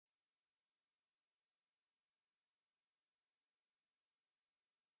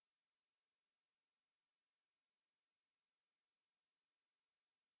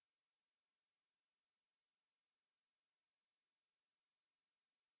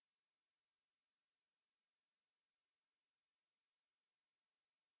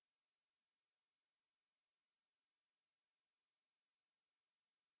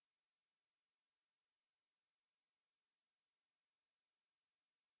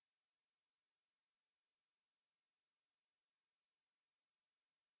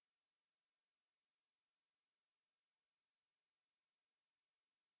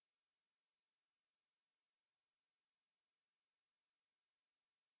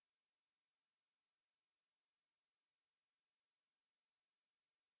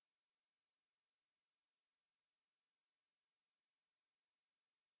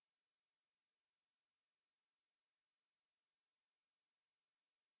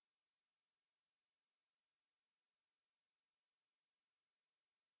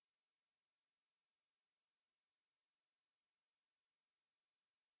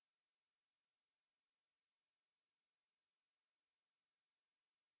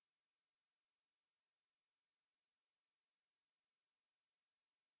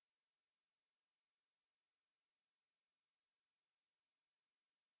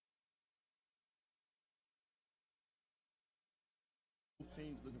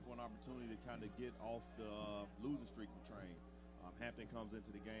teams looking for an opportunity to kind of get off the losing streak train. Hampton comes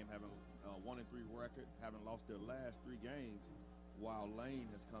into the game having a 1-3 record, having lost their last 3 games, while Lane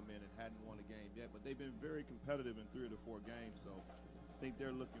has come in and hadn't won a game yet. But they've been very competitive in 3 of the 4 games, so I think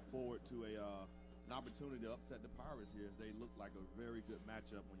they're looking forward to an opportunity to upset the Pirates here, as they look like a very good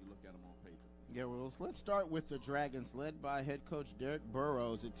matchup when you look at them on paper. Yeah, well, let's start with the Dragons, led by head coach Derek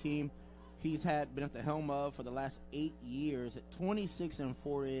Burrows, a team he's been at the helm of for the last 8 years, at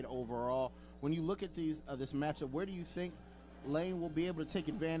 26-48 overall. When you look at this matchup, where do you think Lane will be able to take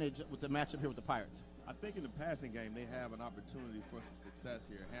advantage with the matchup here with the Pirates? I think in the passing game they have an opportunity for some success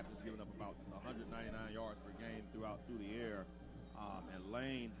here. Hampton's given up about 199 yards per game through the air, and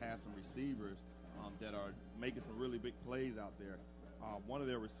Lane has some receivers that are making some really big plays out there. One of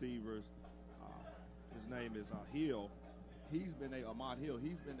their receivers, his name is Hill. Ahmad Hill.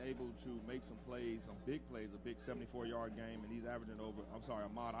 He's been able to make some plays, some big plays, a big 74-yard game, and he's averaging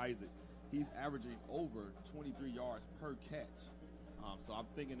Ahmad Isaac. He's averaging over 23 yards per catch. So I'm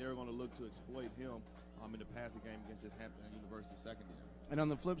thinking they're going to look to exploit him in the passing game against this Hampton University secondary. And on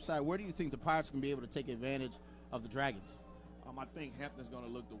the flip side, where do you think the Pirates can be able to take advantage of the Dragons? I think Hampton's going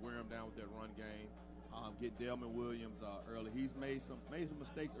to look to wear him down with that run game, get Delman Williams early. He's made some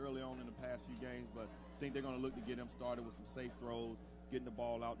mistakes early on in the past few games, but I think they're going to look to get him started with some safe throws, getting the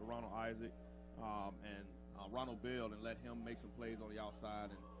ball out to Ronald Isaac and Ronald Bell, and let him make some plays on the outside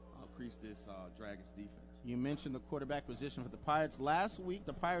and increase this Dragons defense. You mentioned the quarterback position for the Pirates. Last week,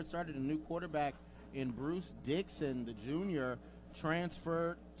 the Pirates started a new quarterback in Bruce Dixon, the junior,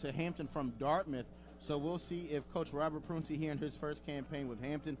 transferred to Hampton from Dartmouth. So we'll see if Coach Robert Prunty here in his first campaign with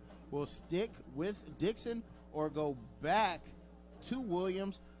Hampton will stick with Dixon or go back to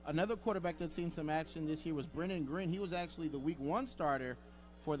Williams. Another quarterback that's seen some action this year was Brendan Green. He was actually the Week 1 starter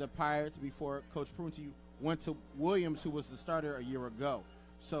for the Pirates before Coach Prunty went to Williams, who was the starter a year ago.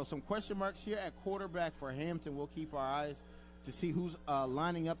 So some question marks here at quarterback for Hampton. We'll keep our eyes to see who's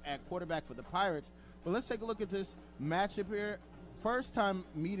lining up at quarterback for the Pirates. But let's take a look at this matchup here. First time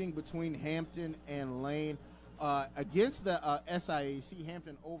meeting between Hampton and Lane. Against the SIAC,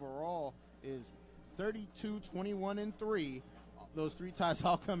 Hampton overall is 32-21-3. Those 3 ties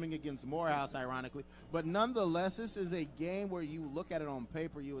all coming against Morehouse, ironically. But nonetheless, this is a game where you look at it on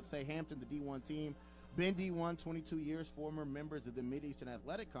paper, you would say Hampton, the D1 team, been D1 22 years, former members of the Mid-Eastern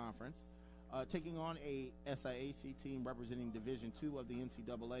Athletic Conference, taking on a SIAC team representing Division II of the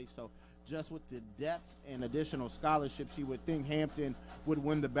NCAA. So just with the depth and additional scholarships, you would think Hampton would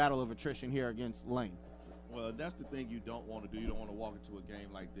win the battle of attrition here against Lane. Well, that's the thing you don't want to do. You don't want to walk into a game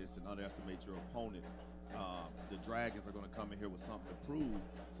like this and underestimate your opponent. The Dragons are going to come in here with something to prove.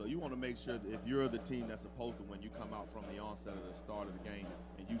 So you want to make sure that if you're the team that's supposed to win, you come out from the onset of the start of the game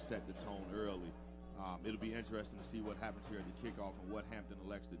and you set the tone early. It'll be interesting to see what happens here at the kickoff and what Hampton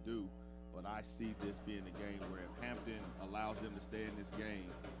elects to do. But I see this being a game where if Hampton allows them to stay in this game,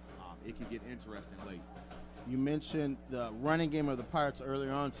 it can get interesting late. You mentioned the running game of the Pirates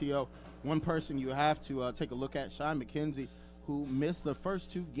earlier on, T.O. One person you have to take a look at, Sean McKenzie, who missed the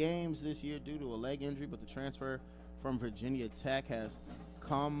first 2 games this year due to a leg injury, but the transfer from Virginia Tech has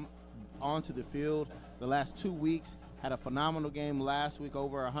come onto the field the last 2 weeks. Had a phenomenal game last week,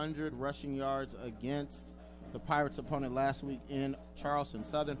 over 100 rushing yards against the Pirates' opponent last week in Charleston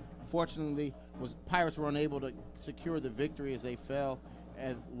Southern. Fortunately, Pirates were unable to secure the victory as they fell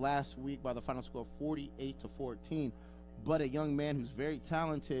last week by the final score of 48-14. But a young man who's very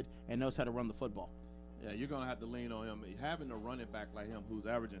talented and knows how to run the football. Yeah, you're going to have to lean on him. Having a running back like him who's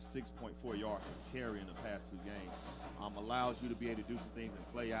averaging 6.4 yards per carry in the past 2 games allows you to be able to do some things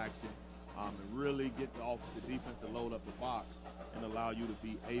in play action and really get off the defense to load up the box and allow you to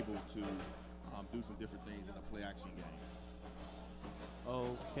be able to do some different things in a play action game.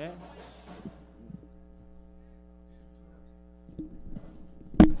 Okay.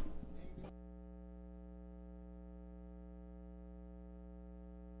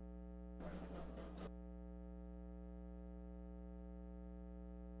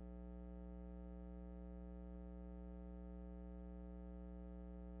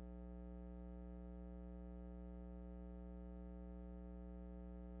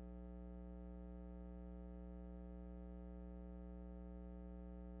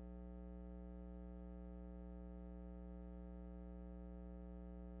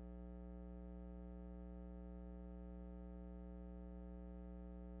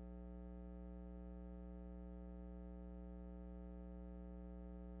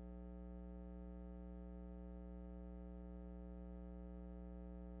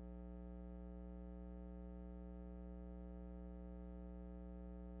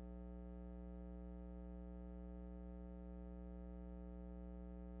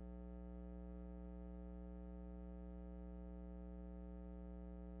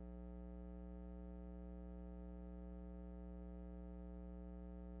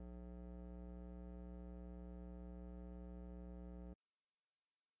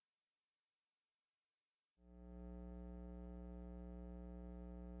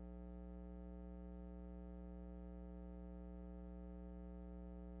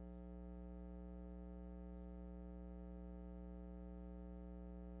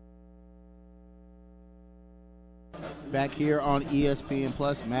 back here on ESPN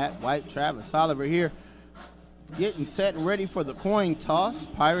Plus. Matt White, Travis Oliver here, getting set and ready for the coin toss.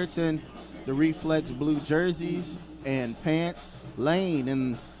 Pirates in the reflex blue jerseys and pants. Lane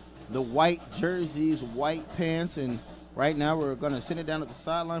in the white jerseys, white pants, and right now we're going to send it down at the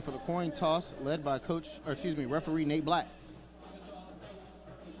sideline for the coin toss, led by referee Nate Black.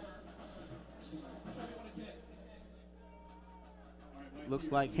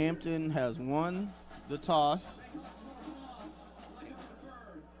 Looks like Hampton has won the toss.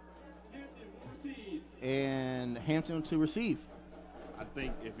 And Hampton to receive. I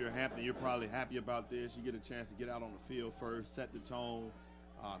think if you're Hampton, you're probably happy about this. You get a chance to get out on the field first, set the tone,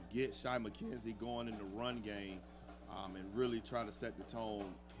 get Shy McKenzie going in the run game, and really try to set the tone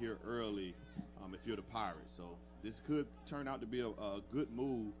here early if you're the Pirates. So this could turn out to be a good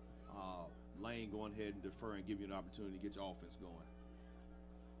move. Lane going ahead and defer and give you an opportunity to get your offense going.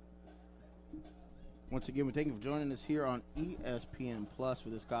 Once again, we thank you for joining us here on ESPN Plus for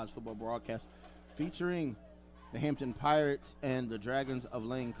this college football broadcast featuring the Hampton Pirates and the Dragons of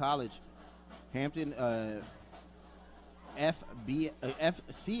Lane College. Hampton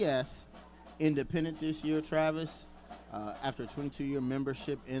FCS independent this year, Travis. After a 22-year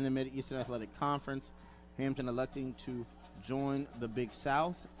membership in the Mid-Eastern Athletic Conference, Hampton electing to join the Big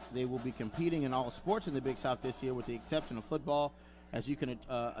South. They will be competing in all sports in the Big South this year with the exception of football. As you can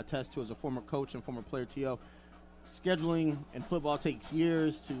attest to as a former coach and former player, T.O., scheduling in football takes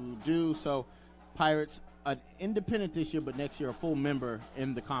years to do. So Pirates an independent this year, but next year a full member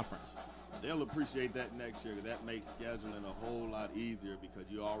in the conference. They'll appreciate that next year. That makes scheduling a whole lot easier because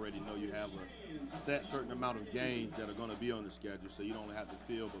you already know you have a set certain amount of games that are going to be on the schedule, so you don't have to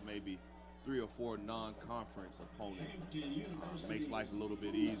field but maybe 3 or 4 non-conference opponents. Makes life a little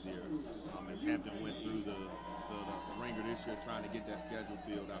bit easier as Hampton went through the ringer this year trying to get that schedule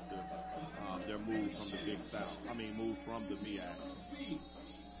filled after their move from the Big South. Move from the MEAC.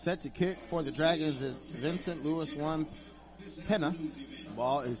 Set to kick for the Dragons is Vincent Lewis Penna.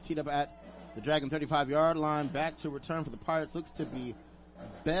 Ball is teed up at the Dragon 35-yard line. Back to return for the Pirates looks to be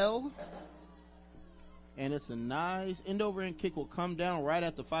Bell. And it's a nice end-over-end kick will come down right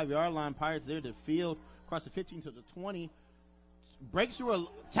at the 5-yard line. Pirates there to field, across the 15 to the 20. Breaks through a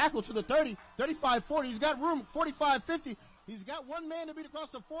tackle to the 30, 35, 40. He's got room, 45, 50. He's got one man to beat across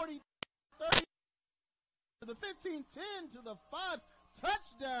the 40, 30, to the 15, 10, to the 5.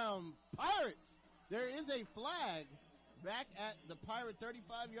 Touchdown, Pirates. There is a flag back at the Pirate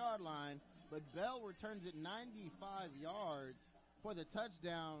 35-yard line, but Bell returns it 95 yards for the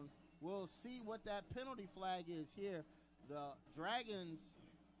touchdown. We'll see what that penalty flag is here. The Dragons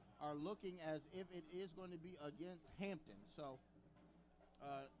are looking as if it is going to be against Hampton. So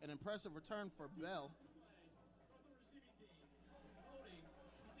an impressive return for Bell.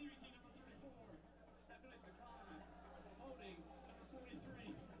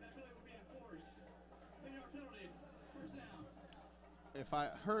 If I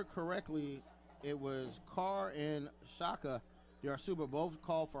heard correctly, it was Carr and Shaka Yarsuba both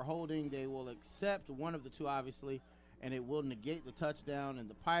called for holding. They will accept one of the two, obviously, and it will negate the touchdown, and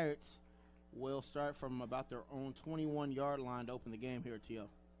the Pirates will start from about their own 21-yard line to open the game here at T.O.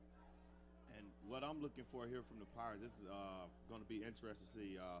 And what I'm looking for here from the Pirates, this is going to be interesting to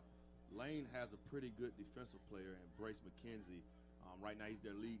see. Lane has a pretty good defensive player in Brace McKenzie. Right now he's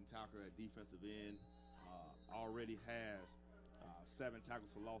their leading tackler at defensive end. Already has 7 tackles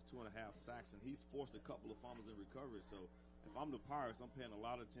for loss, 2.5 sacks, and he's forced a couple of fumbles in recovery. So if I'm the Pirates, I'm paying a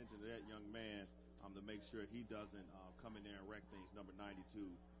lot of attention to that young man to make sure he doesn't come in there and wreck things. Number 92,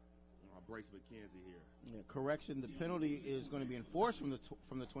 Brace McKenzie here. Yeah, correction, the penalty is going to be enforced from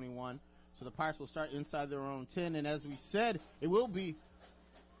the 21, so the Pirates will start inside their own 10. And as we said, it will be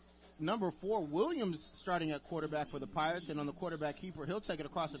number 4, Williams, starting at quarterback for the Pirates. And on the quarterback keeper, he'll take it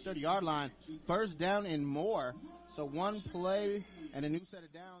across the 30-yard line. First down and more. So one play and a new set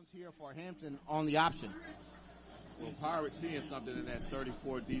of downs here for Hampton on the option. Well, Pirates seeing something in that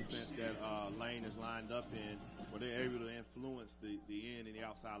 34 defense that Lane is lined up in, where they're able to influence the end and the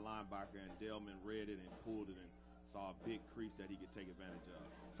outside linebacker, and Delman read it and pulled it and saw a big crease that he could take advantage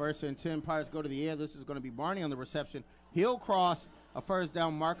of. First and 10, Pirates go to the air. This is going to be Barney on the reception. He'll cross a first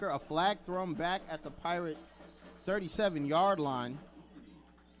down marker, a flag thrown back at the Pirate 37-yard line.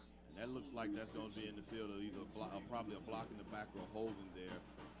 And that looks like that's going to be in the field of either probably a block in the back or a holding there,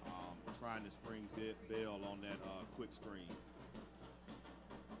 trying to spring Bell on that quick screen.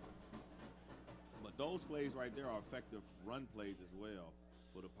 But those plays right there are effective run plays as well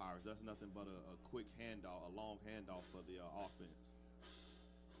for the Pirates. That's nothing but a quick handoff, a long handoff for the offense.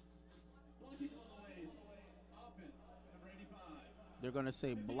 They're going to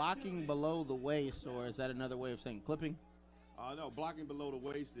say blocking below the waist, or is that another way of saying clipping? No, blocking below the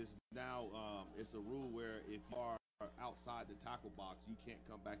waist is now it's a rule where if you are outside the tackle box, you can't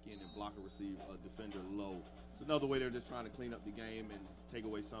come back in and block a receiver, a defender low. It's another way they're just trying to clean up the game and take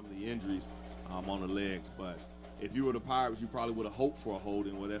away some of the injuries on the legs. But if you were the Pirates, you probably would have hoped for a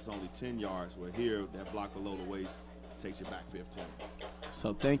holding where that's only 10 yards, where here that block below the waist takes you back 15.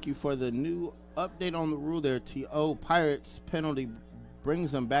 So thank you for the new update on the rule there, T.O. Pirates penalty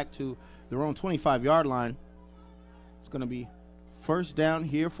brings them back to their own 25-yard line. It's going to be first down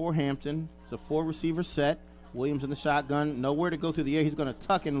here for Hampton. It's a 4-receiver set. Williams in the shotgun, nowhere to go through the air. He's going to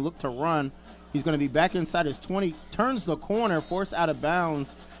tuck and look to run. He's going to be back inside his 20, turns the corner, forced out of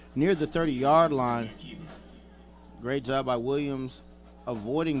bounds near the 30-yard line. Great job by Williams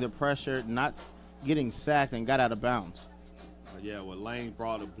avoiding the pressure, not getting sacked, and got out of bounds. Yeah, well, Lane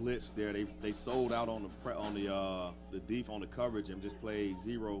brought a blitz there. They sold out on the coverage and just played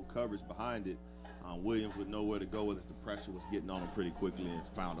zero coverage behind it. Williams with nowhere to go as the pressure was getting on him pretty quickly and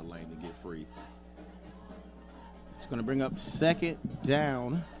found a lane to get free. It's going to bring up second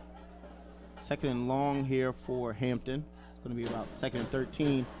down. Second and long here for Hampton. It's going to be about second and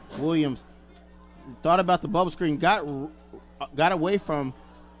 13. Williams thought about the bubble screen, got away from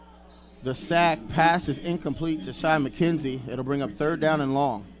the sack. Pass is incomplete to Shy McKenzie. It'll bring up third down and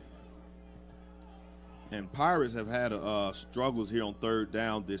long. And Pirates have had struggles here on third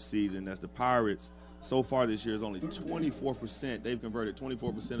down this season, as the Pirates so far this year is only 24%. They've converted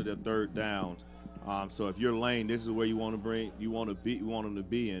 24% of their third downs. So if you're Lane, this is where you want them to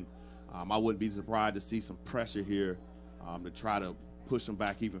be in. I wouldn't be surprised to see some pressure here to try to push them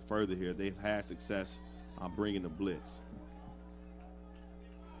back even further here. They've had success bringing the blitz.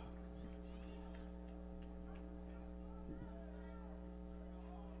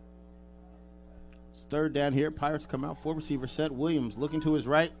 It's third down here. Pirates come out, 4-receiver set. Williams looking to his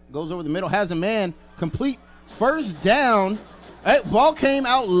right, goes over the middle, has a man, complete, first down. Ball came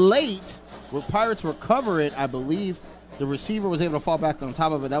out late. Will Pirates recover it? I believe the receiver was able to fall back on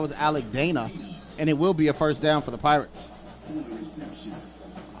top of it. That was Alec Dana, and it will be a first down for the Pirates.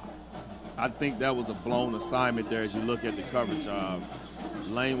 I think that was a blown assignment there as you look at the coverage.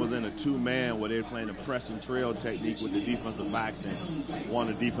 Lane was in a two-man where they were playing a press and trail technique with the defensive backs, and one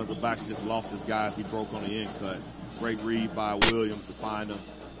of the defensive backs just lost his guys. He broke on the end cut. Great read by Williams to find him.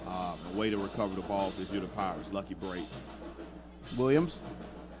 A way to recover the ball if you're the Pirates. Lucky break. Williams,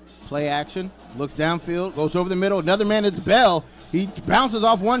 play action, looks downfield, goes over the middle. Another man, it's Bell. He bounces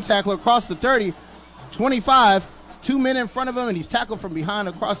off one tackler across the 30, 25, 2 men in front of him, and he's tackled from behind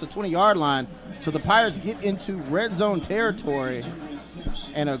across the 20-yard line. So the Pirates get into red zone territory.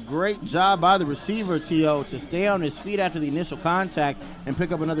 And a great job by the receiver, T.O., to stay on his feet after the initial contact and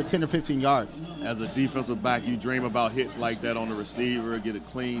pick up another 10 or 15 yards. As a defensive back, you dream about hits like that on the receiver, get a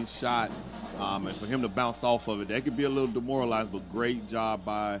clean shot, and for him to bounce off of it, that could be a little demoralized, but great job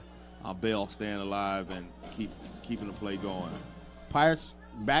by Bell staying alive and keeping the play going. Pirates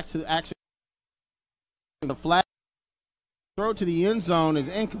back to the action. The flag throw to the end zone is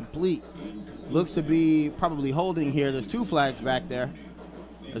incomplete. Looks to be probably holding here. There's 2 flags back there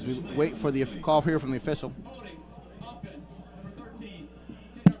as we wait for the call here from the official.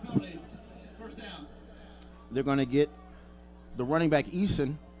 They're going to get the running back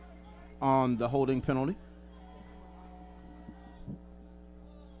Eason on the holding penalty.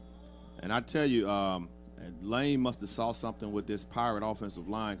 And I tell you, Lane must have saw something with this Pirate offensive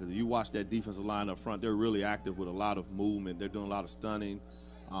line, because if you watch that defensive line up front, they're really active with a lot of movement. They're doing a lot of stunning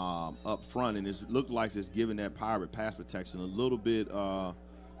up front, and it looked like it's giving that Pirate pass protection a little bit of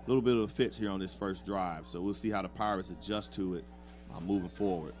a fits here on this first drive. So we'll see how the Pirates adjust to it moving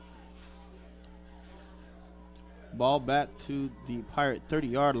forward. Ball back to the Pirate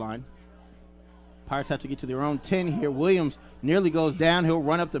 30-yard line. Pirates have to get to their own 10 here. Williams nearly goes down. He'll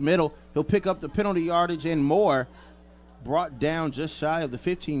run up the middle. He'll pick up the penalty yardage and more. Brought down just shy of the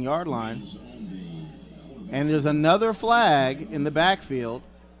 15-yard line. And there's another flag in the backfield.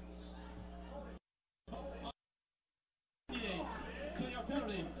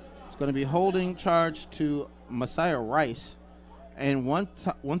 It's going to be holding charge to Messiah Rice. And one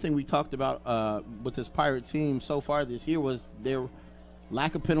thing we talked about with this Pirate team so far this year was their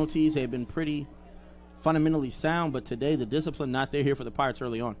lack of penalties. They've been pretty fundamentally sound, but today the discipline not there here for the Pirates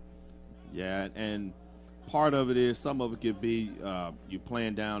early on. Yeah, and part of it is, some of it could be you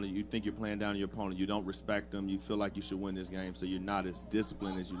playing down, and you think you're playing down your opponent. You don't respect them. You feel like you should win this game, so you're not as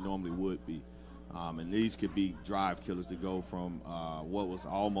disciplined as you normally would be. And these could be drive killers to go from what was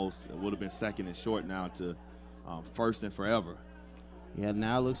would have been second and short now to first and forever. Yeah,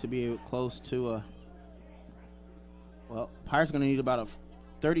 now it looks to be close to Well, Pirates going to need about a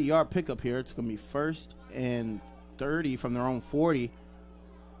 30-yard pickup here. It's going to be 1st and 30 from their own 40.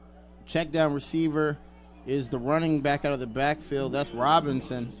 Check down receiver is the running back out of the backfield. That's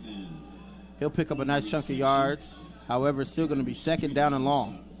Robinson. He'll pick up a nice chunk of yards. However, it's still going to be 2nd down and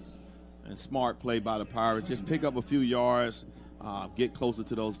long. And smart play by the Pirates. Just pick up a few yards, get closer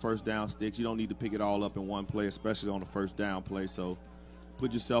to those first down sticks. You don't need to pick it all up in one play, especially on the first down play. So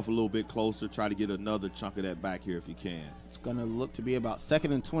put yourself a little bit closer. Try to get another chunk of that back here if you can. It's going to look to be about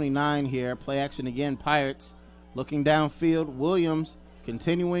 2nd and 29 here. Play action again, Pirates. Looking downfield, Williams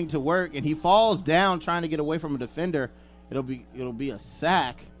continuing to work, and he falls down trying to get away from a defender. It'll be a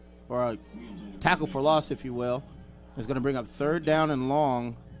sack or a tackle for loss, if you will. It's going to bring up 3rd down and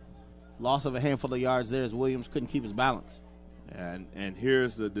long. Loss of a handful of yards there as Williams couldn't keep his balance. And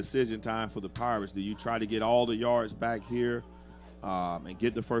here's the decision time for the Pirates. Do you try to get all the yards back here and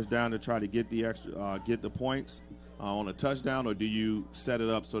get the first down to try to get the get the points on a touchdown, or do you set it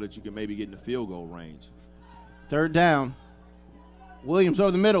up so that you can maybe get in the field goal range? 3rd down. Williams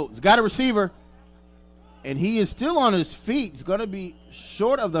over the middle. He's got a receiver, and he is still on his feet. He's going to be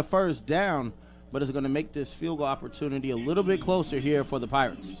short of the first down, but it's going to make this field goal opportunity a little bit closer here for the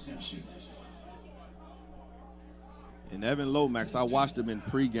Pirates. And Evan Lomax, I watched him in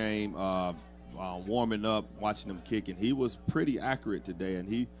pregame warming up, watching him kick, and he was pretty accurate today, and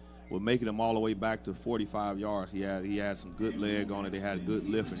he was making them all the way back to 45 yards. He had some good leg on it. They had a good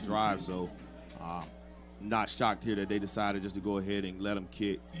lift and drive, so not shocked here that they decided just to go ahead and let him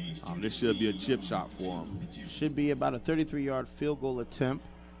kick. This should be a chip shot for him. Should be about a 33-yard field goal attempt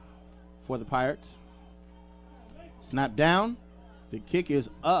for the Pirates. Snap down. The kick is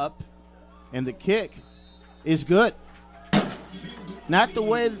up, and the kick is good. Not the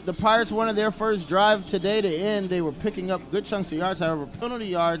way the Pirates wanted their first drive today to end. They were picking up good chunks of yards. However, penalty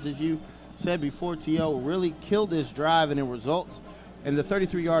yards, as you said before, T.O., really killed this drive, and it results in the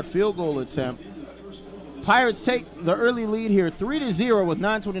 33-yard field goal attempt. Pirates take the early lead here, 3-0 with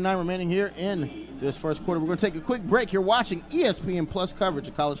 9:29 remaining here in this first quarter. We're going to take a quick break. You're watching ESPN Plus coverage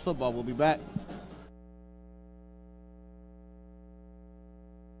of college football. We'll be back.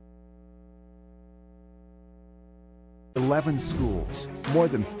 "11 schools, more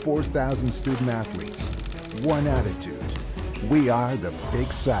than 4,000 student athletes, one attitude. We are the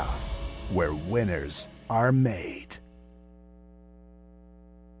Big South, where winners are made."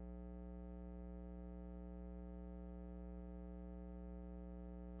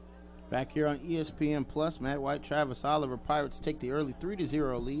 Back here on ESPN Plus, Matt White, Travis Oliver. Pirates take the early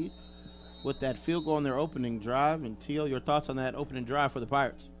 3-0 lead with that field goal on their opening drive. And Teal, your thoughts on that opening drive for the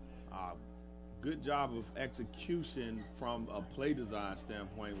Pirates? Good job of execution from a play design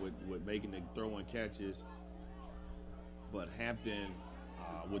standpoint with making the throw and catches. But Hampton,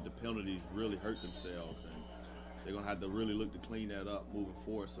 with the penalties, really hurt themselves. And they're going to have to really look to clean that up moving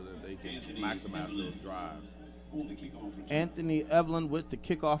forward so that they can maximize those drives. Anthony Evelyn with the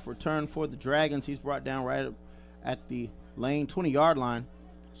kickoff return for the Dragons. He's brought down right at the Lane 20-yard line.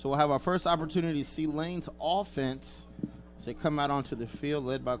 So we'll have our first opportunity to see Lane's offense as they come out onto the field,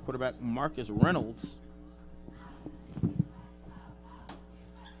 led by quarterback Marcus Reynolds.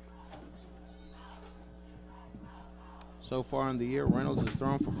 So far in the year, Reynolds has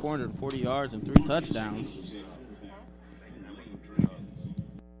thrown for 440 yards and 3 touchdowns.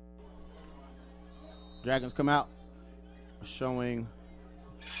 Dragons come out showing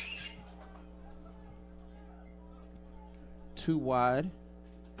 2 wide.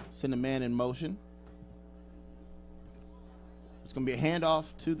 Send a man in motion. It's going to be a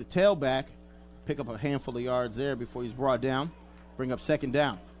handoff to the tailback. Pick up a handful of yards there before he's brought down. Bring up 2nd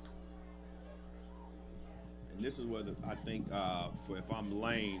down. And this is where I think if I'm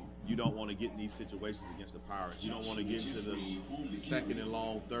Lane, you don't want to get in these situations against the Pirates. You don't want to get into the 2nd and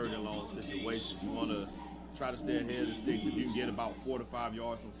long, 3rd and long situations. You want to try to stay ahead of the sticks. If you can get about 4 to 5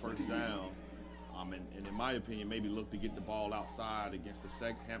 yards from first down, and in my opinion, maybe look to get the ball outside against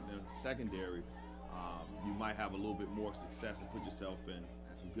the Hampton secondary, you might have a little bit more success and put yourself in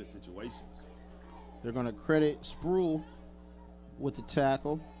some good situations. They're going to credit Sproul with the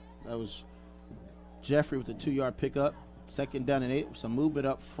tackle. That was Jeffrey with the 2-yard pickup. 2nd down and 8, some movement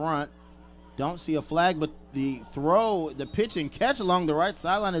up front. Don't see a flag, but the throw, the pitch and catch along the right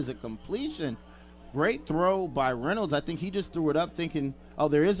sideline is a completion. Great throw by Reynolds. I think he just threw it up thinking, oh,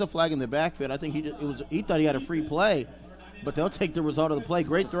 there is a flag in the backfield. I think he thought he had a free play, but they'll take the result of the play.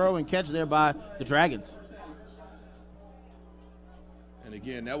 Great throw and catch there by the Dragons. And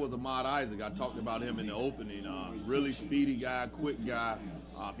again, that was Ahmad Isaac. I talked about him in the opening. Really speedy guy, quick guy.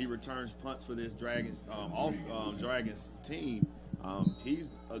 He returns punts for this Dragons Dragons team. He's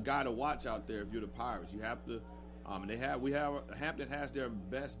a guy to watch out there if you're the Pirates. You have to Hampton has their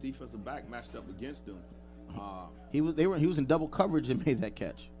best defensive back matched up against them. He was in double coverage and made that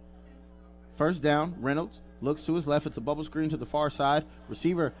catch. First down, Reynolds looks to his left. It's a bubble screen to the far side.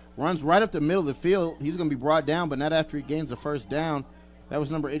 Receiver runs right up the middle of the field. He's going to be brought down, but not after he gains a first down. That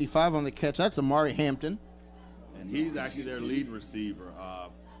was number 85 on the catch. That's Amari Hampton. And he's actually their leading receiver.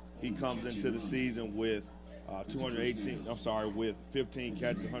 He comes into the season with with 15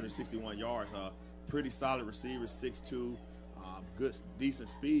 catches, 161 yards. Pretty solid receiver, 6'2", good, decent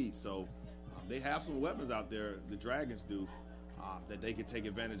speed. So they have some weapons out there, the Dragons do, that they can take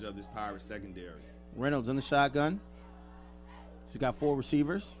advantage of this Pirates secondary. Reynolds in the shotgun. He's got 4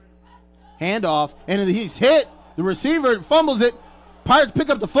 receivers. Handoff, and he's hit. The receiver fumbles it. Pirates pick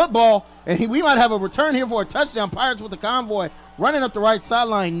up the football, and we might have a return here for a touchdown. Pirates with the convoy running up the right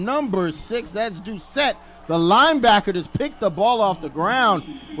sideline. Number 6, that's Doucette. The linebacker just picked the ball off the ground,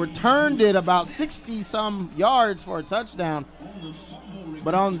 returned it about 60-some yards for a touchdown.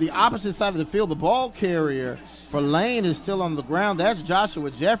 But on the opposite side of the field, the ball carrier for Lane is still on the ground. That's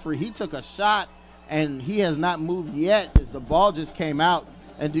Joshua Jeffrey. He took a shot, and he has not moved yet as the ball just came out,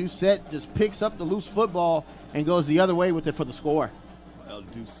 and Doucette just picks up the loose football and goes the other way with it for the score. Well,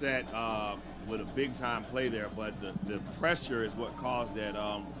 Doucette with a big-time play there, but the pressure is what caused that.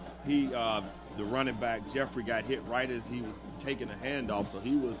 The running back, Jeffrey, got hit right as he was taking a handoff, so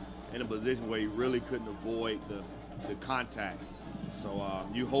he was in a position where he really couldn't avoid the contact. So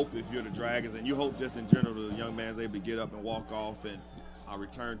you hope if you're the Dragons, and you hope just in general the young man's able to get up and walk off and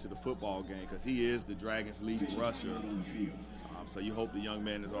return to the football game, because he is the Dragons' leading rusher. So you hope the young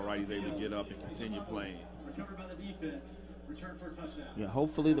man is all right. He's able to get up and continue playing. Yeah,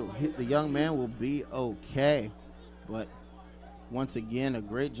 hopefully the young man will be okay. But once again, a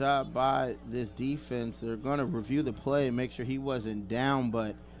great job by this defense. They're going to review the play and make sure he wasn't down.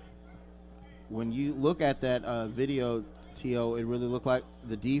 But when you look at that video, T.O., it really looked like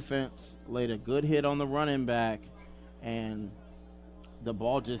the defense laid a good hit on the running back, and the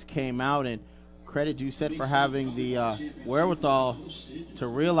ball just came out. And credit Doucette for having the wherewithal to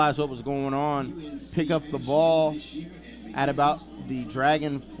realize what was going on, pick up the ball at about the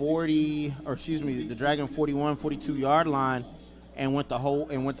Dragon 41, 42-yard line, and went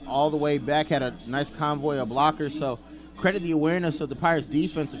all the way back, had a nice convoy of blockers. So credit the awareness of the Pirates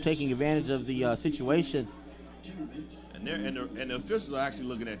defense of taking advantage of the situation. And the officials are actually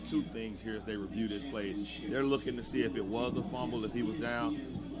looking at 2 things here as they review this play. They're looking to see if it was a fumble, if he was down,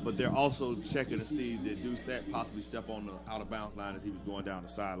 but they're also checking to see did Doucette possibly step on the out-of-bounds line as he was going down the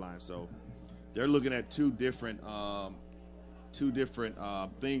sideline. So they're looking at two different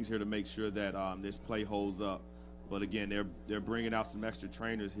things here to make sure that this play holds up. But again, they're bringing out some extra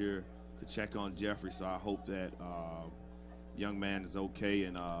trainers here to check on Jeffrey. So I hope that young man is okay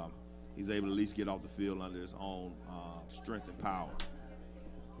and he's able to at least get off the field under his own strength and power.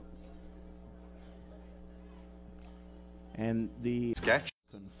 And the sketch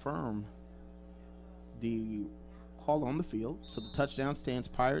confirm the call on the field. So the touchdown stands.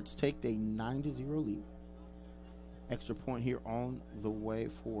 Pirates take a 9-0 lead. Extra point here on the way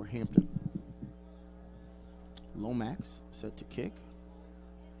for Hampton. Lomax set to kick.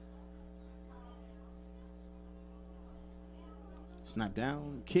 Snap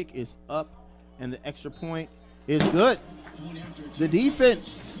down. Kick is up, and the extra point is good. The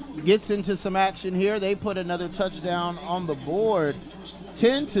defense gets into some action here. They put another touchdown on the board.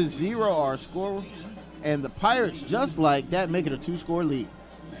 10-0 our score, and the Pirates, just like that, make it a 2-score lead.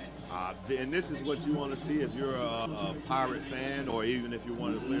 And this is what you want to see if you're a Pirate fan, or even if you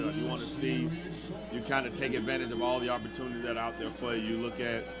want to play, you want to see you kind of take advantage of all the opportunities that are out there for you. You look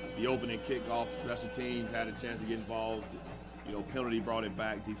at the opening kickoff, special teams had a chance to get involved. Penalty brought it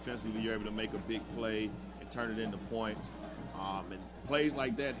back. Defensively, you're able to make a big play and turn it into points. And plays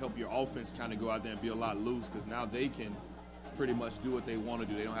like that help your offense kind of go out there and be a lot loose, because now they can pretty much do what they want to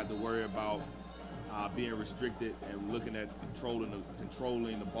do. They don't have to worry about being restricted and looking at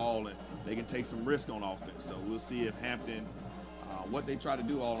controlling the ball, and they can take some risk on offense. So we'll see if Hampton, what they try to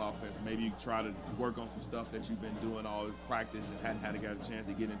do on offense. Maybe you try to work on some stuff that you've been doing all practice and hadn't had a chance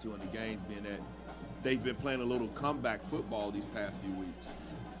to get into in the games, being that they've been playing a little comeback football these past few weeks.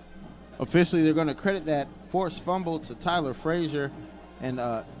 Officially, they're going to credit that forced fumble to Tyler Frazier and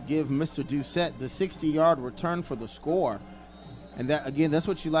give Mr. Doucette the 60-yard return for the score. And that, again, that's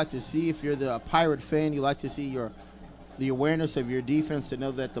what you like to see. If you're the Pirate fan, you like to see the awareness of your defense to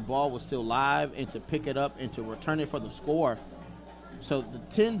know that the ball was still live and to pick it up and to return it for the score. So the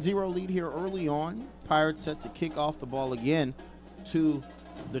 10-0 lead here early on. Pirates set to kick off the ball again to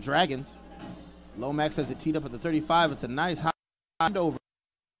the Dragons. Lomax has it teed up at the 35. It's a nice high handover.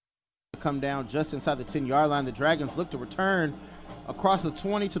 come down just inside the 10-yard line. The Dragons look to return across the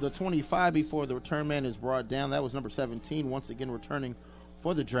 20 to the 25 before the return man is brought down. That was number 17, once again returning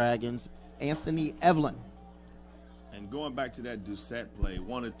for the Dragons, Anthony Evelyn. And going back to that Doucette play,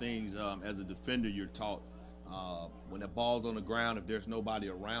 one of the things as a defender you're taught when the ball's on the ground, if there's nobody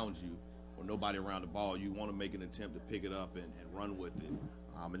around you or nobody around the ball, you want to make an attempt to pick it up and run with it.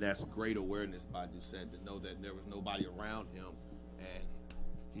 And that's great awareness by Doucette to know that there was nobody around him and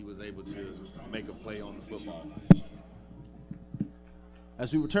he was able to make a play on the football.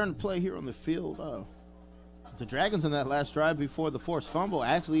 As we return to play here on the field, the Dragons in that last drive before the forced fumble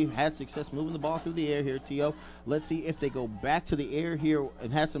actually had success moving the ball through the air here, T.O. Let's see if they go back to the air here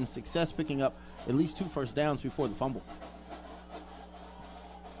and had some success picking up at least 2 first downs before the fumble.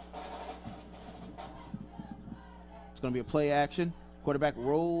 It's going to be a play action. Quarterback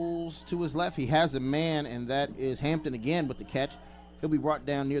rolls to his left. He has a man, and that is Hampton again with the catch. He'll be brought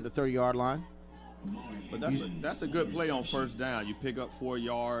down near the 30-yard line. But that's a good play on first down. You pick up 4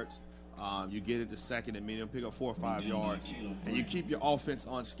 yards. You get it to second and medium, pick up 4 or 5 yards, and you keep your offense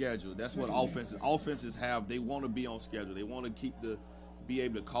on schedule. That's what offenses have. They want to be on schedule. They want to be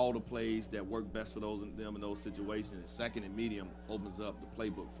able to call the plays that work best for them in those situations. And second and medium opens up the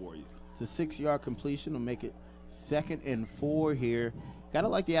playbook for you. It's a 6-yard completion will make it 2nd and 4 here. Gotta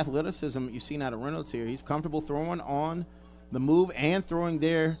like the athleticism you've seen out of Reynolds here. He's comfortable throwing on the move and throwing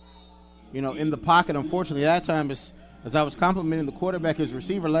there, in the pocket. Unfortunately, that time as I was complimenting the quarterback, his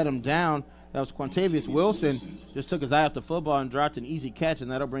receiver let him down. That was Quantavious Wilson. Just took his eye off the football and dropped an easy catch,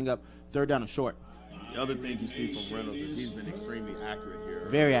 and that'll bring up 3rd down and short. The other thing you see from Reynolds is he's been extremely accurate here.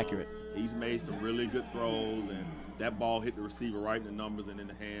 Very accurate. He's made some really good throws, and that ball hit the receiver right in the numbers and in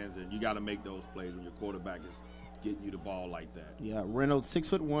the hands, and you got to make those plays when your quarterback is getting you the ball like that. Yeah, Reynolds,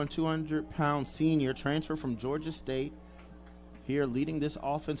 6'1", 200-pound senior, transfer from Georgia State, here leading this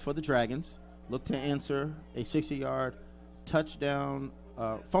offense for the Dragons. Look to answer a 60-yard touchdown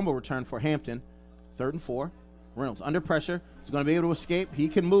fumble return for Hampton. 3rd and 4. Reynolds under pressure. He's going to be able to escape. He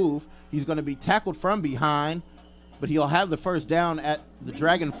can move. He's going to be tackled from behind, but he'll have the first down at the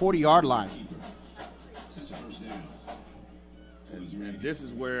Dragon 40-yard line. And this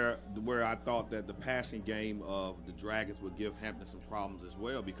is where I thought that the passing game of the Dragons would give Hampton some problems as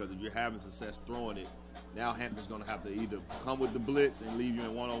well, because if you're having success throwing it, now Hampton's going to have to either come with the blitz and leave you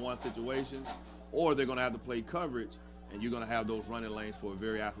in one-on-one situations, or they're going to have to play coverage, and you're going to have those running lanes for a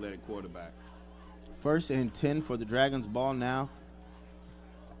very athletic quarterback. 1st and 10 for the Dragons ball now.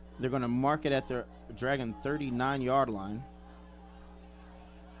 They're going to mark it at their Dragon 39-yard line.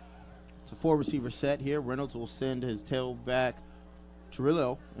 It's a 4-receiver set here. Reynolds will send his tailback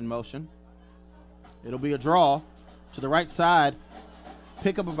Trillo in motion. It'll be a draw to the right side.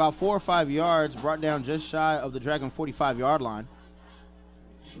 Pick up about 4 or 5 yards, brought down just shy of the Dragon 45-yard line.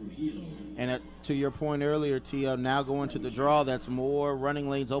 And to your point earlier, T.O., now going to the draw, that's more running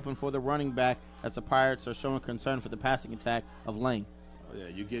lanes open for the running back as the Pirates are showing concern for the passing attack of Lane. Oh, yeah,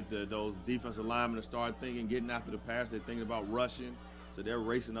 you get those defensive linemen to start getting after the pass. They're thinking about rushing, so they're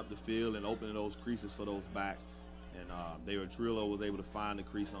racing up the field and opening those creases for those backs. And Trillo was able to find the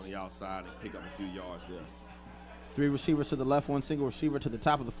crease on the outside and pick up a few yards there. 3 receivers to the left, 1 single receiver to the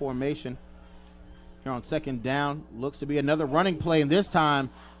top of the formation. Here on 2nd down, looks to be another running play, and this time,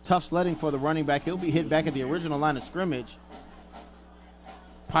 tough sledding for the running back. He'll be hit back at the original line of scrimmage.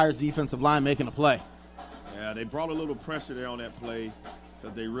 Pirates defensive line making a play. Yeah, they brought a little pressure there on that play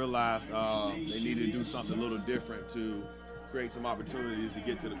because they realized they needed to do something a little different to create some opportunities to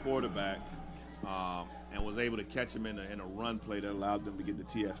get to the quarterback, and was able to catch him in a run play that allowed them to get the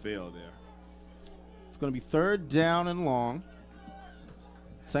TFL there. It's going to be 3rd down and long.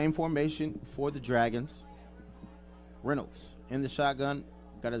 Same formation for the Dragons. Reynolds in the shotgun,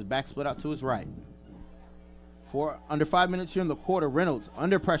 got his back split out to his right. Under 5 minutes here in the quarter, Reynolds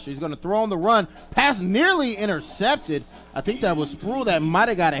under pressure. He's going to throw on the run. Pass nearly intercepted. I think that was Sproul that might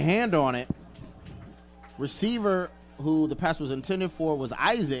have got a hand on it. Receiver who the pass was intended for was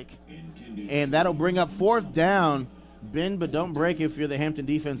Isaac, and that'll bring up 4th down. Bend but don't break if you're the Hampton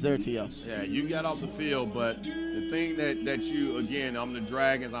defense there, T.O. Yeah, you got off the field, but the thing that you, again, I'm the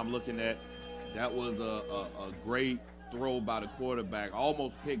Dragons I'm looking at, that was a great throw by the quarterback.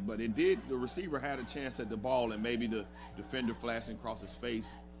 Almost picked, but it did. The receiver had a chance at the ball, and maybe the defender flashing across his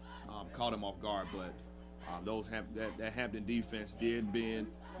face caught him off guard. But that Hampton defense did bend,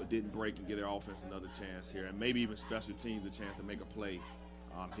 but didn't break and give their offense another chance here, and maybe even special teams a chance to make a play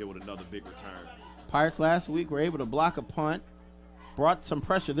here with another big return. Pirates last week were able to block a punt, brought some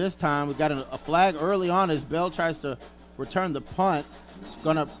pressure this time. We got a flag early on as Bell tries to return the punt. It's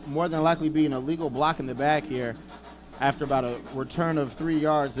going to more than likely be an illegal block in the back here. after about a return of 3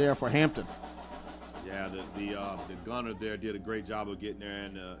 yards there for Hampton. Yeah, the gunner there did a great job of getting there,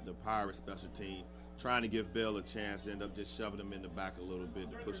 and the Pirates special team trying to give Bell a chance, end up just shoving him in the back a little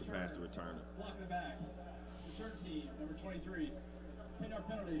bit to push it past the returner. Return team, number 23.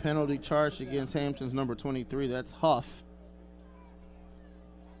 Penalty charged against Hampton's number 23. That's Huff.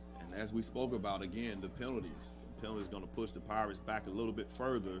 And as we spoke about, again, the penalties. The penalty is going to push the Pirates back a little bit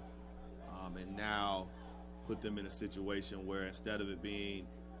further, and now put them in a situation where instead of it being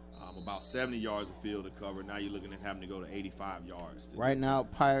about 70 yards of field to cover, now you're looking at having to go to 85 yards. Right now,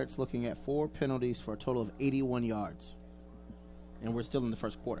 Pirates looking at 4 penalties for a total of 81 yards. And we're still in the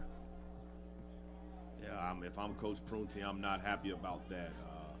first quarter. Yeah, if I'm Coach Prunty, I'm not happy about that.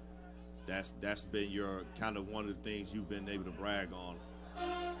 That's been your kind of one of the things you've been able to brag on.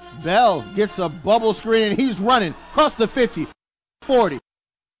 Bell gets a bubble screen, and he's running across the 50, 40.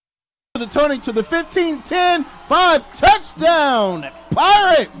 The turning to the 15, 10, 5, touchdown,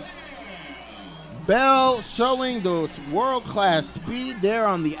 Pirates! Bell showing the world-class speed there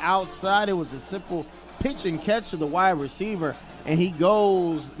on the outside. It was a simple pitch and catch to the wide receiver, and he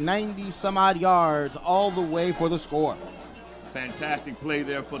goes 90-some-odd yards all the way for the score. Fantastic play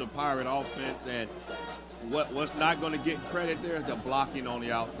there for the Pirate offense, and what's not going to get credit there is the blocking on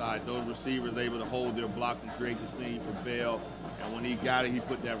the outside. Those receivers able to hold their blocks and create the scene for Bell. And when he got it, he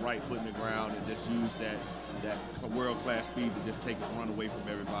put that right foot in the ground and just used that world-class speed to just take a run away from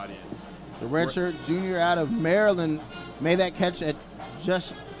everybody. The redshirt junior out of Maryland made that catch at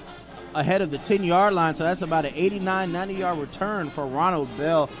just ahead of the 10-yard line, so that's about an 89, 90-yard return for Ronald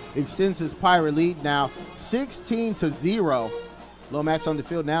Bell. Extends his Pirate lead now 16-0. Lomax on the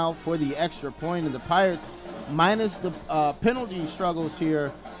field now for the extra point, and the Pirates, minus the penalty struggles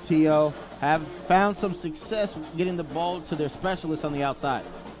here, T.O., have found some success getting the ball to their specialists on the outside.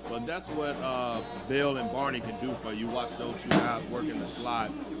 Well, that's what Bell and Barney can do for you. Watch those two guys work in the slot,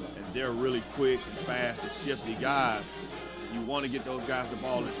 and they're really quick and fast and shifty guys. You want to get those guys the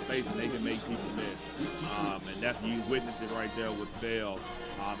ball in space, and they can make people miss. And that's you witness it right there with Bell.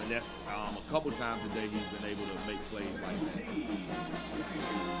 And that's a couple times today he's been able to make plays like that.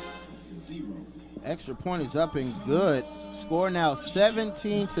 Extra point is up and good. Score now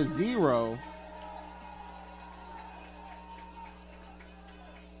 17-0.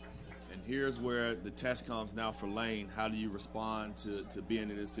 And here's where the test comes now for Lane. How do you respond to being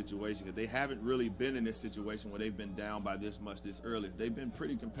in this situation? Because they haven't really been in this situation where they've been down by this much this early. They've been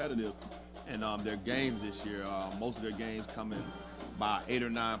pretty competitive in their games this year. Most of their games coming by 8 or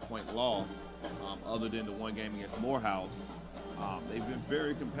 9 point loss, other than the one game against Morehouse. They've been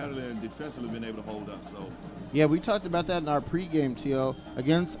very competitive and defensively been able to hold up. So, yeah, we talked about that in our pregame, T.O.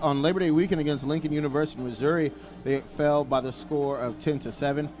 On Labor Day weekend against Lincoln University, Missouri, they fell by the score of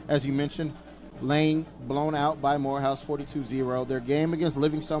 10-7. As you mentioned, Lane blown out by Morehouse 42-0. Their game against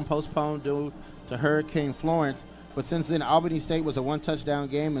Livingstone postponed due to Hurricane Florence. But since then, Albany State was a one-touchdown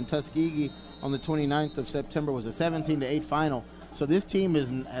game, and Tuskegee on the 29th of September was a 17-8 final. So this team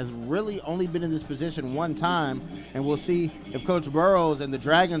has really only been in this position one time, and we'll see if Coach Burrows and the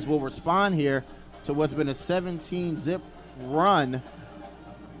Dragons will respond here to what's been a 17-zip run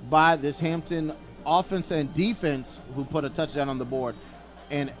by this Hampton offense and defense who put a touchdown on the board.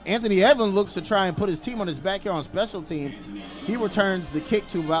 And Anthony Evan looks to try and put his team on his back here on special teams. He returns the kick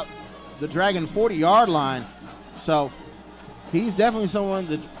to about the Dragon 40-yard line. So he's definitely someone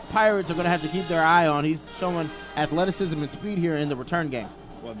the Pirates are going to have to keep their eye on. He's showing athleticism and speed here in the return game.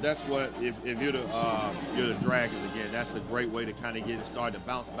 Well, that's what if you're the Dragons again, that's a great way to kind of get it started to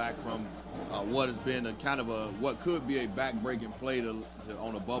bounce back from what has been a kind of what could be a back-breaking play to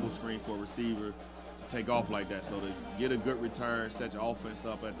on a bubble screen for a receiver to take off like that. So to get a good return, set your offense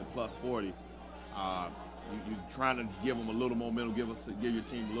up at the plus 40, you're trying to give them a little momentum, give your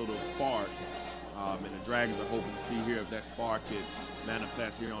team a little spark. And the Dragons are hoping to see here if that spark could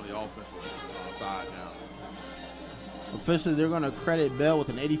manifest here on the offensive side now. Officially, they're going to credit Bell with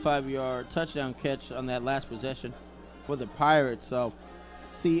an 85-yard touchdown catch on that last possession for the Pirates. So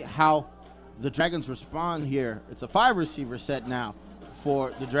see how the Dragons respond here. It's a 5-receiver set now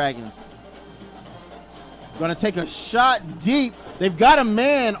for the Dragons. Going to take a shot deep. They've got a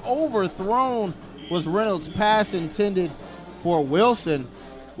man overthrown. Was Reynolds' pass intended for Wilson?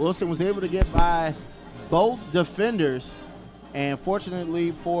 Wilson was able to get by both defenders, and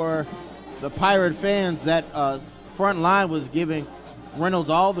fortunately for the Pirate fans, that front line was giving Reynolds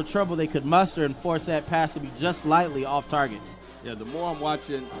all the trouble they could muster and force that pass to be just slightly off target. Yeah, the more I'm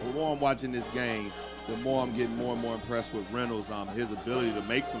watching this game, the more I'm getting more and more impressed with Reynolds, his ability to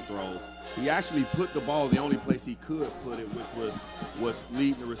make some throws. He actually put the ball the only place he could put it, which was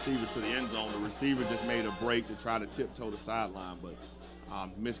leading the receiver to the end zone. The receiver just made a break to try to tiptoe the sideline, but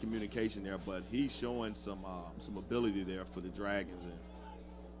miscommunication there. But he's showing some ability there for the Dragons.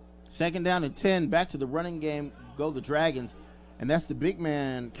 Second down and 10, back to the running game, go the Dragons. And that's the big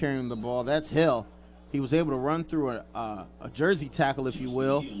man carrying the ball. That's Hill. He was able to run through a jersey tackle, if you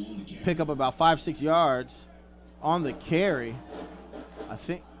will, pick up about 5-6 yards on the carry. I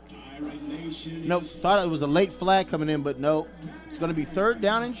think. Nope, thought it was a late flag coming in, but no. It's going to be third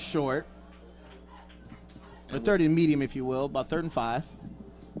down and short. Or third and medium, if you will, about 3rd and 5.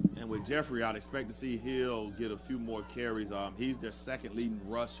 And with Jeffrey, I'd expect to see Hill get a few more carries. He's their second leading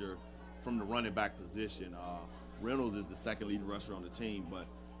rusher from the running back position. Reynolds is the second leading rusher on the team, but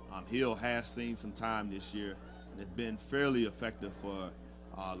Hill has seen some time this year and has been fairly effective for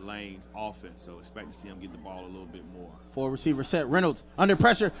Lane's offense, so expect to see him get the ball a little bit more. 4 receiver set. Reynolds under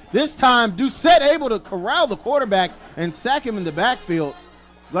pressure. This time, Doucette able to corral the quarterback and sack him in the backfield.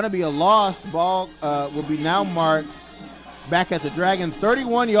 Going to be a loss. Ball will be now marked back at the Dragon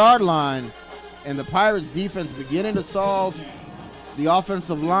 31-yard line, and the Pirates defense beginning to solve the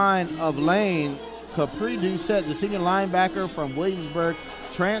offensive line of Lane. Capri Doucette, the senior linebacker from Williamsburg,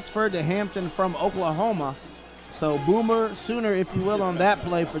 transferred to Hampton from Oklahoma. So Boomer Sooner, if you will, on that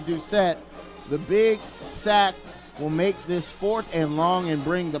play for Doucette. The big sack will make this 4th and long and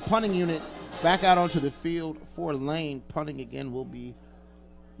bring the punting unit back out onto the field for Lane. Punting again will be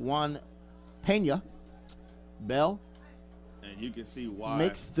Juan Pena. Bell. And you can see why.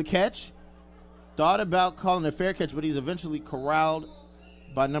 Makes the catch. Thought about calling a fair catch, but he's eventually corralled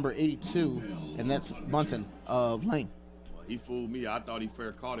by number 82, and that's Munson of Lane. Well, he fooled me. I thought he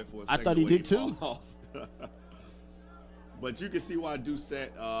fair caught it for a second. I thought he did too. But you can see why Doucette,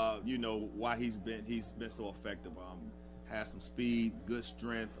 why he's been so effective. Has some speed, good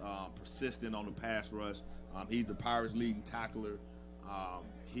strength, persistent on the pass rush. He's the Pirates' leading tackler.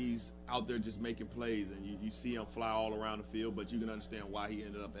 He's out there just making plays, and you see him fly all around the field, but you can understand why he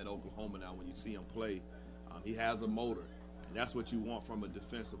ended up at Oklahoma now when you see him play. He has a motor, and that's what you want from a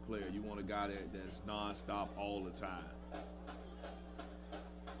defensive player. You want a guy that's nonstop all the time.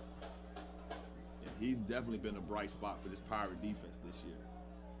 And he's definitely been a bright spot for this Pirate defense this year.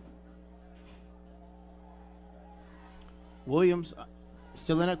 Williams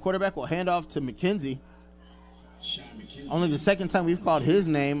still in at quarterback. Will hand off to McKenzie. Only the second time we've called his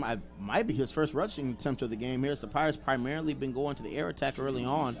name. I might be his first rushing attempt of the game here. So the Pirates primarily been going to the air attack early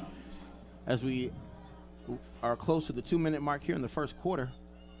on as we are close to the 2-minute mark here in the first quarter.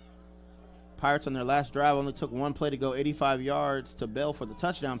 Pirates on their last drive only took one play to go 85 yards to Bell for the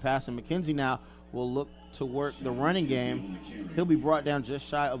touchdown pass, and McKenzie now will look to work the running game. He'll be brought down just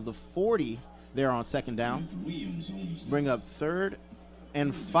shy of the 40 there on second down. Bring up 3rd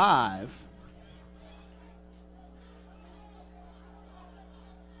and 5.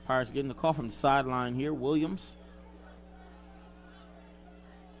 Pirates getting the call from the sideline here. Williams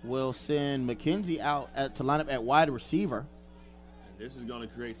will send McKenzie out to line up at wide receiver. And this is going to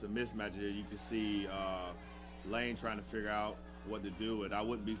create some mismatches here. You can see Lane trying to figure out what to do, and I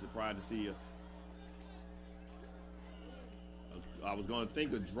wouldn't be surprised to see I was going to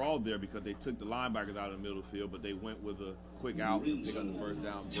think a draw there because they took the linebackers out of the middle of the field, but they went with a quick out and pick up the first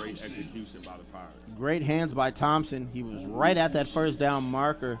down. Great execution by the Pirates. Great hands by Thompson. He was right at that first down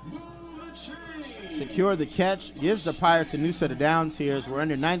marker. Secure the catch. Gives the Pirates a new set of downs here as we're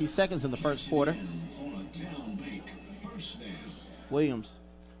under 90 seconds in the first quarter. Williams,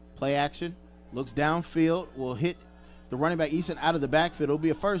 play action. Looks downfield. Will hit the running back Easton out of the backfield. It'll be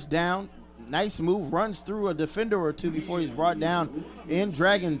a first down. Nice move, runs through a defender or two before he's brought down in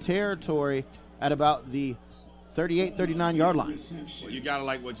Dragon territory at about the 38, 39-yard line. Well, you got to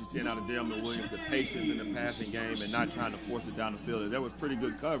like what you're seeing out of Delman Williams, the patience in the passing game and not trying to force it down the field. That was pretty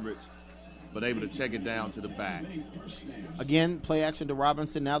good coverage, but able to check it down to the back. Again, play action to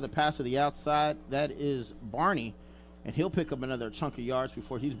Robinson. Now the pass to the outside. That is Barney, and he'll pick up another chunk of yards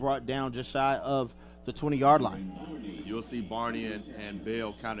before he's brought down just shy of the 20-yard line. You'll see Barney and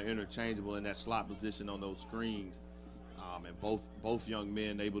Bell kind of interchangeable in that slot position on those screens. And both young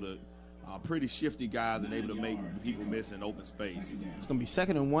men able to pretty shifty guys and able to make people miss in open space. It's going to be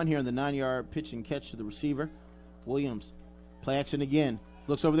 2nd and 1 here in the 9-yard pitch and catch to the receiver. Williams, play action again.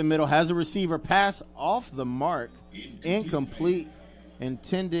 Looks over the middle, has a receiver, pass off the mark, incomplete,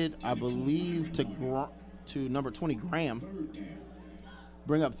 intended, I believe, to number 20, Graham.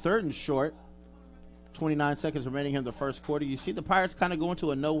 Bring up 3rd and short. 29 seconds remaining here in the first quarter. You see the Pirates kind of go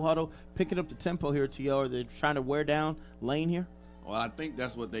into a no huddle, picking up the tempo here, T.O. Are they trying to wear down Lane here? Well, I think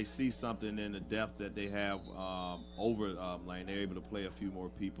that's what they see, something in the depth that they have over Lane. They're able to play a few more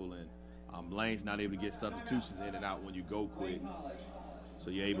people, and Lane's not able to get substitutions in and out when you go quick. So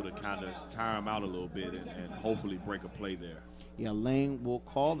you're able to kind of tire them out a little bit and hopefully break a play there. Yeah, Lane will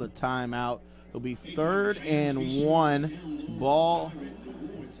call the timeout. It'll be 3rd and 1. Ball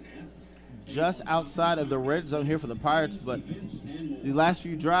just outside of the red zone here for the Pirates. But the last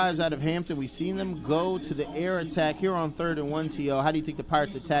few drives out of Hampton, we've seen them go to the air attack here on 3rd and 1, T.O. How do you think the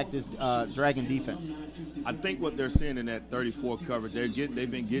Pirates attack this Dragon defense? I think what they're seeing in that 34 coverage,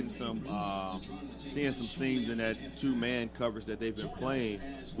 they've been getting some seeing some seams in that 2-man coverage that they've been playing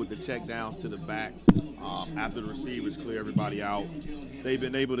with the check downs to the back. After the receivers clear everybody out, they've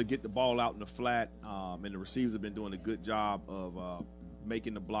been able to get the ball out in the flat, and the receivers have been doing a good job of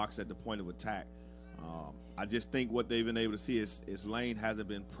making the blocks at the point of attack. I just think what they've been able to see is Lane hasn't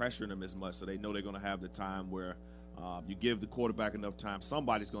been pressuring them as much, so they know they're going to have the time where you give the quarterback enough time,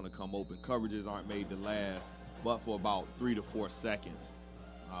 somebody's going to come open. Coverages aren't made to last but for about 3 to 4 seconds.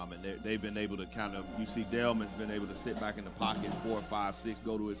 And they've been able to kind of, you see Delman's been able to sit back in the pocket 4, 5, 6,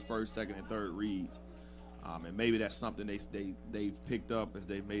 go to his first, second, and third reads. And maybe that's something they've picked up as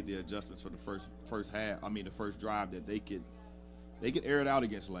they've made the adjustments for the the first drive, that they could air it out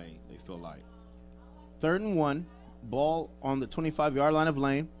against Lane, they feel like. 3rd and 1, ball on the 25-yard line of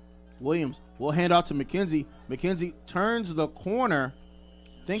Lane. Williams will hand off to McKenzie. McKenzie turns the corner.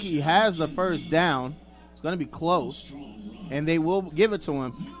 Think he has the first down. It's going to be close, and they will give it to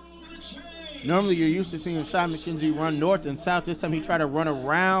him. Normally you're used to seeing Sean McKenzie run north and south. This time he tried to run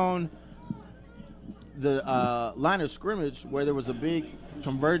around the line of scrimmage where there was a big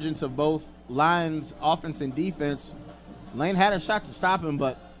convergence of both lines, offense and defense. Lane had a shot to stop him,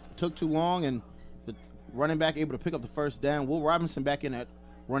 but it took too long, and the running back able to pick up the first down. Will Robinson back in at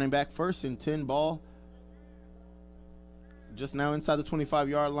running back, 1st and 10 ball. Just now inside the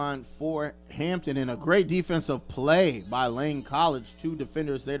 25-yard line for Hampton, and a great defensive play by Lane College. 2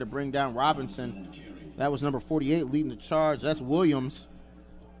 defenders there to bring down Robinson. That was number 48 leading the charge. That's Williams.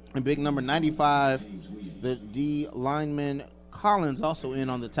 And big number 95, the D lineman Collins, also in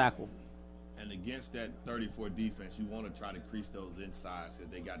on the tackle. And against that 34 defense, you want to try to crease those insides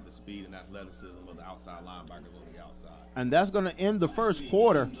because they got the speed and athleticism of the outside linebackers on the outside. And that's going to end the first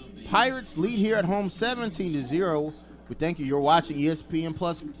quarter. Pirates lead here at home 17-0. We thank you. You're watching ESPN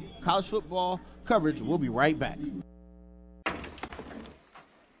Plus college football coverage. We'll be right back.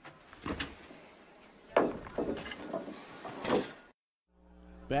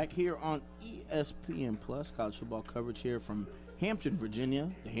 Back here on ESPN Plus college football coverage here from Hampton, Virginia.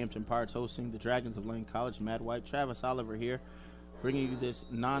 The Hampton Pirates hosting the Dragons of Lane College. Matt White, Travis Oliver here, bringing you this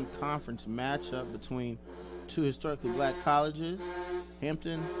non-conference matchup between 2 historically black colleges.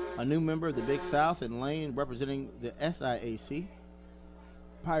 Hampton, a new member of the Big South, and Lane representing the SIAC.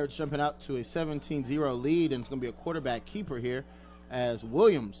 Pirates jumping out to a 17-0 lead, and it's going to be a quarterback keeper here as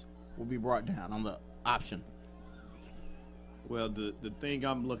Williams will be brought down on the option. Well, the thing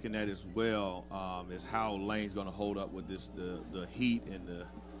I'm looking at as well is how Lane's going to hold up with this the heat and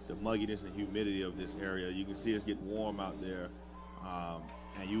the mugginess and humidity of this area. You can see it's getting warm out there,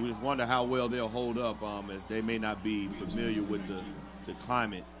 and you just wonder how well they'll hold up as they may not be familiar with the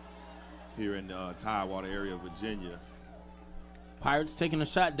climate here in the Tidewater area of Virginia. Pirates taking a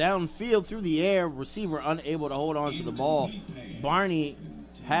shot downfield through the air. Receiver unable to hold on to the ball. Barney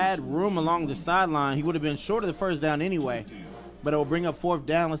had room along the sideline. He would have been short of the first down anyway, but it will bring up 4th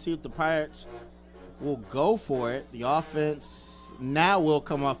down. Let's see if the Pirates will go for it. The offense now will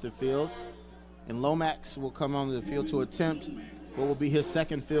come off the field, and Lomax will come onto the field to attempt what will be his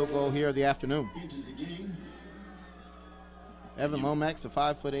 2nd field goal here of the afternoon. Evan Lomax, a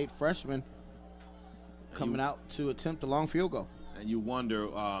 5'8" freshman, coming out to attempt a long field goal. And you wonder,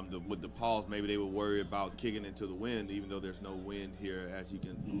 with the pause, maybe they were worried about kicking into the wind, even though there's no wind here as you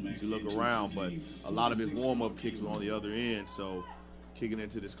look around. But a lot of his warm-up kicks were on the other end, so kicking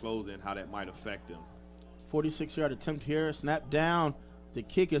into this close-in, how that might affect him. 46-yard attempt here, snap down. The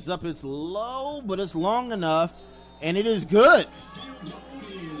kick is up. It's low, but it's long enough, and it is good.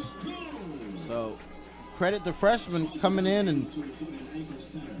 So credit the freshman coming in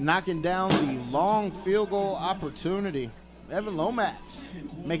and knocking down the long field goal opportunity. Evan Lomax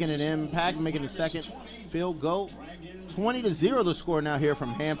making an impact, making a 2nd field goal. 20-0 the score now here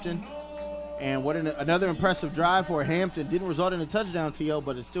from Hampton. And what another impressive drive for Hampton. Didn't result in a touchdown, T.O.,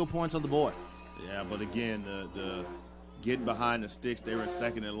 but it's still points on the board. Yeah, but again, the getting behind the sticks, they were in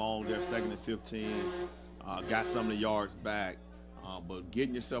 2nd and long. They're 2nd and 15. Got some of the yards back. But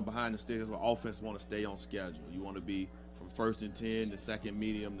getting yourself behind the sticks is what offense want to stay on schedule. You want to be from 1st and 10 to 2nd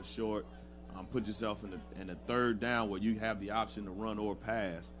medium to short. put yourself in a third down where you have the option to run or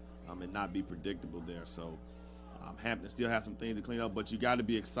pass and not be predictable there. So Hampton still has some things to clean up, but you got to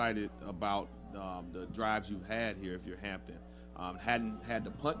be excited about the drives you've had here if you're Hampton. Hadn't had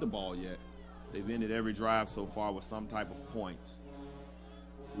to punt the ball yet. They've ended every drive so far with some type of points.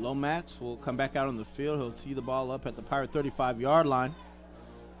 Lomax will come back out on the field. He'll tee the ball up at the Pirate 35-yard line.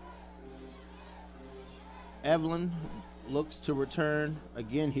 Evelyn looks to return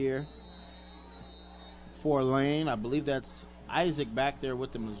again here for Lane. I believe that's Isaac back there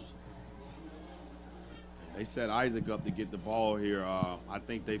with them. They set Isaac up to get the ball here. I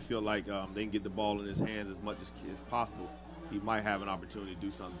think they feel like they can get the ball in his hands as much as possible. He might have an opportunity to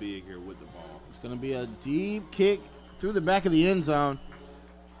do something big here with the ball. It's going to be a deep kick through the back of the end zone.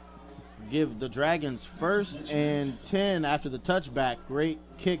 Give the Dragons 1st and 10 after the touchback. Great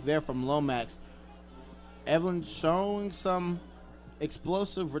kick there from Lomax. Evelyn showing some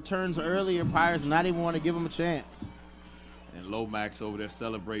explosive returns earlier. Pirates not even want to give him a chance. And Lomax over there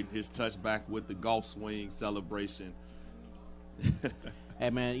celebrating his touchback with the golf swing celebration.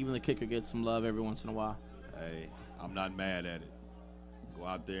 Hey, man, even the kicker gets some love every once in a while. Hey, I'm not mad at it. Go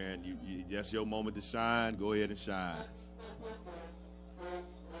out there and that's your moment to shine. Go ahead and shine.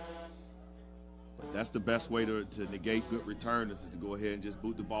 But that's the best way to negate good returners is to go ahead and just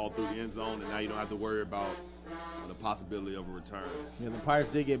boot the ball through the end zone, and now you don't have to worry about the possibility of a return. Yeah, the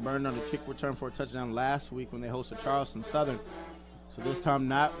Pirates did get burned on the kick return for a touchdown last week when they hosted Charleston Southern. So this time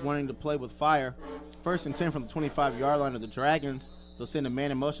not wanting to play with fire. 1st and 10 from the 25-yard line of the Dragons. They'll send a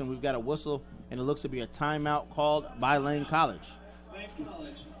man in motion. We've got a whistle, and it looks to be a timeout called by Lane College. Yeah,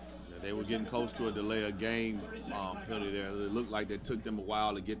 they were getting close to a delay of game penalty there. It looked like it took them a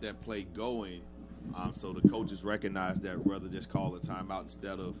while to get that play going. So the coaches recognized that rather just call a timeout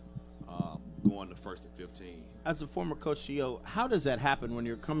instead of going to 1st and 15. As a former coach, Shio, how does that happen when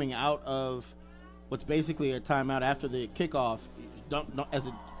you're coming out of what's basically a timeout after the kickoff? As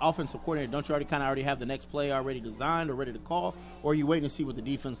an offensive coordinator, don't you already have the next play already designed or ready to call, or are you waiting to see what the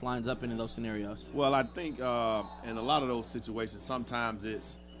defense lines up in those scenarios? Well, I think in a lot of those situations, sometimes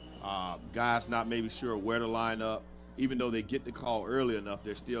it's guys not maybe sure where to line up. Even though they get the call early enough,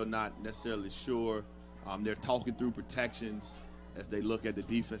 they're still not necessarily sure. They're talking through protections as they look at the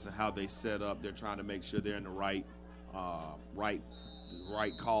defense and how they set up. They're trying to make sure they're in the right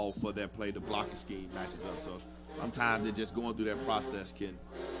call for that play. The blocking scheme matches up. So sometimes they're just going through that process can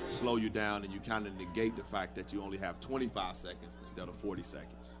slow you down, and you kind of negate the fact that you only have 25 seconds instead of 40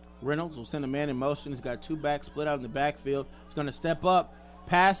 seconds. Reynolds will send a man in motion. He's got two backs split out in the backfield. He's going to step up.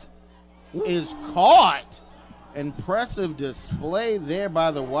 Pass is caught. Impressive display there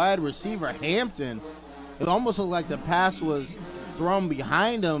by the wide receiver, Hampton. It almost looked like the pass was thrown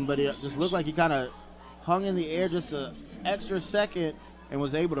behind him, but it just looked like he kind of hung in the air just an extra second and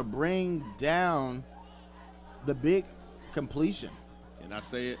was able to bring down the big completion. Can I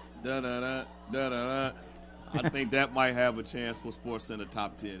say it? Da-da-da, da-da-da. I think that might have a chance for SportsCenter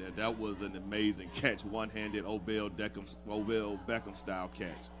top 10. That was an amazing catch, one-handed Odell Beckham style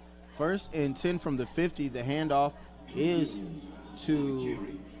catch. 1st and 10 from the 50. The handoff is to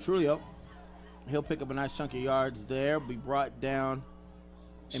Trulio. He'll pick up a nice chunk of yards there. Be brought down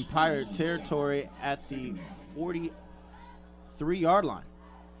in Pirate territory at the 43-yard line.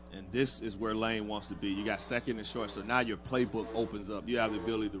 And this is where Lane wants to be. You got 2nd and short, so now your playbook opens up. You have the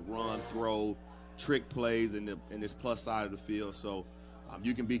ability to run, throw, trick plays in this plus side of the field. So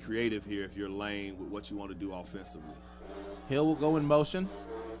you can be creative here if you're Lane with what you want to do offensively. Hill will go in motion.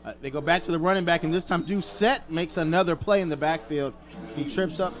 They go back to the running back, and this time Doucette makes another play in the backfield. He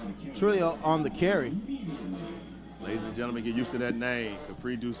trips up Trulio on the carry. Ladies and gentlemen, get used to that name,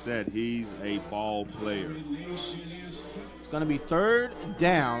 Capri Doucette. He's a ball player. It's going to be 3rd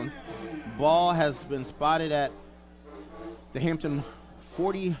down. Ball has been spotted at the Hampton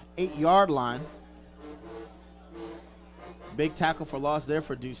 48-yard line. Big tackle for loss there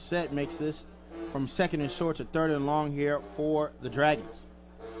for Doucette. Makes this from 2nd and short to 3rd and long here for the Dragons.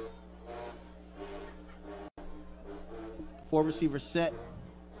 4 receivers set.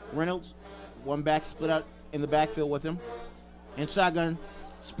 Reynolds, one back split out in the backfield with him. In shotgun,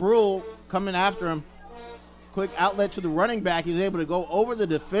 Sproul coming after him. Quick outlet to the running back. He's able to go over the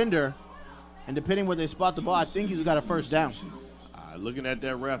defender. And depending where they spot the ball, I think he's got a 1st down. Looking at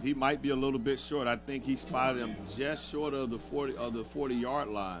that ref, he might be a little bit short. I think he spotted him just short of the 40-yard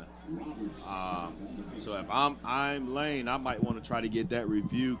line. So if I'm Lane, I might want to try to get that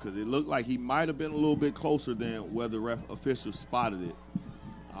review because it looked like he might have been a little bit closer than where the ref official spotted it.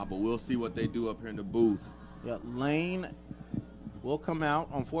 But we'll see what they do up here in the booth. Yeah, Lane will come out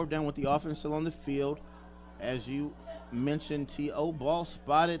on 4th down with the offense still on the field. As you mentioned, T.O. ball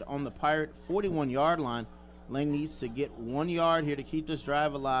spotted on the Pirate 41-yard line. Lane needs to get 1 yard here to keep this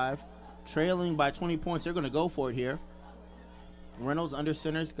drive alive. Trailing by 20 points. They're going to go for it here. Reynolds under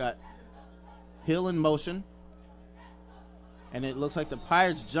center's got Hill in motion. And it looks like the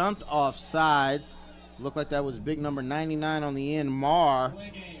Pirates jumped off sides. Looked like that was big number 99 on the end, Marr.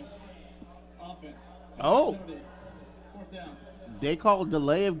 Oh, they called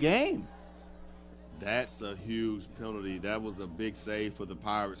delay of game. That's a huge penalty. That was a big save for the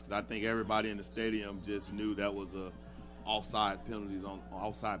Pirates because I think everybody in the stadium just knew that was a offside penalty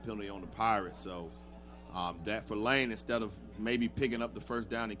on the Pirates. So that for Lane, instead of maybe picking up the first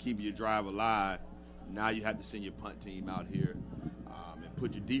down and keeping your drive alive, now you have to send your punt team out here and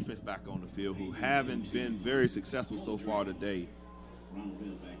put your defense back on the field, who haven't been very successful so far today.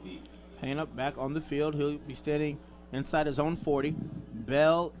 Payne up back on the field. He'll be standing inside his own 40.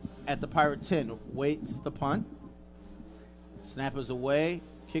 Bell at the Pirate 10 waits the punt. Snap is away.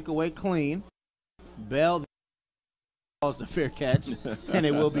 Kick away clean. Bell calls the fair catch, and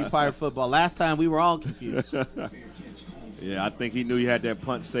it will be Pirate football. Last time we were all confused. Yeah, I think he knew he had that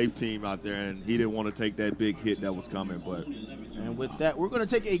punt safe team out there, and he didn't want to take that big hit that was coming. And with that, we're going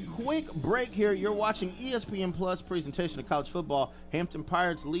to take a quick break here. You're watching ESPN Plus presentation of college football. Hampton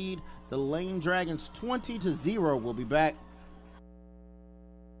Pirates lead the Lane Dragons 20-0. We'll be back.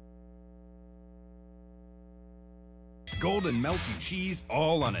 Golden melty cheese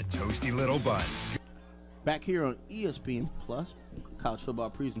all on a toasty little bun. Back here on ESPN Plus, college football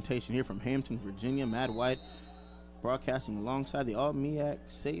presentation here from Hampton, Virginia. Matt White broadcasting alongside the All-MEAC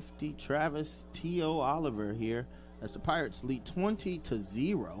safety Travis T.O. Oliver here as the Pirates lead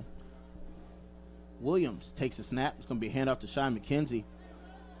 20-0. Williams takes a snap. It's going to be a handoff to Sean McKenzie,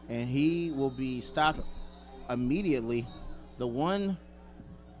 and he will be stopped immediately. The one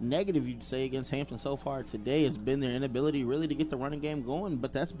negative you'd say against Hampton so far today has been their inability really to get the running game going,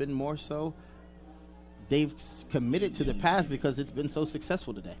 but that's been more so they've committed to the pass because it's been so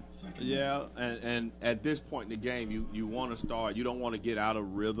successful today. Yeah, and at this point in the game, you want to start. You don't want to get out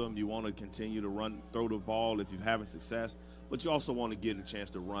of rhythm. You want to continue to throw the ball if you're having success, but you also want to get a chance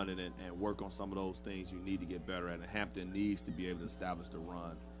to run it and work on some of those things you need to get better at. And Hampton needs to be able to establish the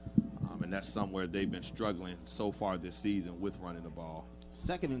run, and that's somewhere they've been struggling so far this season with running the ball.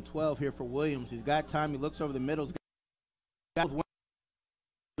 2nd and 12 here for Williams. He's got time. He looks over the middle. He's got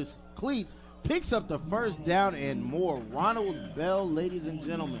his cleats. Picks up the first down and more. Ronald Bell, ladies and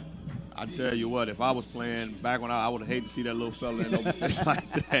gentlemen. I tell you what, if I was playing back when I would have hated to see that little fella in those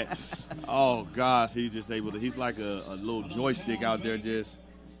like that. Oh gosh, he's just able to. He's like a little joystick out there, just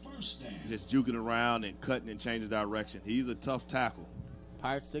juking around and cutting and changing direction. He's a tough tackle.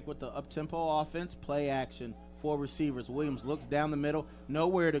 Pirates stick with the up-tempo offense, play action. 4 receivers. Williams looks down the middle,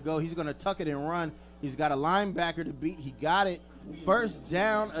 nowhere to go. He's going to tuck it and run. He's got a linebacker to beat. He got it. First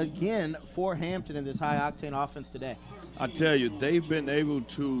down again for Hampton in this high-octane offense today. I tell you, they've been able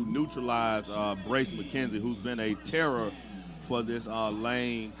to neutralize Brace McKenzie, who's been a terror for this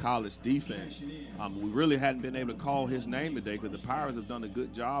Lane College defense. We really hadn't been able to call his name today because the Pirates have done a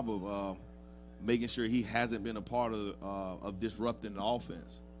good job of making sure he hasn't been a part of disrupting the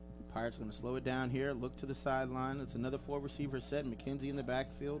offense. Pirates going to slow it down here. Look to the sideline. It's another 4 receiver set. McKenzie in the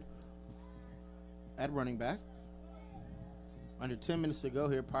backfield at running back. Under 10 minutes to go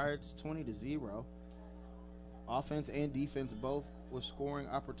here. Pirates 20-0. Offense and defense both with scoring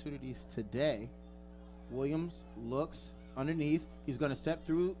opportunities today. Williams looks underneath. He's going to step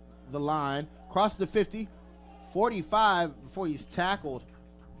through the line, cross the 50, 45 before he's tackled.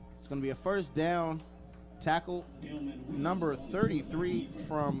 It's going to be a first down. Tackle number 33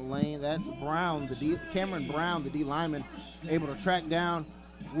 from Lane. That's Brown, Cameron Brown, the D lineman, able to track down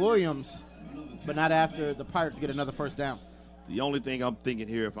Williams, but not after the Pirates get another first down. The only thing I'm thinking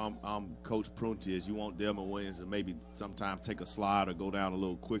here, if I'm Coach Prunty, is you want Delman Williams to maybe sometimes take a slide or go down a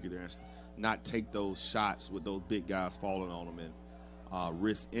little quicker there and not take those shots with those big guys falling on them and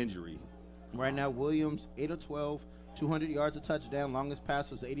risk injury. Right now, Williams 8 of 12, 200 yards, a touchdown. Longest pass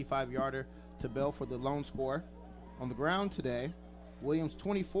was an 85-yarder. To Bell for the lone score. On the ground today, Williams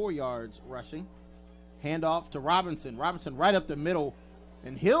 24 yards rushing. Handoff to Robinson. Robinson right up the middle,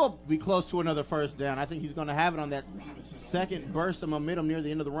 and he'll be close to another first down. I think he's going to have it on that second burst of momentum near the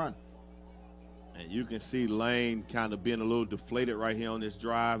end of the run. And you can see Lane kind of being a little deflated right here on this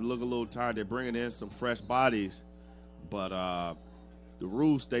drive. Look a little tired. They're bringing in some fresh bodies, but the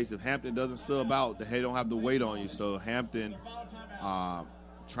rule states if Hampton doesn't sub out, they don't have to wait on you. So Hampton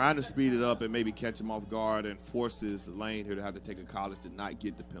trying to speed it up and maybe catch him off guard and forces Lane here to have to take a college to not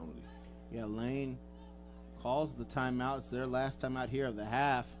get the penalty. Yeah, Lane calls the timeout. It's their last timeout here of the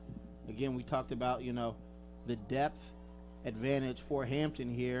half. Again, we talked about, the depth advantage for Hampton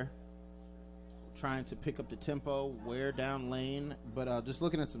here, trying to pick up the tempo, wear down Lane. But just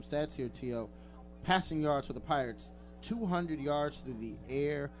looking at some stats here, T.O., passing yards for the Pirates, 200 yards through the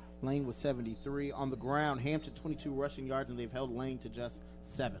air. Lane was 73. On the ground, Hampton 22 rushing yards, and they've held Lane to just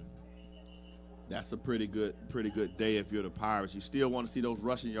 7. That's a pretty good day if you're the Pirates. You still want to see those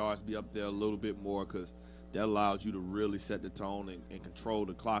rushing yards be up there a little bit more, because that allows you to really set the tone and control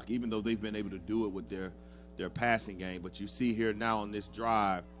the clock, even though they've been able to do it with their passing game. But you see here now on this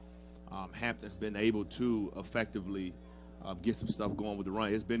drive, Hampton's been able to effectively get some stuff going with the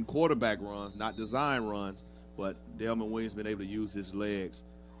run. It's been quarterback runs, not design runs, but Delman Williams been able to use his legs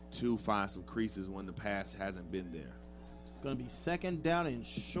to find some creases when the pass hasn't been there. It's going to be second down and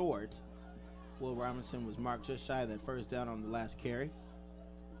short. Will Robinson was marked just shy of that first down on the last carry.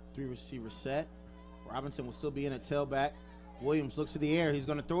 3 receiver set. Robinson will still be in at tailback. Williams looks to the air. He's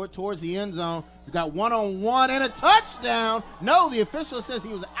going to throw it towards the end zone. He's got one-on-one and a touchdown. No, the official says he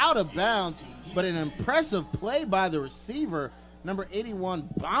was out of bounds, but an impressive play by the receiver, number 81,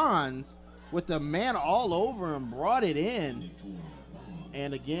 Bonds, with the man all over him, brought it in.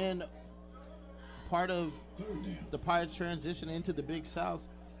 And again, part of the Pirates' transition into the Big South,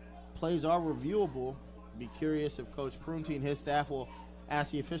 plays are reviewable. Be curious if Coach Prunty and his staff will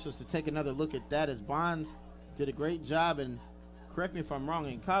ask the officials to take another look at that, as Bonds did a great job. And correct me if I'm wrong,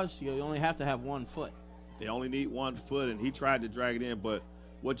 in college, you only have to have 1 foot. They only need 1 foot, and he tried to drag it in. But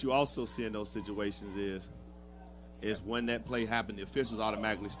what you also see in those situations is when that play happened, the officials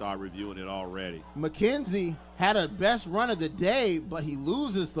automatically start reviewing it already. McKenzie had a best run of the day, but he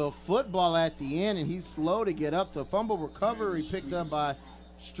loses the football at the end, and he's slow to get up. The fumble recovery picked up by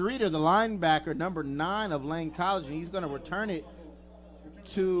Streeter, the linebacker, number 9 of Lane College, and he's going to return it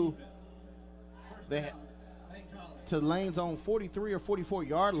to Lane's own 43 or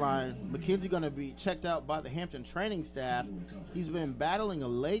 44-yard line. McKenzie going to be checked out by the Hampton training staff. He's been battling a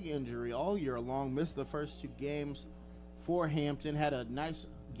leg injury all year long, missed the first 2 games for Hampton, had a nice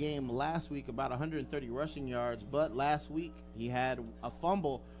game last week, about 130 rushing yards, but last week he had a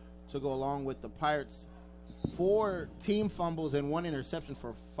fumble to go along with the Pirates' 4 team fumbles and 1 interception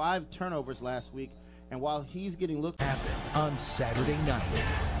for 5 turnovers last week. And while he's getting looked at on Saturday night.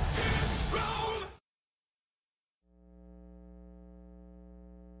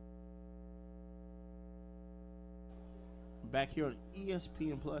 Back here on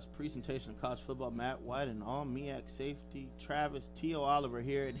ESPN Plus, presentation of college football. Matt White and all MEAC safety Travis T.O. Oliver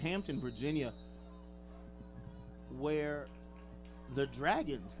here in Hampton, Virginia, where the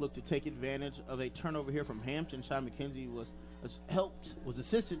Dragons look to take advantage of a turnover here from Hampton. Sean McKenzie was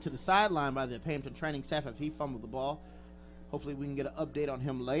assisted to the sideline by the Hampton training staff as he fumbled the ball. Hopefully we can get an update on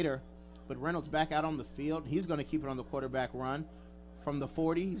him later. But Reynolds back out on the field. He's going to keep it on the quarterback run from the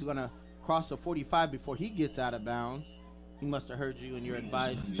 40. He's going to cross the 45 before he gets out of bounds. He must have heard you and your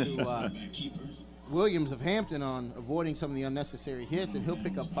advice to Williams of Hampton on avoiding some of the unnecessary hits, and he'll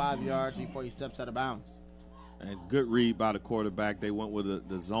pick up 5 yards before he steps out of bounds. And good read by the quarterback. They went with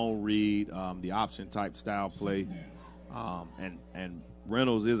the zone read, the option-type style play. And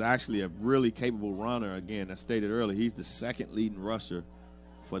Reynolds is actually a really capable runner. Again, as stated earlier, he's the 2nd leading rusher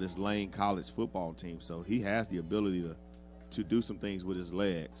for this Lane College football team. So he has the ability to do some things with his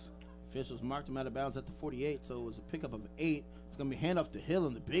legs. Officials marked him out of bounds at the 48, so it was a pickup of 8. It's going to be handoff to Hill,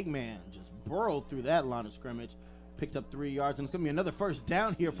 and the big man just burrowed through that line of scrimmage, picked up 3 yards, and it's going to be another first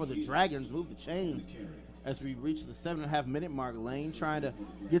down here for the Dragons. Move the chains as we reach the 7.5-minute mark. Lane trying to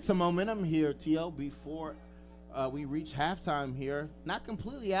get some momentum here, T.O., before we reach halftime here. Not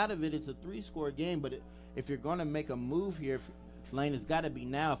completely out of it. It's a 3-score game, but if you're going to make a move here, Lane has got to be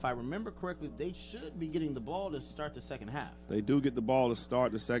now. If I remember correctly, they should be getting the ball to start the second half. They do get the ball to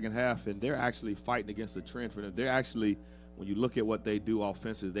start the second half, and they're actually fighting against the trend for them. They're actually, when you look at what they do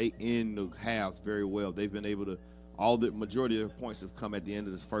offensively, they end the halves very well. They've been able to, the majority of their points have come at the end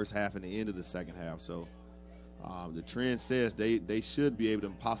of this first half and the end of the second half. So the trend says they should be able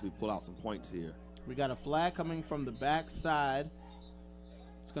to possibly pull out some points here. We got a flag coming from the backside.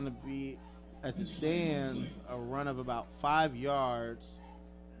 It's going to be, as it stands, a run of about 5 yards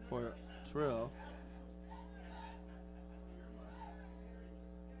for Trill.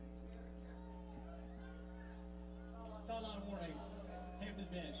 Sideline warning, Hampton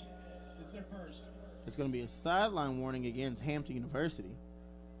bench. It's their first. It's going to be a sideline warning against Hampton University.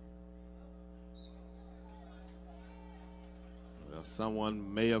 Well,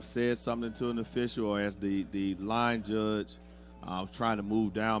 someone may have said something to an official, or as the line judge was trying to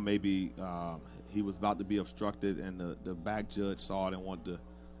move down, maybe he was about to be obstructed, and the back judge saw it and wanted to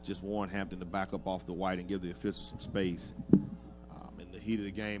just warn Hampton to back up off the white and give the official some space. And the heat of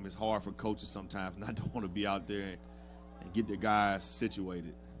the game, it's hard for coaches sometimes not to want to be out there and get their guys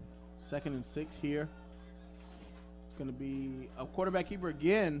situated. 2nd and 6 here. It's going to be a quarterback keeper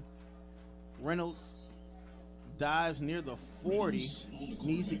again. Reynolds dives near the 40,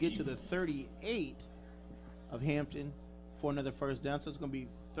 needs to get to the 38 of Hampton for another first down. So it's going to be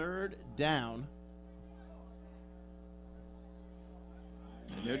 3rd down.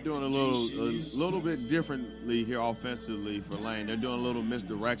 And they're doing a little bit differently here offensively for Lane. They're doing a little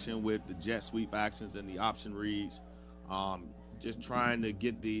misdirection with the jet sweep actions and the option reads. Just trying to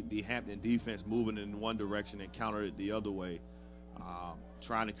get the Hampton defense moving in one direction and counter it the other way.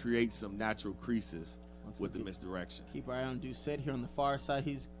 Trying to create some natural creases with the misdirection. Keep our eye on Doucette here on the far side.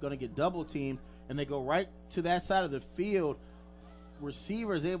 He's going to get double teamed, and they go right to that side of the field.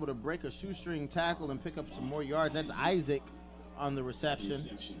 Receiver is able to break a shoestring tackle and pick up some more yards. That's Isaac on the reception.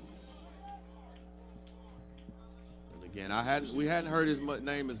 And again, we hadn't heard his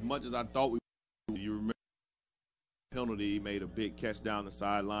name as much as I thought we would. You remember the penalty, he made a big catch down the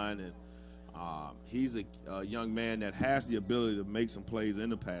sideline, and he's a young man that has the ability to make some plays in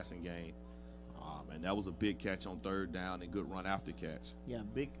the passing game. And that was a big catch on 3rd down and good run after catch. Yeah,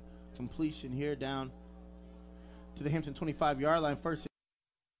 big completion here down to the Hampton 25-yard line. First,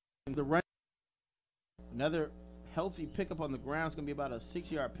 the run. Another healthy pickup on the ground. It's going to be about a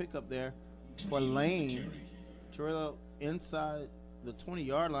 6-yard pickup there for Lane. Trillo inside the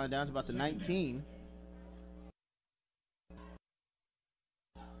 20-yard line down to about the 19.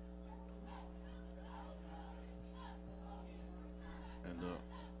 And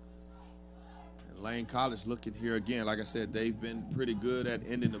Lane College looking here again. Like I said, they've been pretty good at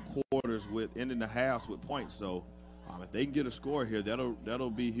ending the halves with points. So if they can get a score here,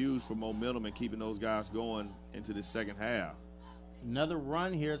 that'll be huge for momentum and keeping those guys going into the second half. Another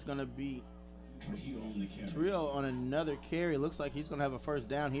run here is going to be Trio on another carry. Looks like he's going to have a first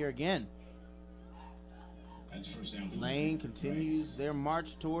down here again. Lane continues their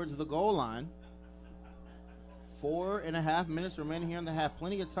march towards the goal line. 4.5 minutes remaining here in the half.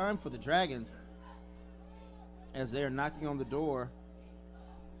 Plenty of time for the Dragons as they are knocking on the door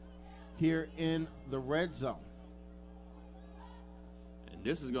here in the red zone. And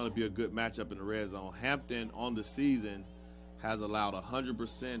this is going to be a good matchup in the red zone. Hampton on the season has allowed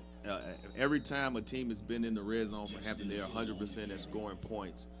 100%. Every time a team has been in the red zone for Hampton, they are 100% at scoring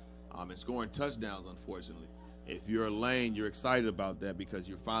points and scoring touchdowns, unfortunately. If you're Lane, you're excited about that because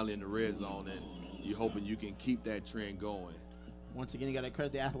you're finally in the red zone and you're hoping you can keep that trend going. Once again, you got to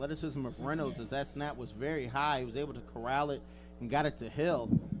credit the athleticism of Reynolds as that snap was very high. He was able to corral it and got it to Hill.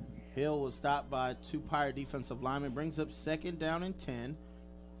 Hill was stopped by 2 Pirate defensive linemen. Brings up 2nd down and 10.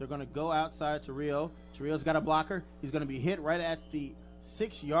 They're going to go outside to Rio. Rio's got a blocker. He's going to be hit right at the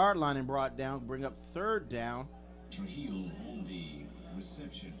 6-yard line and brought down. Bring up 3rd down. Trujillo on the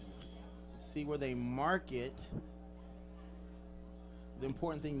reception. See where they mark it. The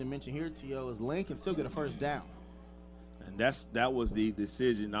important thing to mention here, T.O., is Lane can still get a first down. And that was the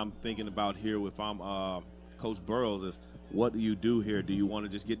decision I'm thinking about here if I'm Coach Burrows is what do you do here? Do you want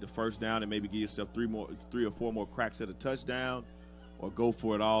to just get the first down and maybe give yourself 3 or 4 more cracks at a touchdown, or go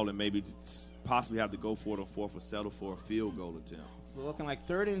for it all and maybe possibly have to go for it on 4th or settle for a field goal attempt? So looking like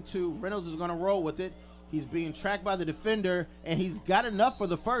 3rd and 2. Reynolds is going to roll with it. He's being tracked by the defender, and he's got enough for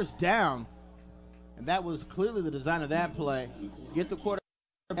the first down. And that was clearly the design of that play. Get the quarterback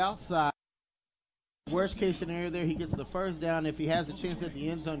outside. Worst case scenario there, he gets the first down. If he has a chance at the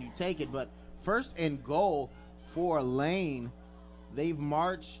end zone, you take it. But 1st and goal for Lane. They've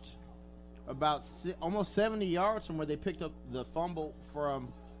marched about almost 70 yards from where they picked up the fumble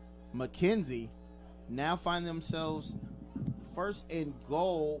from McKenzie. Now find themselves 1st and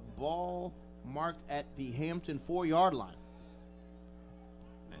goal, ball marked at the Hampton 4-yard line.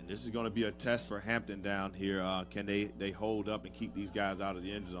 And this is going to be a test for Hampton down here. Can they hold up and keep these guys out of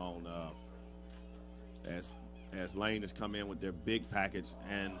the end zone as Lane has come in with their big package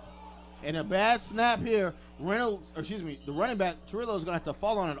and a bad snap here. The running back Trillo is going to have to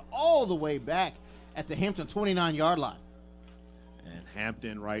fall on it all the way back at the Hampton 29-yard line. And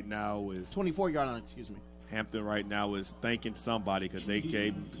Hampton right now is 24-yard line. Excuse me. Hampton right now is thanking somebody because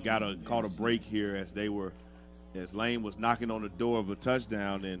they caught a break here as Lane was knocking on the door of a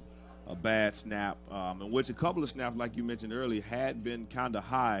touchdown and a bad snap, in which a couple of snaps, like you mentioned earlier, had been kind of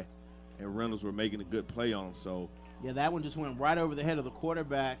high, and Reynolds were making a good play on them. So yeah, that one just went right over the head of the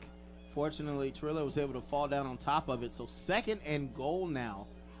quarterback. Fortunately, Trillo was able to fall down on top of it. So 2nd and goal now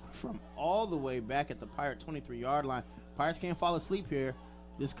from all the way back at the Pirate 23-yard line. Pirates can't fall asleep here.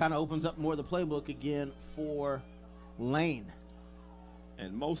 This kind of opens up more of the playbook again for Lane.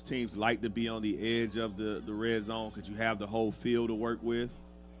 And most teams like to be on the edge of the red zone because you have the whole field to work with.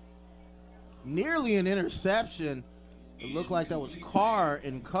 Nearly an interception. It looked like that was Carr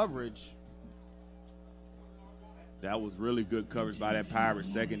in coverage. That was really good coverage by that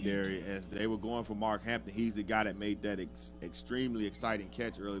Pirates secondary as they were going for Mark Hampton. He's the guy that made that extremely exciting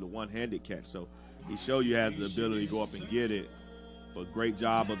catch early, the one-handed catch. So he showed you has the ability to go up and get it. But great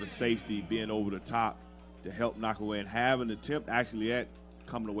job of the safety being over the top to help knock away and have an attempt actually at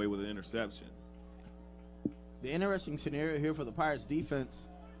coming away with an interception. The interesting scenario here for the Pirates defense,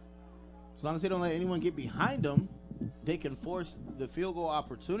 as long as they don't let anyone get behind them, they can force the field goal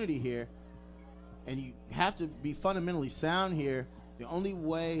opportunity here. And you have to be fundamentally sound here. The only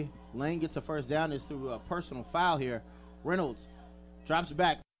way Lane gets a first down is through a personal foul here. Reynolds drops it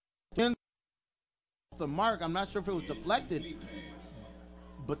back. The mark, I'm not sure if it was deflected,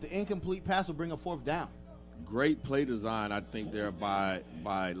 but the incomplete pass will bring a fourth down. Great play design, I think, there by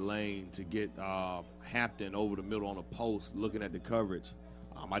Lane to get Hampton over the middle on a post, looking at the coverage.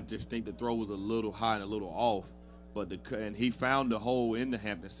 I just think the throw was a little high and a little off, and he found the hole in the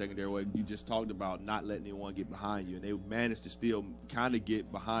Hampton secondary where you just talked about not letting anyone get behind you, and they managed to still kind of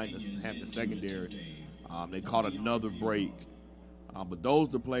get behind the Hampton secondary. They caught another break, but those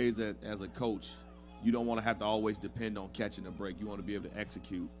are the plays that, as a coach, you don't want to have to always depend on catching a break. You want to be able to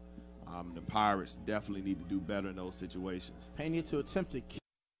execute. The Pirates definitely need to do better in those situations. Pena to attempt to kick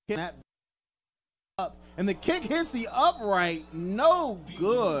that up, and the kick hits the upright. No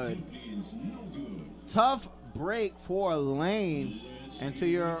good. Tough break for Lane. And to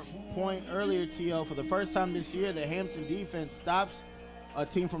your point earlier, T.O., for the first time this year, the Hampton defense stops a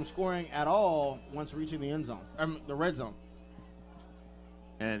team from scoring at all once reaching the end zone, the red zone.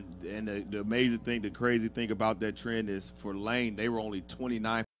 And the amazing thing, the crazy thing about that trend is for Lane, they were only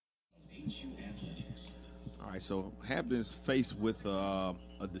 29. All right, so Hampton's faced with a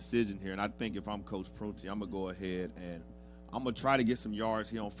decision here, and I think if I'm Coach Prunty, I'm going to go ahead and I'm going to try to get some yards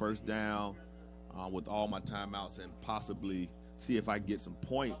here on first down with all my timeouts and possibly see if I can get some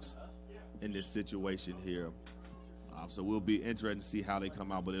points in this situation here. So we'll be interested to see how they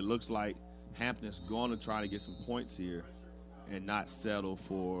come out, but it looks like Hampton's going to try to get some points here and not settle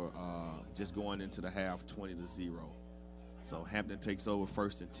for just going into the half 20-0. So Hampton takes over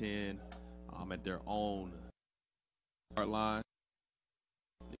 1st and 10 at their own start line.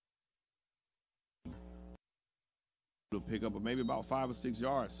 To pick up maybe about 5 or 6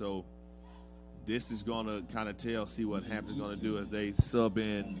 yards. So this is going to kind of see what Hampton's going to do as they sub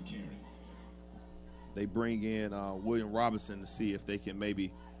in. They bring in William Robinson to see if they can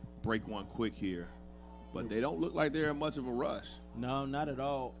maybe break one quick here. But they don't look like they're in much of a rush. No, not at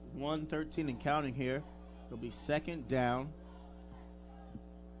all. 1:13 and counting here. It'll be 2nd down.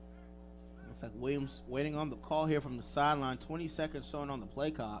 Looks like Williams waiting on the call here from the sideline. 20 seconds shown on the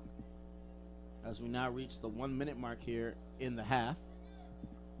play clock as we now reach the 1 minute mark here in the half.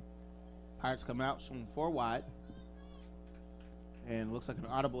 Pirates come out, showing 4 wide. And looks like an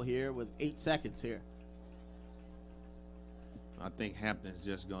audible here with 8 seconds here. I think Hampton's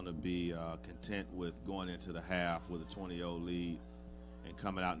just going to be content with going into the half with a 20-0 lead and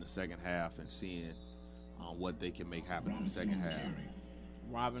coming out in the second half and seeing what they can make happen in the second half.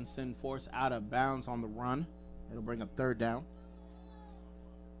 Robinson forced out of bounds on the run. It'll bring up 3rd down.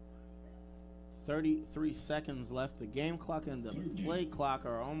 33 seconds left. The game clock and the play clock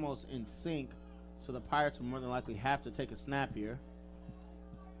are almost in sync, so the Pirates will more than likely have to take a snap here.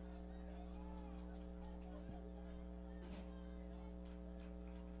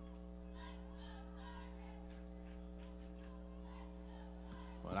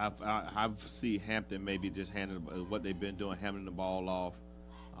 But I see Hampton maybe just handing what they've been doing, handing the ball off,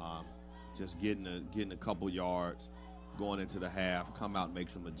 just getting a couple yards, going into the half, come out and make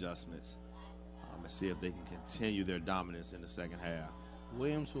some adjustments, and see if they can continue their dominance in the second half.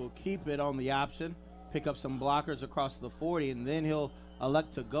 Williams will keep it on the option, pick up some blockers across the 40, and then he'll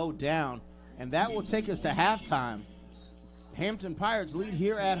elect to go down. And that will take us to halftime. Hampton Pirates lead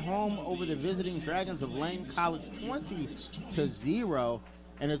here at home over the visiting Dragons of Lane College 20-0.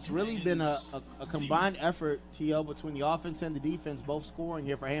 And it's really been a combined effort, T.O., between the offense and the defense, both scoring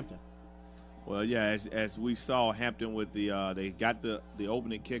here for Hampton. Well, yeah, as we saw, Hampton with they got the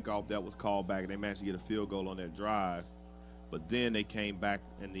opening kickoff that was called back, and they managed to get a field goal on that drive. But then they came back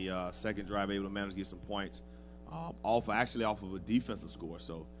in the second drive, able to manage to get some points off of a defensive score.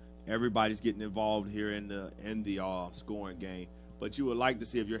 So everybody's getting involved here in the scoring game. But you would like to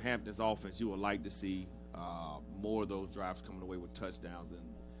see, if you're Hampton's offense, you would like to see more of those drives coming away with touchdowns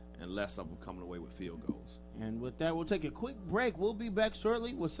and less of them coming away with field goals. And with that, we'll take a quick break. We'll be back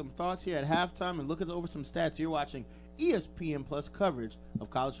shortly with some thoughts here at halftime and look over some stats. You're watching ESPN Plus coverage of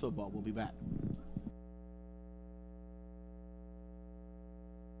college football. We'll be back.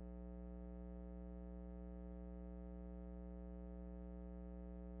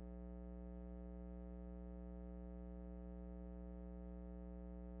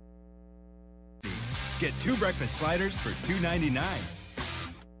 Get 2 breakfast sliders for $2.99.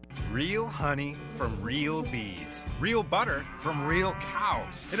 Real honey from real bees. Real butter from real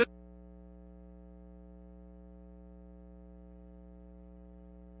cows.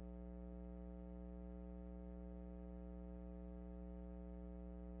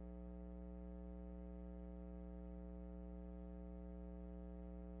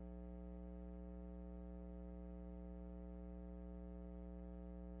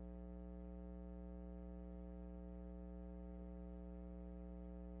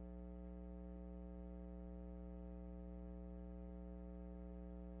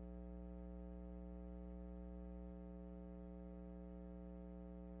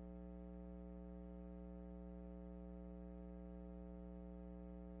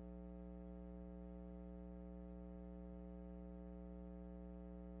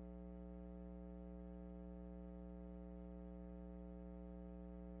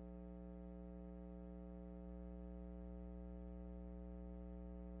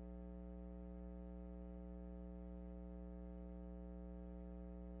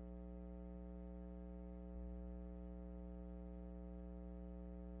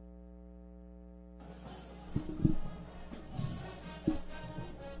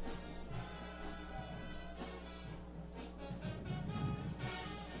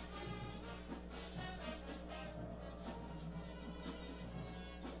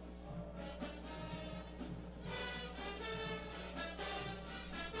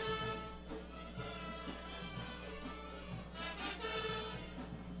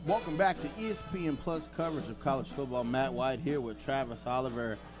 Welcome back to ESPN Plus coverage of college football. Matt White here with Travis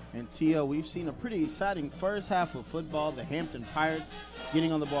Oliver and Tio. We've seen a pretty exciting first half of football. The Hampton Pirates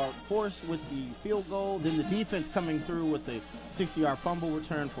getting on the ball first with the field goal, then the defense coming through with the 60-yard fumble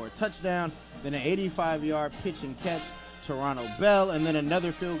return for a touchdown, then an 85-yard pitch and catch to Ronald Bell, and then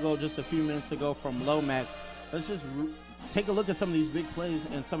another field goal just a few minutes ago from Lomax. Let's just take a look at some of these big plays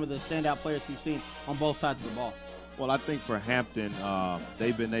and some of the standout players we've seen on both sides of the ball. Well, I think for Hampton,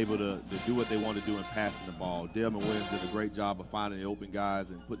 they've been able to do what they want to do in passing the ball. Delman Williams did a great job of finding the open guys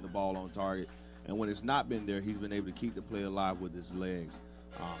and putting the ball on target. And when it's not been there, he's been able to keep the play alive with his legs.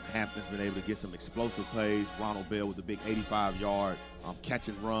 Hampton's been able to get some explosive plays. Ronald Bell with the big 85-yard catch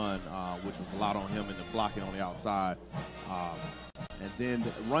and run, which was a lot on him in the blocking on the outside. And then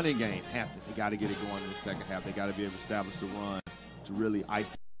the running game, Hampton, they got to get it going in the second half. They got to be able to establish the run to really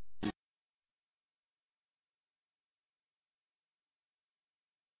ice.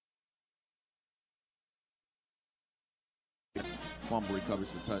 Fumble recovers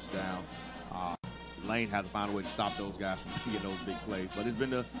for touchdown. Lane has to find a way to stop those guys from getting those big plays. But it's been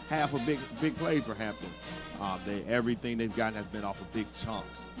the half of big plays for Hampton. Everything they've gotten has been off of big chunks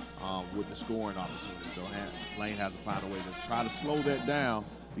with the scoring opportunities. So Lane has to find a way to try to slow that down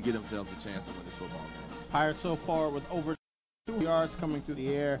to get themselves a chance to win this football game. Pirates so far with over 2 yards coming through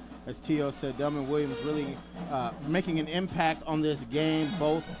the air. As Tio said, Delman Williams really making an impact on this game,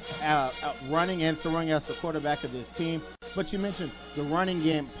 both running and throwing as the quarterback of this team. But you mentioned the running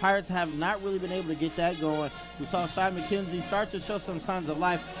game. Pirates have not really been able to get that going. We saw Shy McKenzie start to show some signs of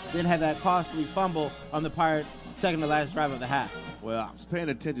life, then had that costly fumble on the Pirates' second to last drive of the half. Well, I was paying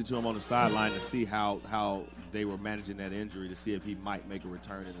attention to him on the sideline to see how they were managing that injury, to see if he might make a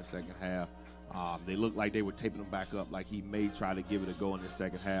return in the second half. They looked like they were taping him back up, like he may try to give it a go in the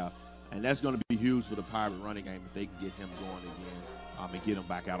second half. And that's going to be huge for the Pirate running game if they can get him going again and get him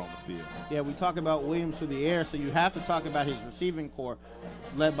back out on the field. Yeah, we talk about Williams through the air, so you have to talk about his receiving core,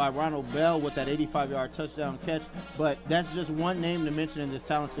 led by Ronald Bell with that 85-yard touchdown catch. But that's just one name to mention in this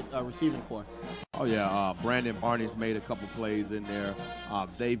talented receiving core. Oh, yeah. Brandon Barney's made a couple plays in there.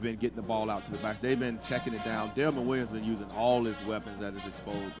 They've been getting the ball out to the backs. They've been checking it down. Delman Williams has been using all his weapons at his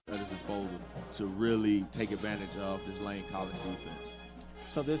disposal to really take advantage of this Lane College defense.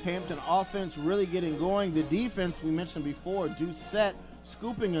 So this Hampton offense really getting going. The defense, we mentioned before, Doucette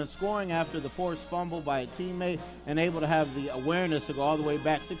scooping and scoring after the forced fumble by a teammate and able to have the awareness to go all the way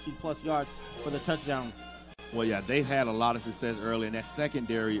back 60-plus yards for the touchdown. Well, yeah, they've had a lot of success early in that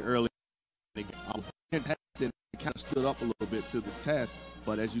secondary early. It kind of stood up a little bit to the test,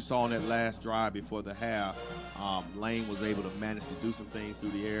 but as you saw on that last drive before the half, Lane was able to manage to do some things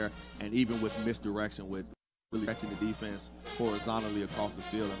through the air, and even with misdirection with really stretching the defense horizontally across the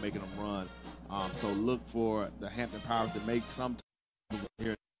field and making them run. So look for the Hampton Pirates to make some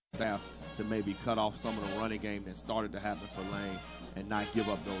here half to maybe cut off some of the running game that started to happen for Lane and not give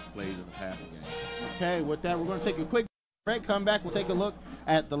up those plays in the passing game. Okay, with that, we're going to take a quick break. Come back, we'll take a look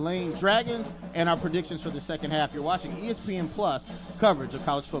at the Lane Dragons and our predictions for the second half. You're watching ESPN Plus coverage of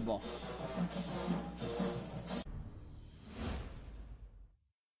college football.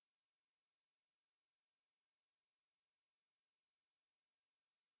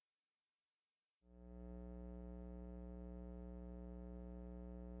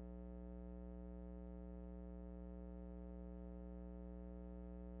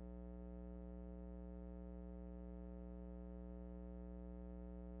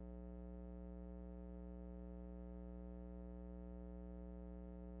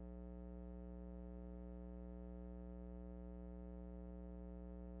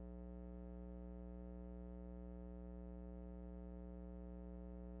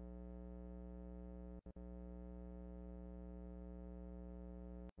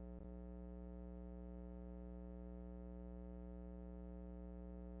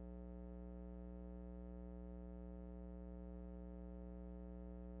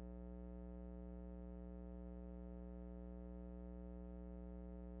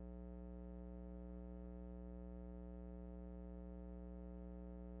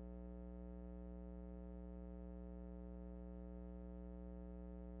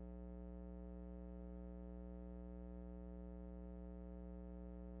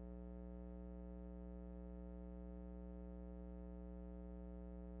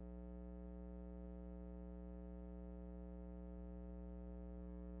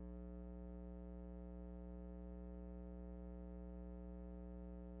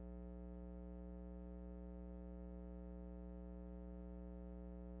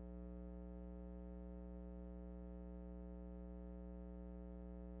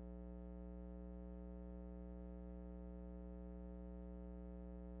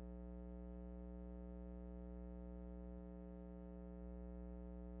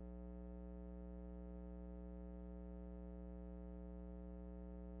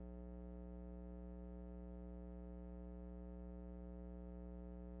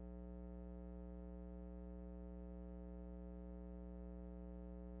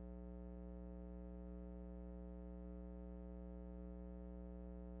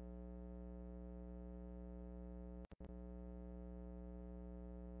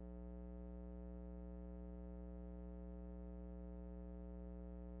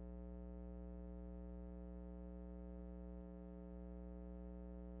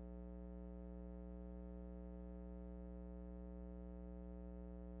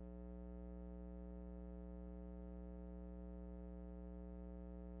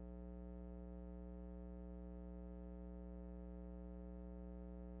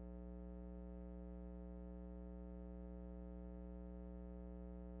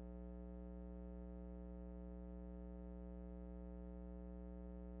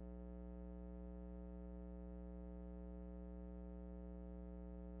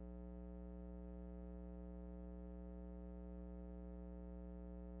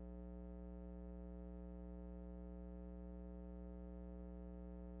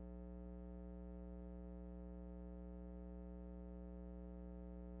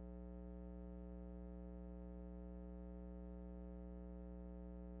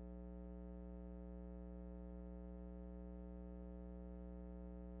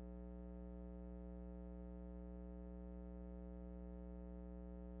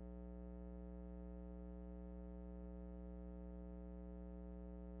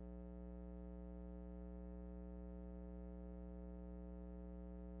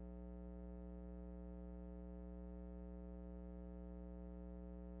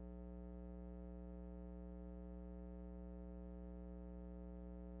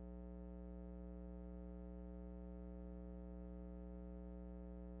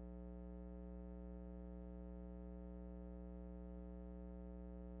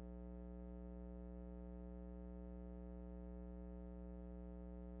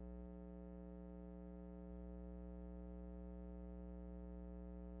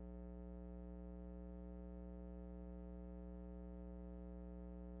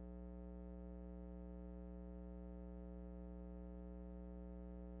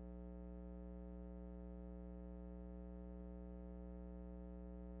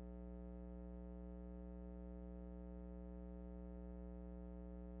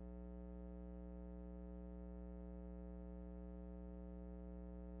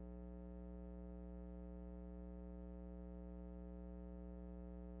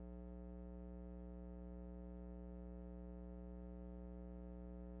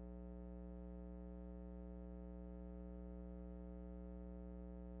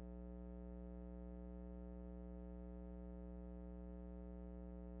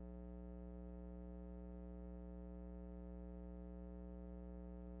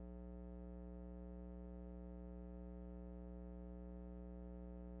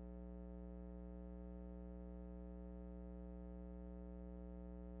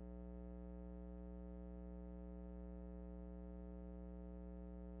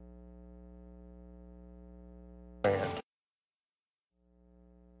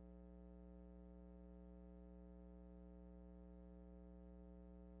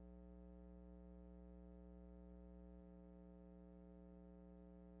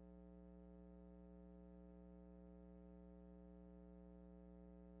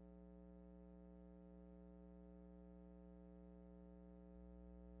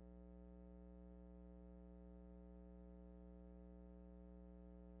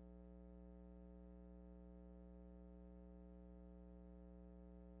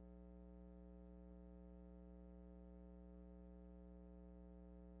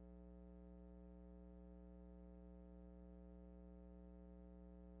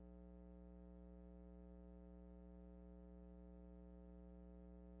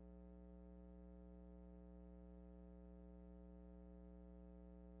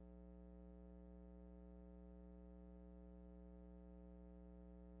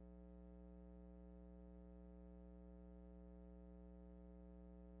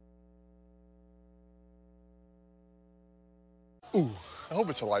 Ooh, I hope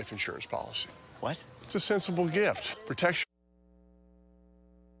it's a life insurance policy. What? It's a sensible gift. Protection.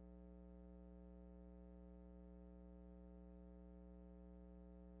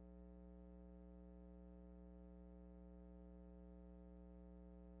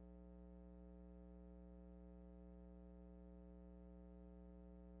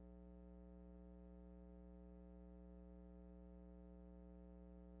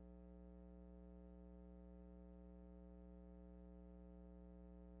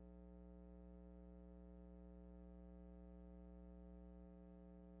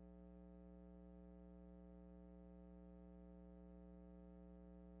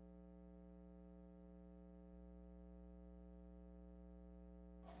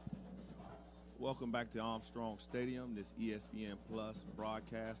 Welcome back to Armstrong Stadium, this ESPN Plus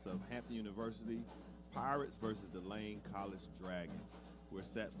broadcast of Hampton University Pirates versus the Lane College Dragons. We're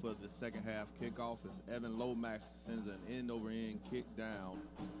set for the second half kickoff as Evan Lomax sends an end-over-end kick down.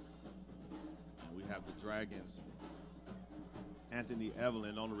 And we have the Dragons, Anthony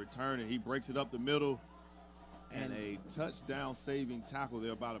Evelyn on the return, and he breaks it up the middle. And a touchdown saving tackle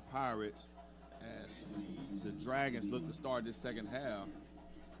there by the Pirates as the Dragons look to start this second half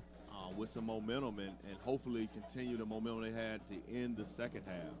with some momentum and hopefully continue the momentum they had to end the second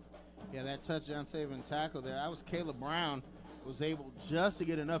half. Yeah, that touchdown saving tackle there. That was Caleb Brown, was able just to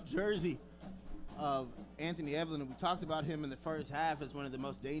get enough jersey of Anthony Evelyn. We talked about him in the first half as one of the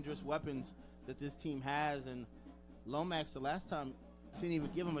most dangerous weapons that this team has. And Lomax, the last time, didn't even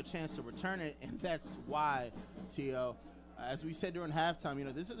give him a chance to return it, and that's why, T.O., as we said during halftime, you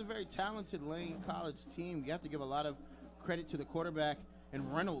know, this is a very talented Lane College team. You have to give a lot of credit to the quarterback.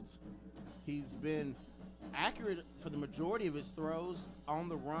 And Reynolds, he's been accurate for the majority of his throws on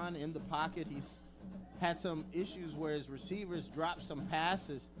the run, in the pocket. He's had some issues where his receivers dropped some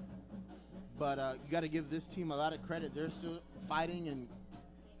passes. But you got to give this team a lot of credit. They're still fighting and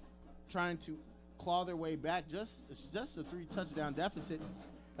trying to claw their way back. It's just a 3-touchdown deficit,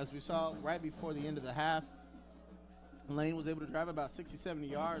 as we saw right before the end of the half. Lane was able to drive about 60, 70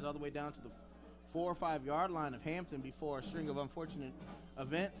 yards all the way down to the 4 or 5 yard line of Hampton before a string of unfortunate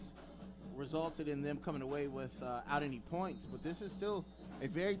events resulted in them coming away without any points. But this is still a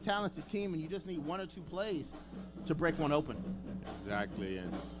very talented team, and you just need 1 or 2 plays to break one open. Exactly,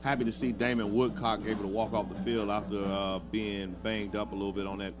 and happy to see Damon Woodcock able to walk off the field after being banged up a little bit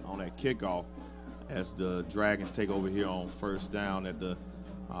on that kickoff, as the Dragons take over here on first down at the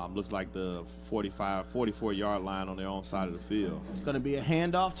looks like the 44 yard line on their own side of the field. It's going to be a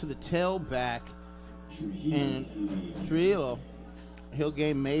handoff to the tailback, and Trujillo, he'll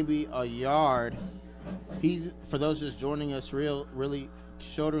gain maybe a yard. He's, for those just joining us, really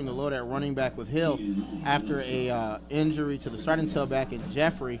shouldering the load at running back with Hill after a injury to the starting tailback in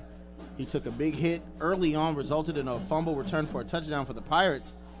Jeffrey. He took a big hit early on, resulted in a fumble return for a touchdown for the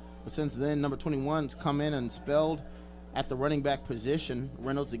Pirates. But since then, number 21's come in and spelled at the running back position.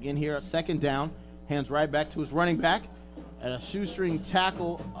 Reynolds again here, a second down, hands right back to his running back, and a shoestring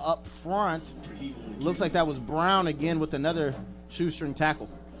tackle up front. Looks like that was Brown again with another shoestring tackle.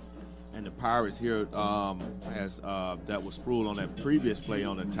 And the Pirates here, as that was Sproul on that previous play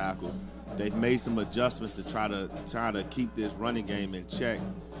on the tackle, they've made some adjustments to try to keep this running game in check,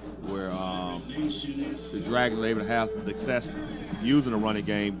 where the Dragons are able to have some success using the running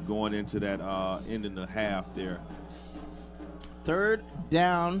game going into that end of the half there. Third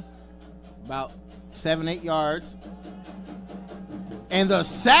down, about 7-8 yards. And the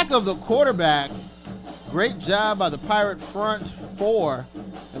sack of the quarterback. Great job by the Pirate front four.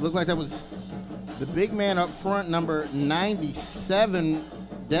 It looked like that was the big man up front, number 97,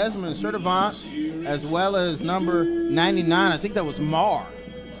 Desmond Sertivant, as well as number 99. I think that was Marr.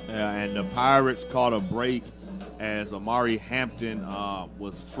 Yeah, and the Pirates caught a break as Amari Hampton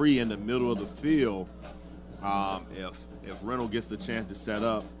was free in the middle of the field. If Reynolds gets a chance to set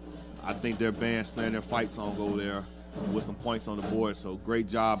up, I think their band's playing their fight song over there with some points on the board. So great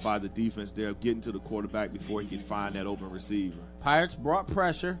job by the defense there, getting to the quarterback before he could find that open receiver. Pirates brought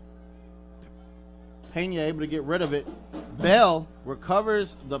pressure. Pena able to get rid of it. Bell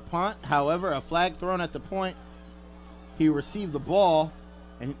recovers the punt. However, a flag thrown at the point. He received the ball,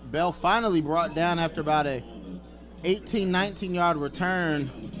 and Bell finally brought down after about a 18, 19-yard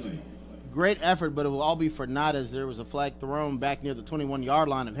return. Great effort, but it will all be for naught as there was a flag thrown back near the 21-yard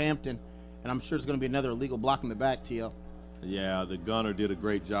line of Hampton, and I'm sure it's going to be another illegal block in the back, T.O. Yeah, the gunner did a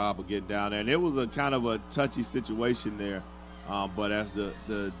great job of getting down there, and it was a kind of a touchy situation there, but as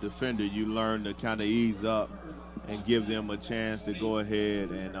the defender, you learn to kind of ease up and give them a chance to go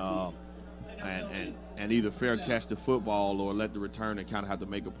ahead and either fair catch the football or let the returner kind of have to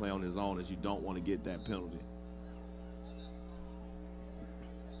make a play on his own, as you don't want to get that penalty.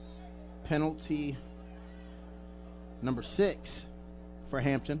 penalty number 6 for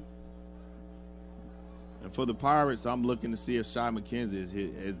Hampton. And for the Pirates, I'm looking to see if Shy McKenzie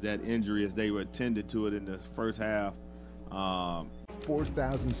is that injury as they were attended to it in the first half.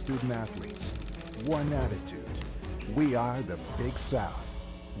 4,000 student athletes, one attitude. We are the Big South,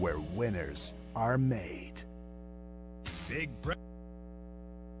 where winners are made. Big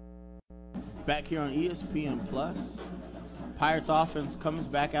Back here on ESPN Plus, Pirates offense comes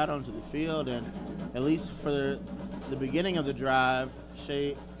back out onto the field, and at least for the beginning of the drive,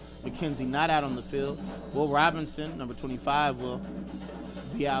 Shay McKenzie not out on the field. Will Robinson, number 25, will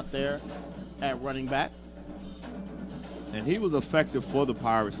be out there at running back. And he was effective for the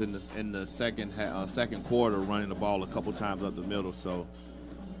Pirates in the second quarter, running the ball a couple times up the middle. So,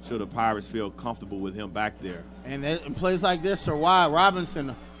 should the Pirates feel comfortable with him back there? And in plays like this are why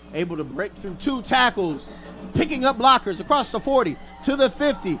Robinson able to break through 2 tackles, picking up blockers across the 40 to the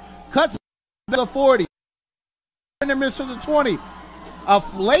 50, cuts the 40, and the miss to the 20. A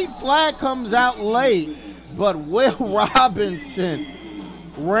late flag comes out late, but Will Robinson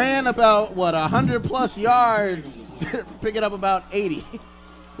ran about 100+ yards, picking up about 80.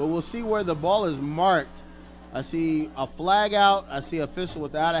 But we'll see where the ball is marked. I see a flag out. I see official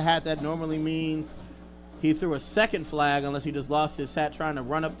without a hat. That normally means he threw a second flag, unless he just lost his hat trying to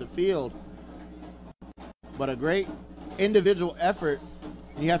run up the field. But a great individual effort.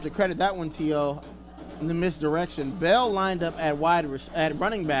 You have to credit that one, T.O., in the misdirection. Bell lined up at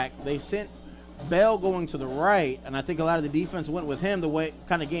running back. They sent Bell going to the right, and I think a lot of the defense went with him, the way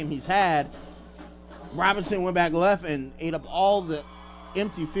kind of game he's had. Robinson went back left and ate up all the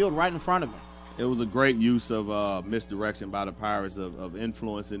empty field right in front of him. It was a great use of misdirection by the Pirates of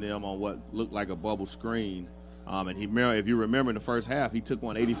influencing them on what looked like a bubble screen. And if you remember in the first half, he took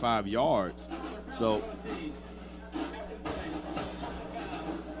one 85 yards. So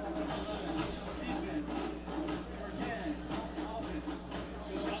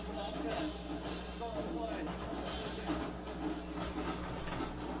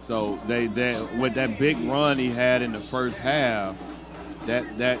they with that big run he had in the first half,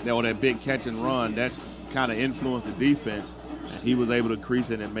 that big catch and run, that's kind of influenced the defense, and he was able to crease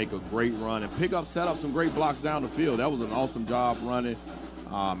it and make a great run and set up some great blocks down the field. That was an awesome job running,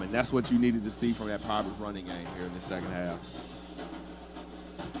 and that's what you needed to see from that Pirates running game here in the second half.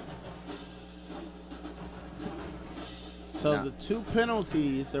 So the 2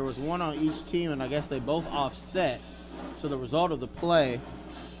 penalties, there was one on each team, and I guess they both offset. So the result of the play,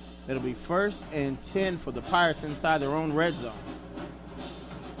 it'll be 1st and 10 for the Pirates inside their own red zone.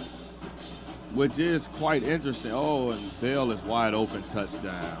 Which is quite interesting. Oh, and Bell is wide open,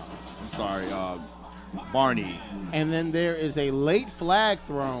 touchdown. I'm sorry, Barney. And then there is a late flag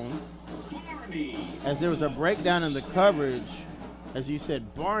thrown as there was a breakdown in the coverage. As you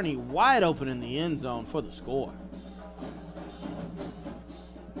said, Barney wide open in the end zone for the score.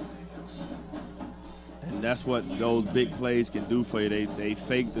 And that's what those big plays can do for you. They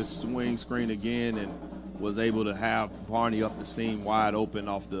faked the swing screen again and was able to have Barney up the seam wide open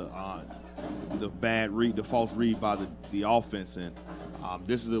off the bad read, the false read by the offense. And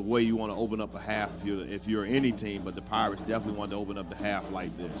this is the way you want to open up a half if you're any team, but the Pirates definitely want to open up the half like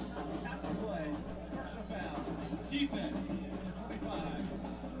this.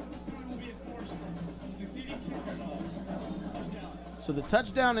 So the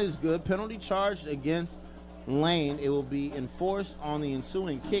touchdown is good. Penalty charged against Lane. It will be enforced on the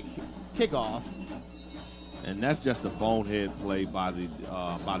ensuing kickoff. And that's just a bonehead play by the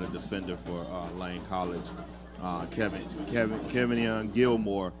defender for Lane College, Kevin Young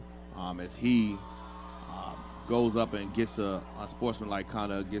Gilmore, as he goes up and gets a sportsmanlike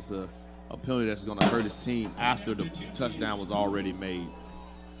conduct, gets a penalty that's going to hurt his team after the touchdown was already made.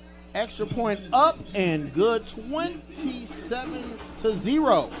 Extra point up and good,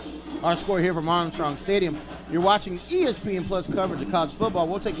 27-0. Our score here from Armstrong Stadium. You're watching ESPN Plus coverage of college football.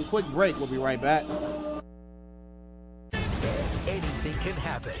 We'll take a quick break. We'll be right back. Anything can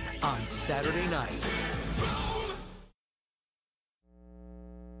happen on Saturday night.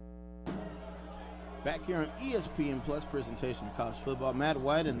 Back here on ESPN Plus presentation of college football. Matt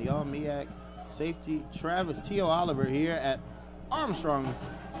White and the All-MEAC safety Travis T.O. Oliver here at Armstrong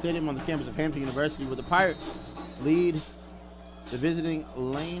Stadium on the campus of Hampton University, where the Pirates lead the visiting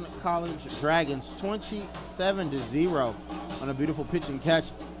Lane College Dragons 27-0 on a beautiful pitch and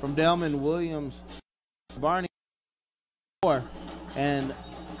catch from Delman Williams. Barney and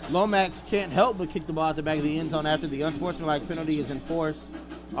Lomax can't help but kick the ball out the back of the end zone after the unsportsmanlike penalty is enforced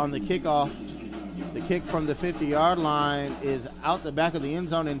on the kickoff. The kick from the 50-yard line is out the back of the end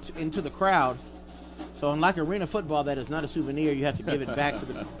zone into the crowd. So unlike arena football, that is not a souvenir. You have to give it back to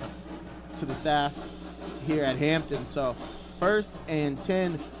the to the staff here at Hampton. So 1st and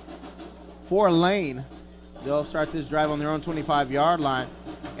 10 for Lane. They'll start this drive on their own 25-yard line.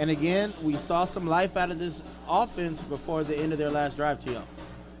 And again, we saw some life out of this offense before the end of their last drive, T.O.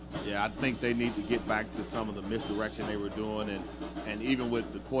 Yeah, I think they need to get back to some of the misdirection they were doing, and even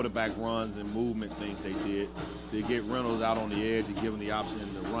with the quarterback runs and movement things they did, to get Reynolds out on the edge and give him the option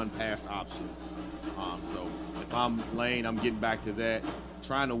to run pass options. So if I'm Lane, I'm getting back to that,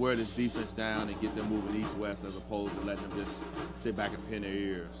 trying to wear this defense down and get them moving east-west as opposed to letting them just sit back and pin their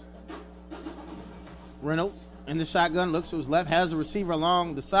ears. Reynolds in the shotgun, looks to his left, has a receiver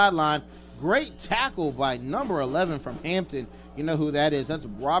along the sideline. Great tackle by number 11 from Hampton. You know who that is. That's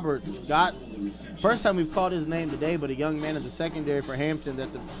Robert Scott. First time we've called his name today, but a young man in the secondary for Hampton that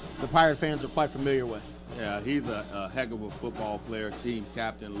the Pirate fans are quite familiar with. Yeah, he's a heck of a football player, team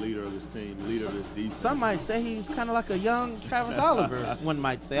captain, leader of this team, leader of this defense. Some might say he's kind of like a young Travis Oliver, one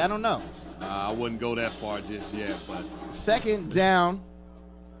might say. I don't know. I wouldn't go that far just yet. But 2nd down,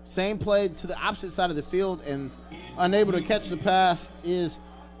 same play to the opposite side of the field, and unable to catch the pass is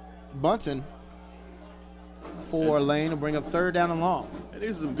Bunton for Lane to bring up 3rd down and long. And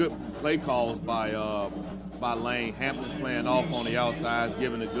these are some good play calls by Lane. Hampton's playing off on the outside,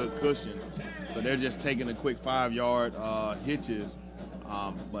 giving a good cushion. So they're just taking the quick 5-yard hitches.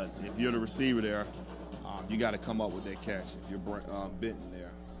 But if you're the receiver there, you got to come up with that catch if you're Benton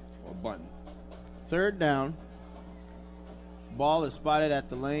there or Bunton. 3rd down. Ball is spotted at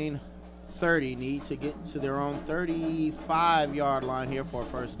the Lane 30. Need to get to their own 35-yard line here for a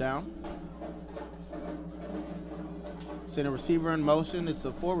 1st down. Send a receiver in motion. It's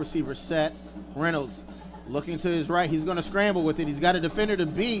a 4-receiver set. Reynolds looking to his right. He's going to scramble with it. He's got a defender to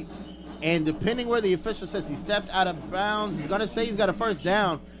beat. And depending where the official says he stepped out of bounds, he's going to say he's got a 1st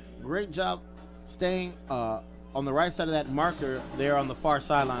down. Great job staying on the right side of that marker there on the far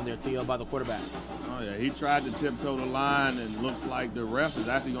sideline there, T.O., by the quarterback. Oh, yeah, he tried to tiptoe the line, and looks like the ref is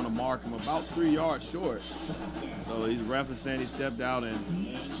actually going to mark him about 3 yards short. So his ref is saying he stepped out, and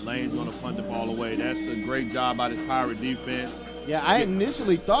Lane's going to punt the ball away. That's a great job by this Pirate defense. Yeah, I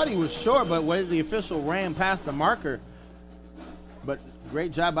initially thought he was short, but when the official ran past the marker. But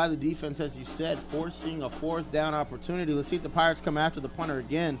great job by the defense, as you said, forcing a 4th down opportunity. Let's see if the Pirates come after the punter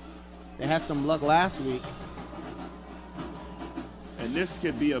again. They had some luck last week. And this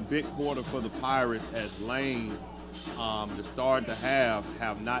could be a big quarter for the Pirates as Lane, the start to halves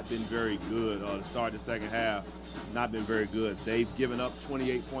have not been very good, or the start to second half not been very good. They've given up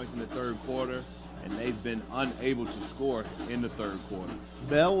 28 points in the 3rd quarter, and they've been unable to score in the 3rd quarter.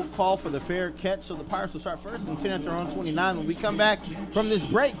 Bell will call for the fair catch, so the Pirates will start 1st and 10 at their own 29. When we come back from this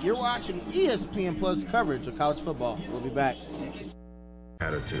break, you're watching ESPN Plus coverage of college football. We'll be back.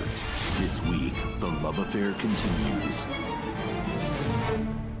 Attitudes. This week, the love affair continues.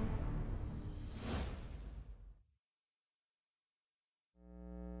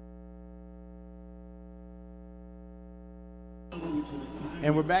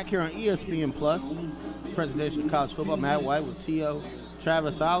 And we're back here on ESPN Plus, presentation of college football. Matt White with T.O.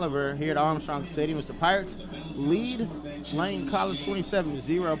 Travis Oliver here at Armstrong Stadium as the Pirates lead Lane College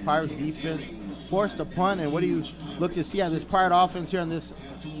 27-0. Pirates defense forced a punt. And what do you look to see out of this Pirate offense here on this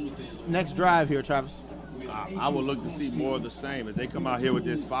next drive here, Travis? I would look to see more of the same. If they come out here with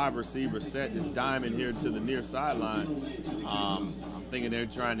this 5-receiver set, this diamond here to the near sideline, I'm thinking they're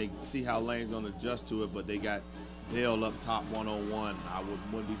trying to see how Lane's going to adjust to it, but they got Bell up top 1-on-1. I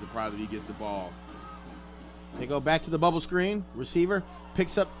wouldn't be surprised if he gets the ball. They go back to the bubble screen. Receiver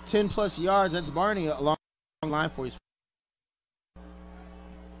picks up 10-plus yards. That's Barney along the line for his.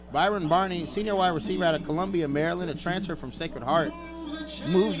 Byron Barney, senior wide receiver out of Columbia, Maryland, a transfer from Sacred Heart.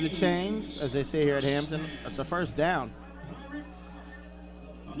 Moves the chains, as they say here at Hampton. That's a 1st down.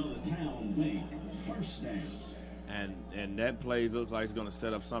 And that play looks like it's going to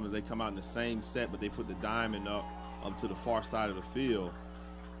set up something. They come out in the same set, but they put the diamond up to the far side of the field.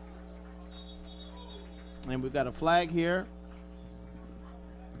 And we've got a flag here.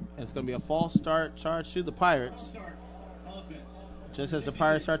 And it's going to be a false start charge to the Pirates. Just as the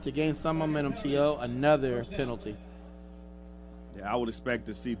Pirates start to gain some momentum, T.O., another penalty. Yeah, I would expect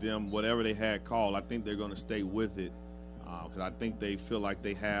to see them, whatever they had called, I think they're going to stay with it because I think they feel like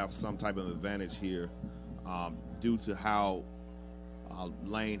they have some type of advantage here due to how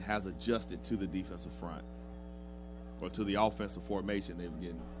Lane has adjusted to the defensive front or to the offensive formation they've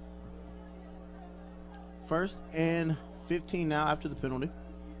getting. 1st and 15 now after the penalty.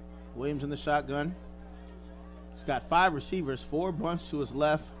 Williams in the shotgun. He's got 5 receivers, 4 bunch to his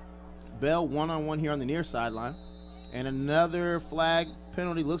left. Bell 1-on-1 here on the near sideline. And another flag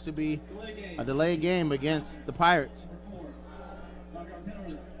penalty looks to be a delayed game against the Pirates.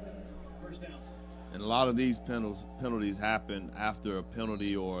 And a lot of these penalties happen after a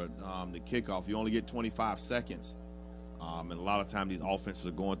penalty or the kickoff. You only get 25 seconds. And a lot of times these offenses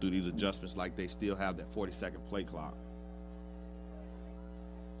are going through these adjustments like they still have that 40-second play clock.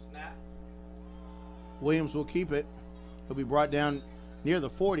 Snap. Williams will keep it. He'll be brought down near the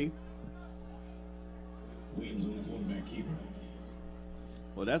 40. Williams on the quarterback keeper.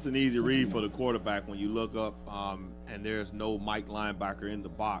 Well, that's an easy read for the quarterback when you look up and there's no Mike linebacker in the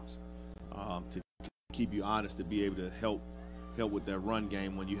box to keep you honest, to be able to help with that run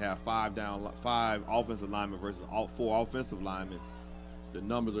game. When you have five offensive linemen versus 4 offensive linemen, the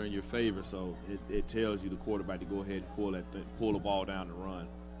numbers are in your favor, so it tells you, the quarterback, to go ahead and pull the ball down and run.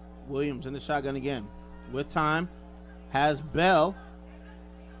 Williams in the shotgun again. With time, has Bell.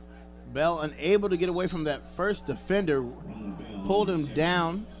 Bell unable to get away from that first defender, pulled him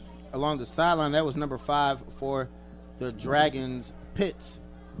down along the sideline. That was number 5 for the Dragons, Pitts.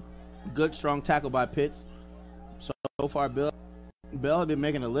 Good, strong tackle by Pitts. So far, Bell had been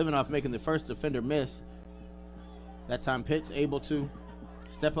making a living off making the first defender miss. That time, Pitts able to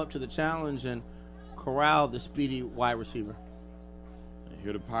step up to the challenge and corral the speedy wide receiver. And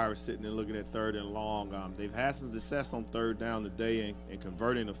here the Pirates sitting there looking at 3rd and long. They've had some success on 3rd down today and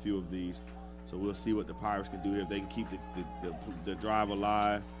converting a few of these. So we'll see what the Pirates can do here, if they can keep the drive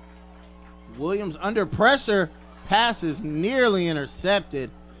alive. Williams under pressure. Pass is nearly intercepted.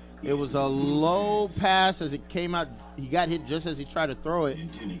 It was a low pass as it came out. He got hit just as he tried to throw it.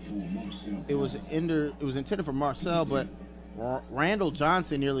 It was intended for Marcel, but Randall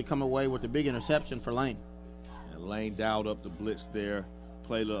Johnson nearly come away with a big interception for Lane. And Lane dialed up the blitz there,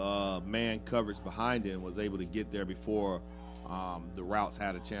 played the man coverage behind him, was able to get there before the routes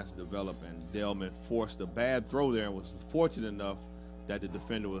had a chance to develop, and Delman forced a bad throw there and was fortunate enough that the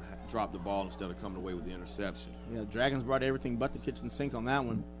defender would drop the ball instead of coming away with the interception. Yeah, Dragons brought everything but the kitchen sink on that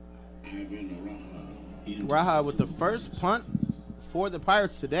one. Raha with the first punt for the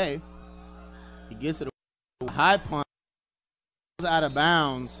Pirates today. He gets it a high punt, goes out of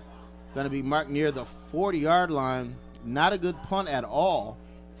bounds, going to be marked near the 40-yard line. Not a good punt at all.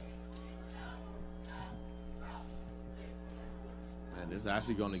 And this is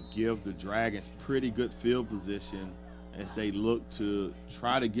actually going to give the Dragons pretty good field position as they look to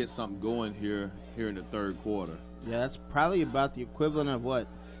try to get something going here in the 3rd quarter. Yeah, that's probably about the equivalent of what?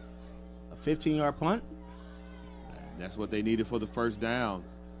 A 15-yard punt? That's what they needed for the first down.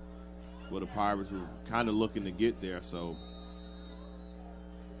 Well, the Pirates were kind of looking to get there, so.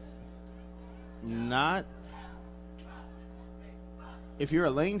 Not. If you're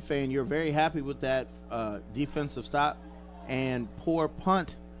a Lane fan, you're very happy with that defensive stop and poor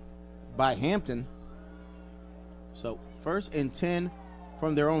punt by Hampton. So 1st and 10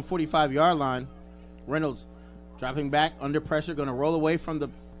 from their own 45-yard line. Reynolds dropping back under pressure, going to roll away from the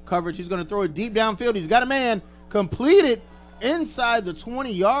coverage. He's going to throw it deep downfield. He's got a man. Completed inside the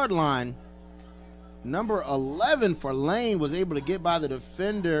 20-yard line. Number 11 for Lane was able to get by the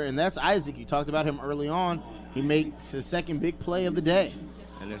defender, and that's Isaac. You talked about him early on. He makes his second big play of the day.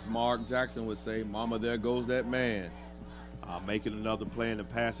 And as Mark Jackson would say, mama, there goes that man. Making another play in the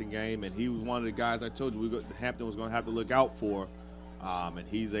passing game, and he was one of the guys I told you Hampton was going to have to look out for, and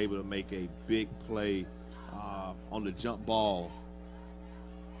he's able to make a big play on the jump ball.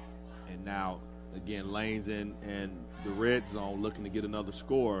 And now, again, Lane's in the red zone looking to get another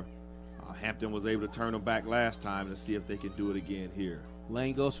score. Hampton was able to turn them back last time to see if they can do it again here.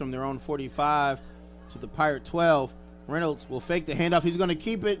 Lane goes from their own 45 to the Pirate 12. Reynolds will fake the handoff. He's going to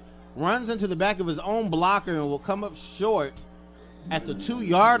keep it. Runs into the back of his own blocker and will come up short at the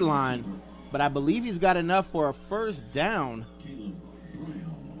 2-yard line. But I believe he's got enough for a first down.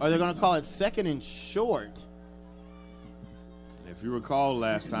 Or they're going to call it 2nd and short. And if you recall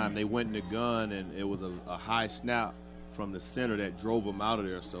last time, they went in the gun and it was a high snap from the center that drove them out of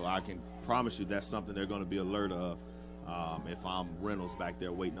there. So I can promise you that's something they're going to be alert of if I'm Reynolds back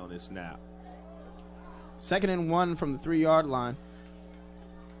there waiting on this snap. 2nd and 1 from the 3-yard line.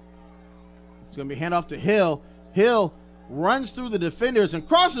 It's going to be handoff to Hill. Hill runs through the defenders and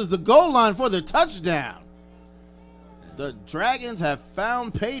crosses the goal line for the touchdown. The Dragons have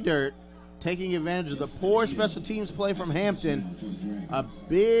found pay dirt, taking advantage of the poor special teams play from Hampton. A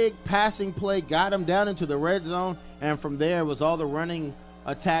big passing play got him down into the red zone, and from there was all the running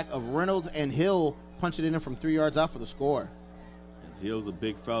attack of Reynolds and Hill punching it in from 3 yards out for the score. And Hill's a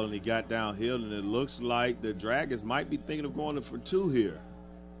big fella, and he got downhill, and it looks like the Dragons might be thinking of going for 2 here.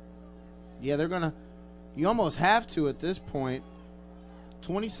 Yeah, they're going to – you almost have to at this point.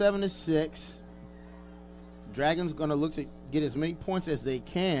 27-6. Dragons going to look to get as many points as they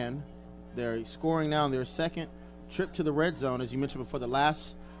can. They're scoring now on their second trip to the red zone, as you mentioned before. The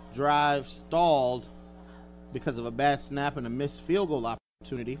last drive stalled because of a bad snap and a missed field goal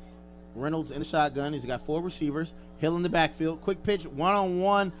opportunity. Reynolds in the shotgun. He's got 4 receivers. Hill in the backfield. Quick pitch,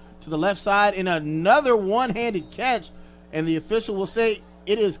 one-on-one to the left side, and another one-handed catch. And the official will say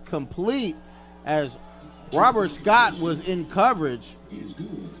it is complete as Robert Scott was in coverage.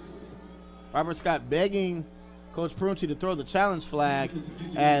 Robert Scott begging Coach Prunty to throw the challenge flag,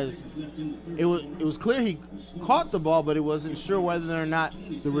 as it was clear he caught the ball, but it wasn't sure whether or not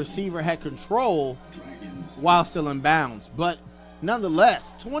the receiver had control while still in bounds. But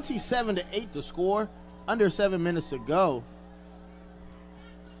nonetheless, 27-8 the score, under 7 minutes to go.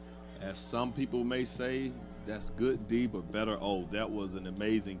 As some people may say, that's good D, but better O. That was an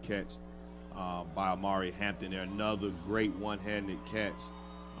amazing catch by Amari Hampton there. Another great one-handed catch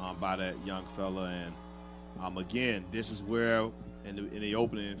by that young fella. And again, this is where in the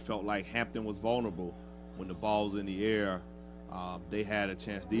opening it felt like Hampton was vulnerable when the ball's in the air. They had a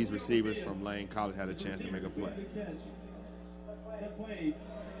chance. These receivers from Lane College had a chance to make a play. That play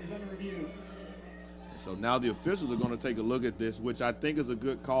is under review. So now the officials are going to take a look at this, which I think is a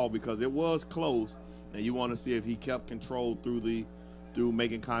good call because it was close, and you want to see if he kept control through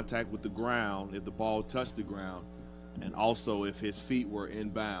making contact with the ground, if the ball touched the ground, and also if his feet were in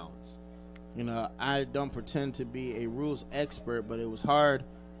bounds. You know, I don't pretend to be a rules expert, but it was hard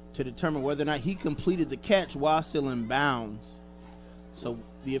to determine whether or not he completed the catch while still in bounds. So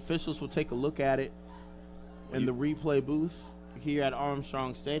the officials will take a look at it in the replay booth here at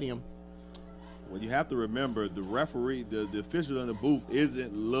Armstrong Stadium. Well, you have to remember the referee, the official in the booth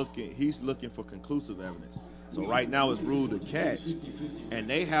isn't looking. He's looking for conclusive evidence. So right now it's ruled a catch, and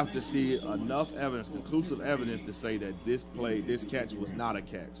they have to see enough evidence, conclusive evidence, to say that this catch was not a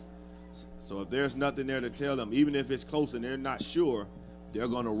catch. So if there's nothing there to tell them, even if it's close and they're not sure, they're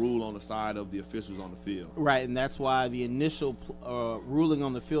going to rule on the side of the officials on the field. Right, and that's why the initial ruling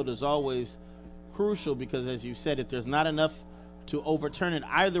on the field is always crucial, because as you said, if there's not enough to overturn it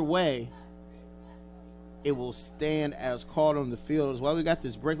either way, it will stand as called on the field. As well, we got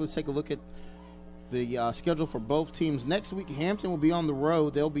this break. Let's take a look at the schedule for both teams. Next week, Hampton will be on the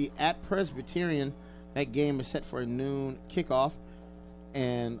road. They'll be at Presbyterian. That game is set for a noon kickoff.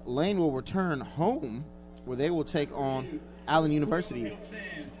 And Lane will return home, where they will take on Allen University.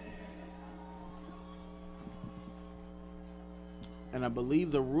 And I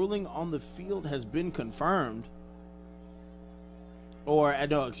believe the ruling on the field has been confirmed. Or,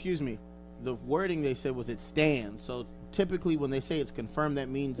 no, excuse me. The wording they said was it stands. So typically when they say it's confirmed, that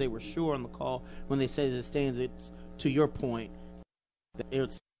means they were sure on the call. When they say it stands, it's, to your point,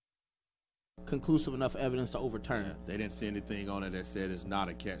 it's conclusive enough evidence to overturn it. They didn't see anything on it that said it's not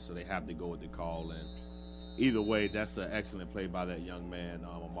a catch, so they have to go with the call. And either way, that's an excellent play by that young man,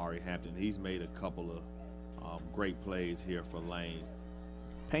 Amari Hampton. He's made a couple of great plays here for Lane.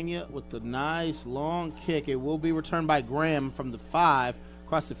 Pena with the nice long kick. It will be returned by Graham from the 5.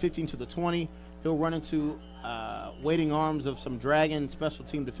 Across the 15 to the 20. He'll run into waiting arms of some Dragon special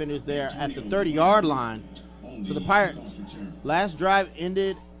team defenders there at the 30-yard line. So the Pirates' last drive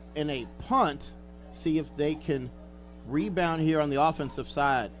ended in a punt. See if they can rebound here on the offensive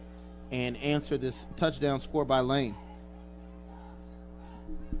side and answer this touchdown score by Lane.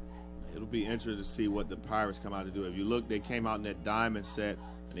 It'll be interesting to see what the Pirates come out to do. If you look, they came out in that diamond set,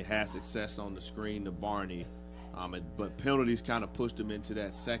 and they had success on the screen to Barney. But penalties kind of pushed them into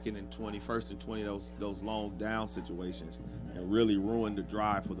that 2nd and 20, 1st and 20, those long down situations, and really ruined the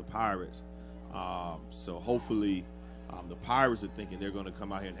drive for the Pirates. So hopefully the Pirates are thinking they're going to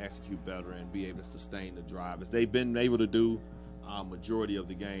come out here and execute better and be able to sustain the drive, as they've been able to do majority of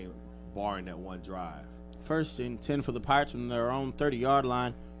the game, barring that one drive. 1st and 10 for the Pirates from their own 30-yard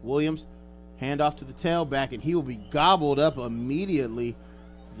line. Williams, handoff to the tailback, and he will be gobbled up immediately.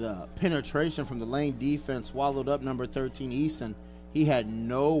 The penetration from the Lane defense swallowed up number 13, Eason. He had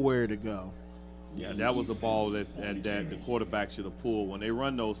nowhere to go. Yeah, that was a ball that the quarterback should have pulled. When they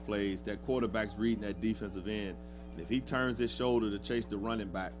run those plays, that quarterback's reading that defensive end. And if he turns his shoulder to chase the running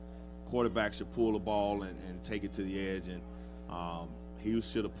back, quarterback should pull the ball and take it to the edge. And he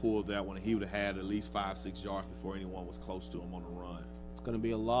should have pulled that one. He would have had at least 5-6 yards before anyone was close to him on the run. It's going to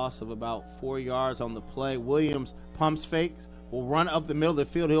be a loss of about 4 yards on the play. Williams pumps fakes. Will run up the middle of the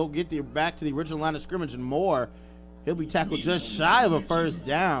field. He'll get back to the original line of scrimmage and more. He'll be tackled just shy of a 1st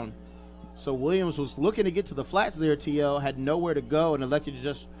down. So Williams was looking to get to the flats there, TL, had nowhere to go, and elected to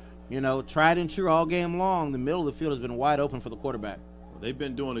just, tried and true all game long. The middle of the field has been wide open for the quarterback. Well, they've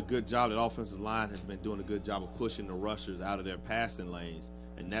been doing a good job. That offensive line has been doing a good job of pushing the rushers out of their passing lanes,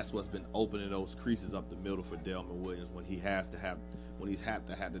 and that's what's been opening those creases up the middle for Delman Williams when he's had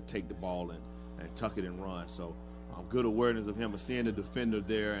to take the ball and tuck it and run. So Good awareness of him, of seeing the defender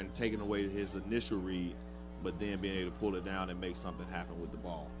there and taking away his initial read, but then being able to pull it down and make something happen with the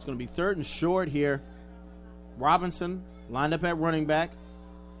ball. It's going to be 3rd and short here. Robinson lined up at running back.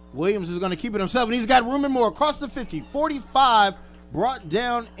 Williams is going to keep it himself, and he's got room and more across the 50. 45, brought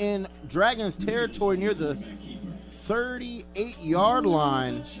down in Dragons territory near the 38-yard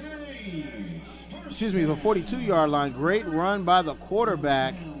line. Excuse me, the 42-yard line. Great run by the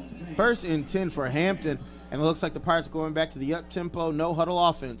quarterback. 1st and 10 for Hampton. And it looks like the Pirates are going back to the up-tempo, no-huddle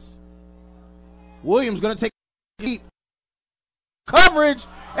offense. Williams going to take deep coverage,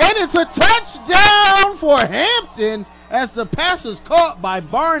 and it's a touchdown for Hampton as the pass is caught by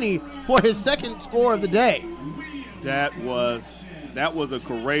Barney for his 2nd score of the day. That was a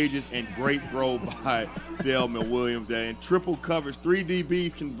courageous and great throw by Delman Williams there. In triple coverage, 3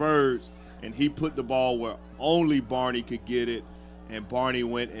 DBs converged, and he put the ball where only Barney could get it. And Barney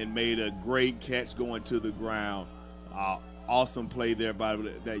went and made a great catch going to the ground. Awesome play there by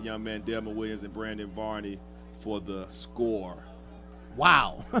that young man, Delman Williams, and Brandon Barney for the score.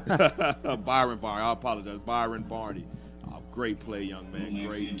 Wow. Byron Barney. I apologize. Byron Barney. Great play, young man.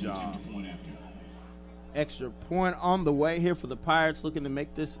 Great job. Extra point on the way here for the Pirates, looking to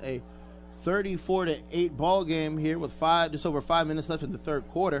make this a 34-8 ball game here with just over 5 minutes left in the 3rd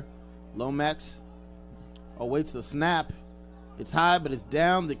quarter. Lomax awaits the snap. It's high, but it's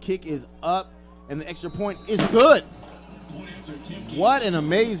down. The kick is up, and the extra point is good. What an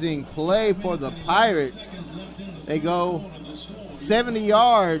amazing play for the Pirates. They go 70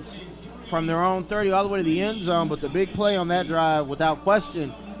 yards from their own 30 all the way to the end zone, but the big play on that drive, without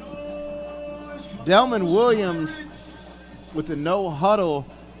question, Delman Williams with the no huddle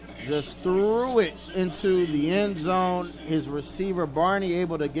just threw it into the end zone. His receiver, Barney,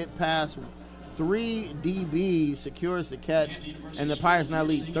 able to get past 3 DBs, secures the catch, and the Pirates now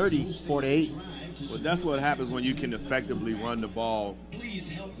lead 34-8. Well, that's what happens when you can effectively run the ball.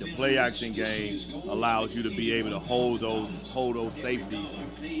 The play-action game allows you to be able to hold those safeties,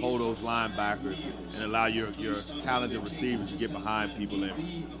 hold those linebackers, and allow your talented receivers to get behind people.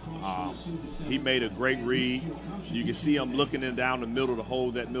 And he made a great read. You can see him looking in down the middle to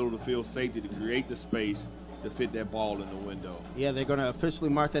hold that middle of the field safety to create the space to fit that ball in the window. Yeah, they're going to officially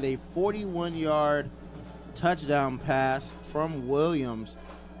mark that a 41-yard touchdown pass from Williams,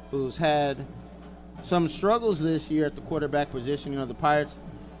 who's had some struggles this year at the quarterback position. You know, the Pirates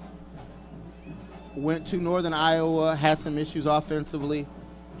went to Northern Iowa, had some issues offensively.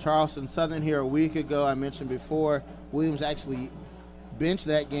 Charleston Southern here a week ago, I mentioned before, Williams actually benched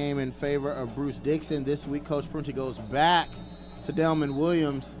that game in favor of Bruce Dixon. This week, Coach Prunty goes back to Delman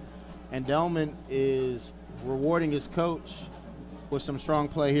Williams, and Delman is rewarding his coach with some strong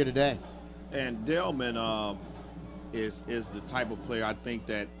play here today. And Delman is the type of player I think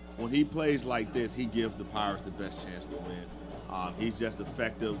that when he plays like this, he gives the Pirates the best chance to win. He's just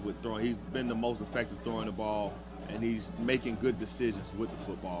effective with throwing. He's been the most effective throwing the ball, and he's making good decisions with the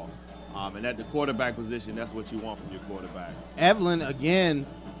football. And at the quarterback position, that's what you want from your quarterback. Evelyn, again,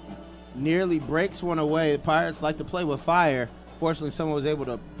 nearly breaks one away. The Pirates like to play with fire. Fortunately, someone was able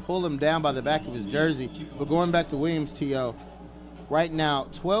to pull him down by the back of his jersey. But going back to Williams, T.O., right now,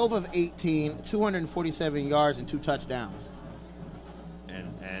 12 of 18, 247 yards and 2 touchdowns.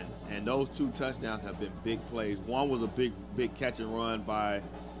 And those 2 touchdowns have been big plays. One was a big catch and run by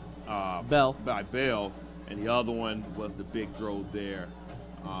Bell, and the other one was the big throw there.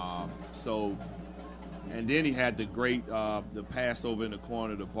 And then he had the great the pass over in the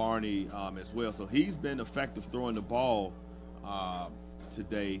corner to Barney as well. So he's been effective throwing the ball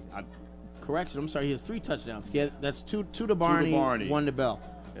today. Correction, I'm sorry, he has 3 touchdowns. Yeah, that's two to Barney, 1 to Bell.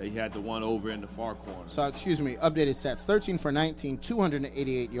 Yeah, he had the one over in the far corner. So, excuse me, updated stats. 13 for 19,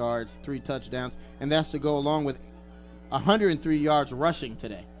 288 yards, 3 touchdowns, and that's to go along with 103 yards rushing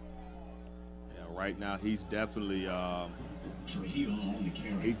today. Yeah, right now he's definitely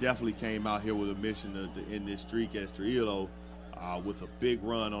he definitely came out here with a mission to end this streak as Trujillo with a big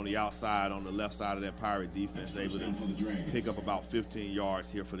run on the outside, on the left side of that Pirate defense, able to pick up about 15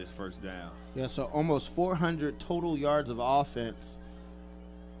 yards here for this first down. Yeah, so almost 400 total yards of offense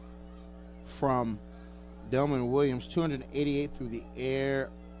from Delman Williams, 288 through the air.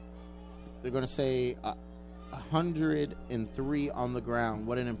 They're going to say 103 on the ground.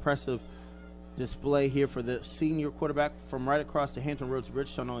 What an impressive display here for the senior quarterback from right across the Hampton Roads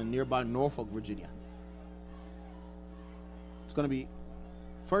Bridge Tunnel in nearby Norfolk, Virginia. It's going to be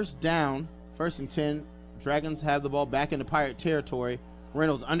first down, 1st and 10. Dragons have the ball back into Pirate territory.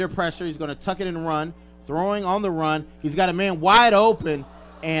 Reynolds under pressure. He's going to tuck it and run. Throwing on the run. He's got a man wide open,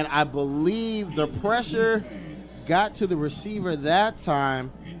 and I believe the pressure got to the receiver that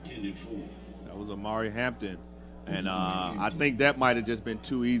time. That was Amari Hampton. And I think that might have just been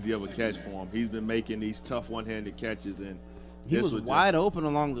too easy of a catch for him. He's been making these tough one-handed catches, and he was wide open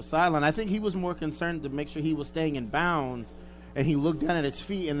along the sideline. I think he was more concerned to make sure he was staying in bounds, and he looked down at his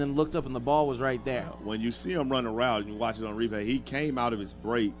feet and then looked up, and the ball was right there. When you see him run around and you watch it on replay, he came out of his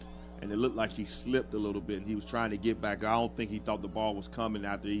break, and it looked like he slipped a little bit, and he was trying to get back. I don't think he thought the ball was coming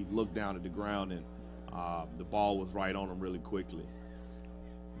after he looked down at the ground, and the ball was right on him really quickly.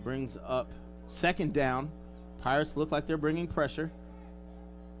 Brings up second down. Pirates look like they're bringing pressure.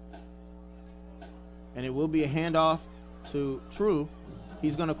 And it will be a handoff to True.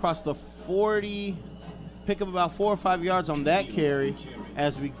 He's going to cross the 40, pick up about 4 or 5 yards on that carry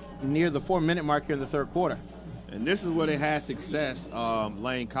as we near the 4-minute mark here in the third quarter. And this is where they had success.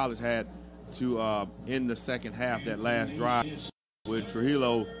 Lane College had to in the second half, that last drive, with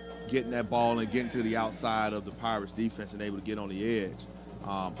Trujillo getting that ball and getting to the outside of the Pirates defense and able to get on the edge.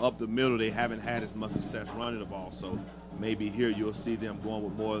 Up the middle, they haven't had as much success running the ball. So maybe here you'll see them going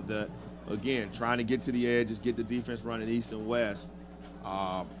with more of that. Again, trying to get to the edges, get the defense running east and west,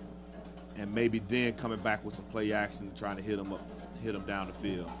 and maybe then coming back with some play action and trying to hit them down the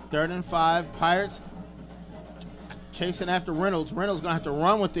field. 3rd and 5, Pirates chasing after Reynolds. Reynolds going to have to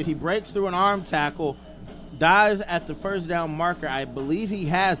run with it. He breaks through an arm tackle, dives at the first down marker. I believe he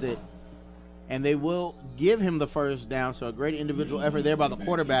has it, and they will give him the first down. So a great individual effort there by the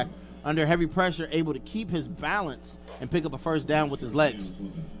quarterback. Under heavy pressure, able to keep his balance and pick up a first down with his legs.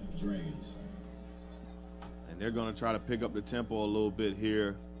 And they're going to try to pick up the tempo a little bit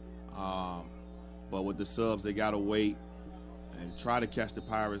here. But with the subs, they got to wait and try to catch the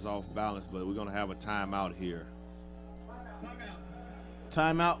Pirates off balance. But we're going to have a timeout here.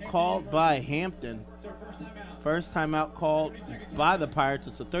 Timeout called by Hampton. First timeout called by the Pirates.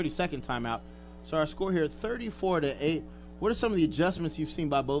 It's a 30-second timeout. So our score here, 34-8. What are some of the adjustments you've seen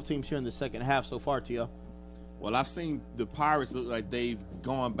by both teams here in the second half so far, T.O.? Well, I've seen the Pirates look like they've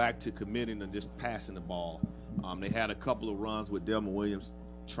gone back to committing to just passing the ball. They had a couple of runs with Delman Williams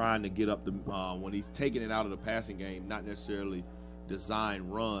trying to get up the when he's taking it out of the passing game, not necessarily design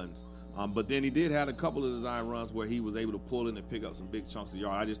runs. But then he did have a couple of design runs where he was able to pull in and pick up some big chunks of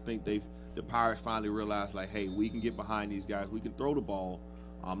yard. I just think the Pirates finally realized, like, hey, we can get behind these guys. We can throw the ball.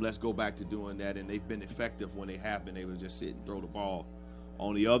 Let's go back to doing that. And they've been effective when they have been able to just sit and throw the ball.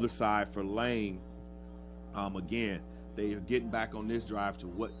 On the other side for Lane, again, they are getting back on this drive to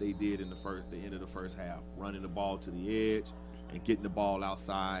what they did in the end of the first half, running the ball to the edge and getting the ball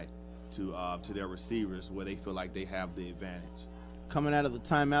outside to their receivers where they feel like they have the advantage. Coming out of the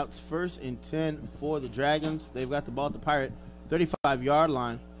timeouts, 1st and 10 for the Dragons. They've got the ball at the Pirate 35-yard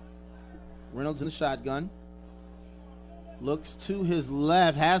line. Reynolds in the shotgun. Looks to his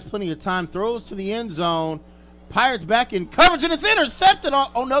left, has plenty of time, throws to the end zone. Pirates back in coverage, and it's intercepted.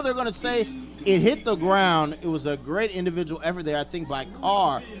 Oh no, they're going to say it hit the ground. It was a great individual effort there, I think, by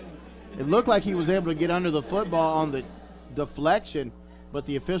Carr. It looked like he was able to get under the football on the deflection, but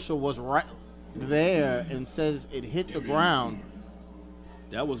the official was right there and says it hit the ground.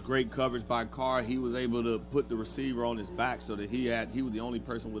 That was great coverage by Carr. He was able to put the receiver on his back so that he was the only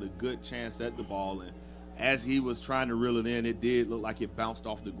person with a good chance at the ball. And as he was trying to reel it in, it did look like it bounced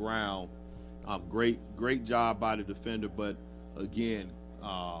off the ground. Great job by the defender. But, again,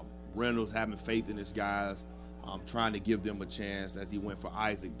 Reynolds having faith in his guys, trying to give them a chance as he went for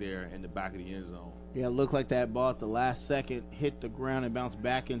Isaac there in the back of the end zone. Yeah, it looked like that ball at the last second hit the ground and bounced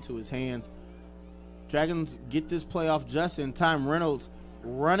back into his hands. Dragons get this play off just in time. Reynolds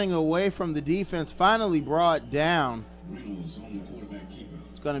running away from the defense, finally brought down.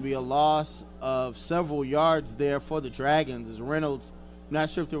 It's going to be a loss of several yards there for the Dragons as Reynolds, not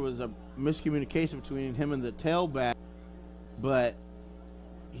sure if there was a miscommunication between him and the tailback, but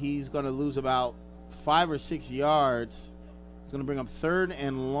he's going to lose about 5 or 6 yards. It's going to bring up 3rd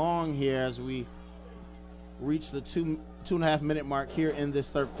and long here as we reach the 2.5 minute mark here in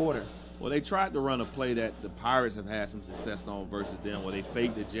this third quarter. Well, they tried to run a play that the Pirates have had some success on versus them, where they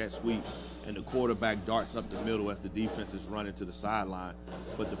fake the jet sweep and the quarterback darts up the middle as the defense is running to the sideline.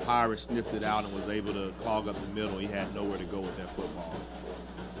 But the Pirates sniffed it out and was able to clog up the middle. He had nowhere to go with that football.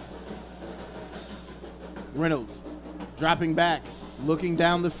 Reynolds dropping back, looking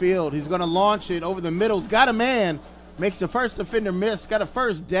down the field. He's going to launch it over the middle. He's got a man, makes the first defender miss, got a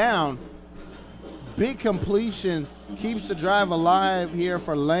first down. Big completion, keeps the drive alive here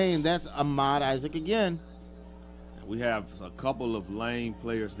for Lane. That's Ahmad Isaac again. We have a couple of Lane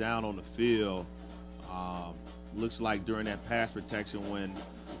players down on the field. Looks like during that pass protection when the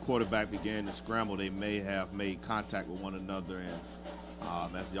quarterback began to scramble, they may have made contact with one another,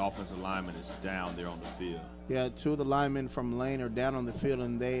 and as the offensive lineman is down there on the field. Yeah, 2 of the linemen from Lane are down on the field,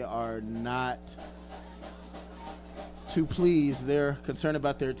 and they are not too pleased. They're concerned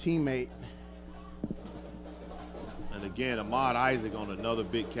about their teammate. And again, Ahmad Isaac on another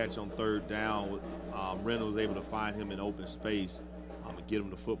big catch on third down. Reynolds able to find him in open space and get him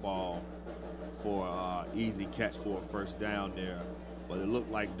the football for easy catch for a first down there. But it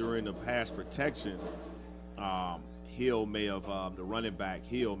looked like during the pass protection, Hill may have, the running back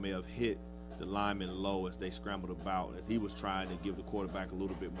Hill may have hit the lineman low as they scrambled about, as he was trying to give the quarterback a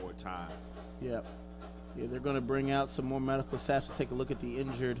little bit more time. Yep. Yeah, they're going to bring out some more medical staff to take a look at the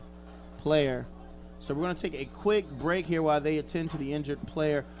injured player. So we're going to take a quick break here while they attend to the injured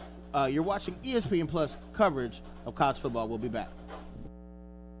player. You're watching ESPN Plus coverage of college football. We'll be back.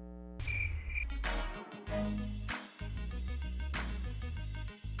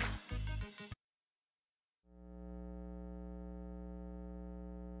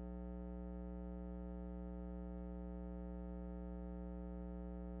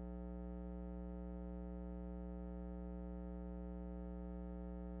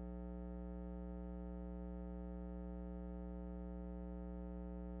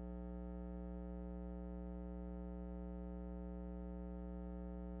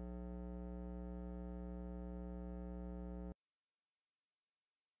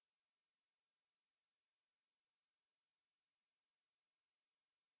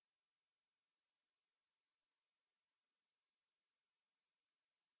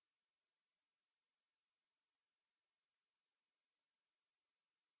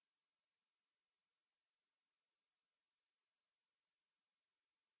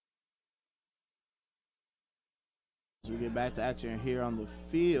 As we get back to action here on the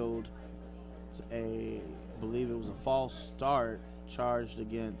field, it's I believe it was a false start charged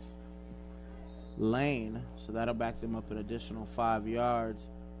against Lane, so that'll back them up an additional 5 yards.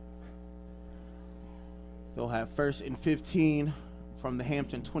 They'll have 1st and 15 from the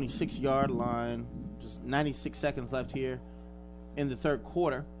Hampton 26-yard line. Just 96 seconds left here in the third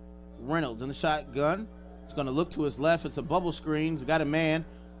quarter. Reynolds in the shotgun. He's going to look to his left. It's a bubble screen. He's got a man,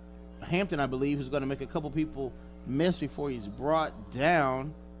 Hampton, I believe, who's going to make a couple people miss before he's brought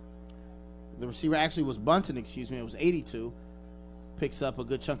down. The receiver actually was Bunton, it was 82. Picks up a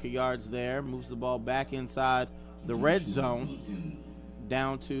good chunk of yards there, moves the ball back inside the red zone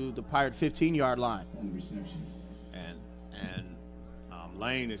down to the Pirate 15-yard line. And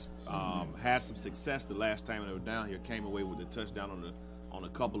Lane has had some success the last time they were down here, came away with a touchdown on a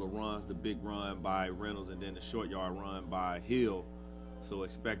couple of runs, the big run by Reynolds and then the short yard run by Hill. So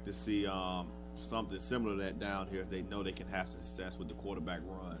expect to see something similar to that down here, as they know they can have some success with the quarterback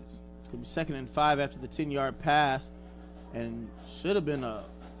runs. It's going to be 2nd and 5 after the 10-yard pass, and should have been a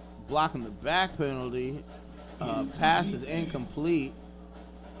block in the back penalty. Pass is incomplete.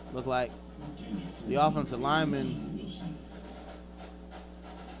 Look like the offensive lineman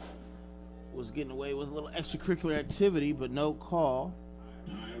was getting away with a little extracurricular activity, but no call.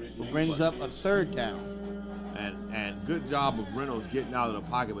 It brings up a 3rd down. And good job of Reynolds getting out of the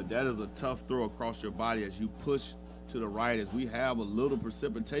pocket, but that is a tough throw across your body as you push to the right, as we have a little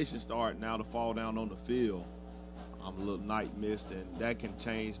precipitation start now to fall down on the field. A little night mist, and that can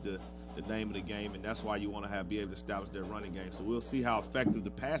change the name of the game, and that's why you want to be able to establish their running game. So we'll see how effective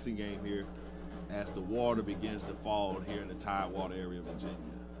the passing game here as the water begins to fall here in the Tidewater area of Virginia.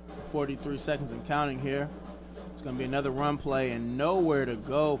 43 seconds and counting here. It's going to be another run play and nowhere to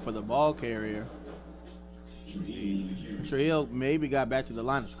go for the ball carrier. Trujillo maybe got back to the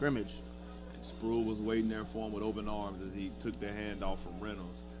line of scrimmage. And Sproul was waiting there for him with open arms as he took the handoff from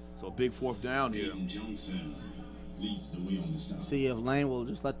Reynolds. So a big 4th down here. See if Lane will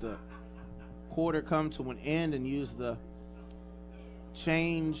just let the quarter come to an end and use the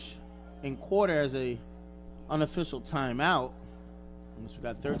change in quarter as a unofficial timeout. We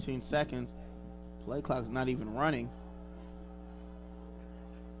got 13 seconds. Play clock's not even running.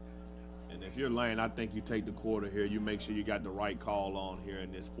 And if you're Lane, I think you take the quarter here. You make sure you got the right call on here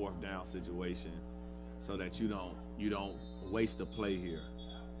in this 4th down situation, so that you don't waste the play here.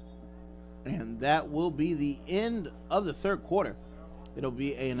 And that will be the end of the third quarter. It'll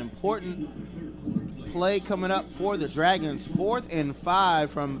be an important play coming up for the Dragons. 4th and 5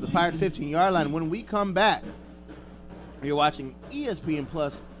 from the Pirate 15-yard line. When we come back, you're watching ESPN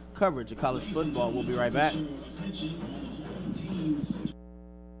Plus coverage of college football. We'll be right back.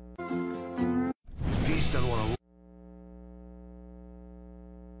 Feast on one of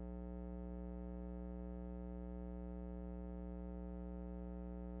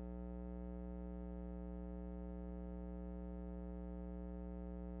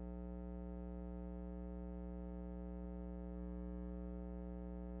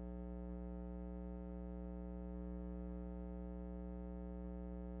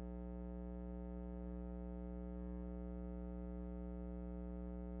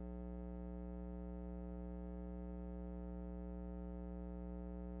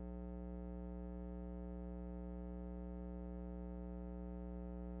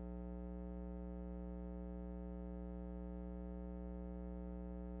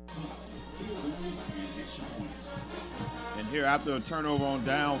here after a turnover on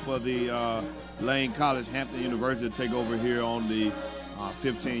down for the Lane College, Hampton University to take over here on the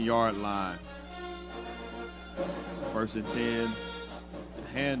 15-yard line. 1st and 10,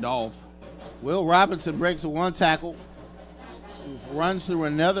 handoff. Will Robinson breaks a one tackle, runs through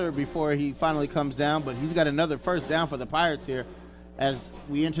another before he finally comes down, but he's got another first down for the Pirates here. As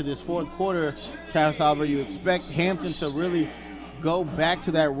we enter this fourth quarter, Travis Oliver, you expect Hampton to really go back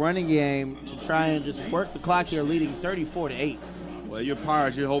to that running game to try and just work the clock here, leading 34-8. Well, your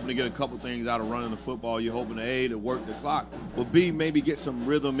Pirates, you're hoping to get a couple things out of running the football. You're hoping to, A, to work the clock, but B, maybe get some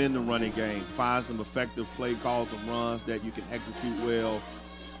rhythm in the running game. Find some effective play calls and runs that you can execute well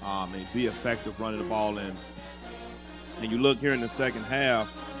and be effective running the ball. And you look here in the second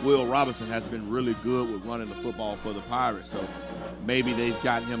half, Will Robinson has been really good with running the football for the Pirates. So maybe they've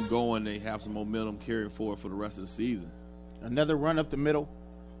gotten him going. They have some momentum carrying forward for the rest of the season. Another run up the middle.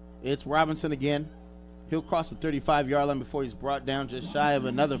 It's Robinson again. He'll cross the 35-yard line before he's brought down just shy of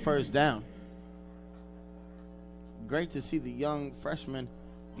another first down. Great to see the young freshman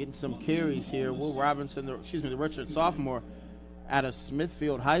getting some carries here. Will Robinson, the redshirt sophomore out of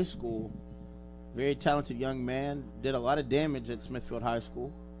Smithfield High School. Very talented young man. Did a lot of damage at Smithfield High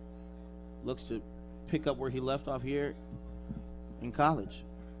School. Looks to pick up where he left off here in college.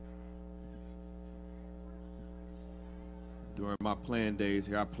 During my playing days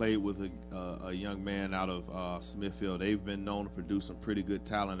here, I played with a young man out of Smithfield. They've been known to produce some pretty good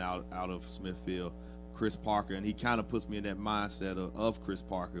talent out of Smithfield, Chris Parker, and he kind of puts me in that mindset of Chris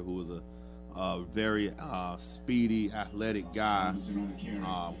Parker, who was a very speedy, athletic guy.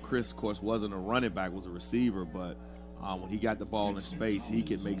 Chris, of course, wasn't a running back, was a receiver, but when he got the ball in space, he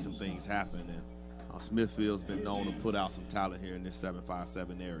could make some things happen. And Smithfield's been known to put out some talent here in this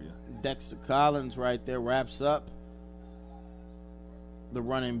 757 area. Dexter Collins right there wraps up the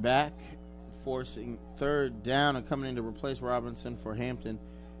running back, forcing third down and coming in to replace Robinson for Hampton.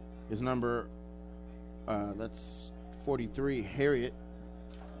 His number, that's 43, Harriet.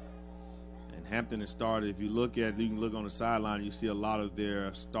 And Hampton has started. If you can look on the sideline, you see a lot of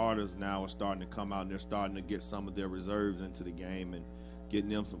their starters now are starting to come out, and they're starting to get some of their reserves into the game and getting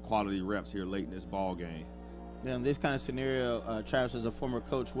them some quality reps here late in this ball game. Yeah, in this kind of scenario, Travis, as a former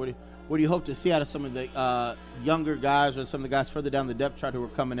coach, what do you hope to see out of some of the younger guys or some of the guys further down the depth chart who are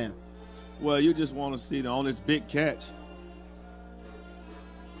coming in? Well, you just want to see on this big catch.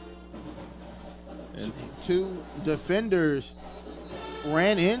 And two defenders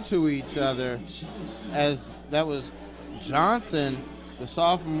ran into each other, as that was Johnson, the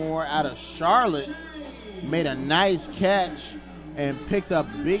sophomore out of Charlotte, made a nice catch and picked up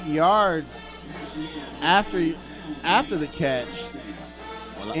big yards after the catch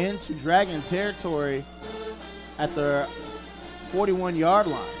into Dragon territory at the 41-yard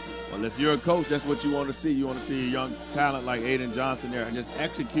line. Well, if you're a coach, that's what you want to see. You want to see a young talent like Aiden Johnson there and just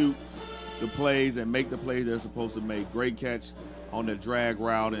execute the plays and make the plays they're supposed to make. Great catch on the drag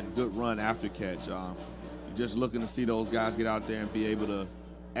route and good run after catch. You're just looking to see those guys get out there and be able to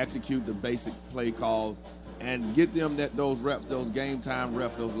execute the basic play calls and get them those reps, those game time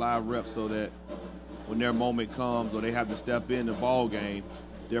reps, those live reps, so that when their moment comes or they have to step in the ball game,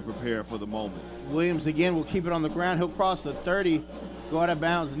 they're prepared for the moment. Williams again will keep it on the ground. He'll cross the 30, go out of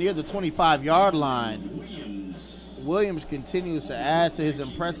bounds near the 25-yard line. Williams continues to add to his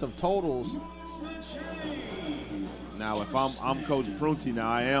impressive totals. Now, if I'm Coach Prunty, now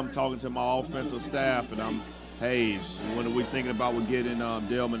I am talking to my offensive staff, and hey, when are we thinking about getting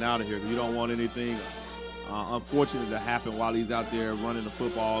Delman out of here? You don't want anything unfortunate to happen while he's out there running the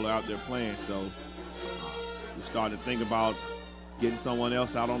football or out there playing. So we're starting to think about getting someone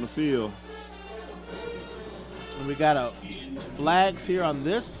else out on the field. And we got a flags here on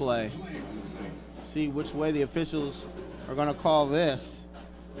this play. See which way the officials are going to call this.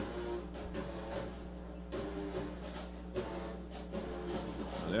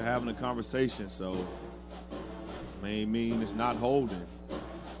 They're having a conversation, so may mean it's not holding.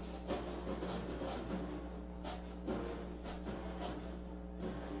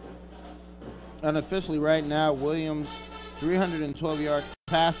 Unofficially right now, Williams 312 yards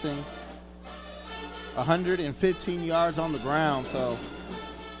passing, 115 yards on the ground. So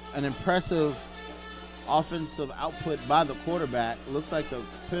an impressive offensive output by the quarterback. Looks like the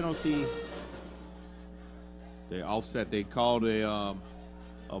penalty. They offset. They called a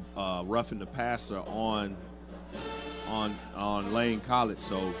roughing the passer on Lane College.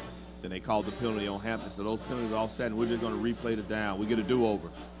 So then they called the penalty on Hampton. So those penalties are offset, and we're just going to replay the down. We get a do-over.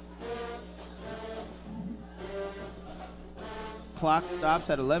 Clock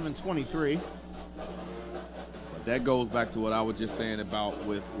stops at 11:23. that goes back to what I was just saying about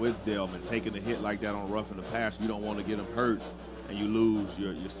with Delman, taking a hit like that on roughing the pass. You don't want to get him hurt, and you lose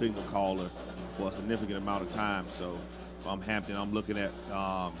your signal caller for a significant amount of time. So if I'm Hampton, I'm looking at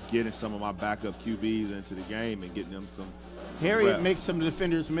getting some of my backup QBs into the game and getting them some Harriet reps. makes some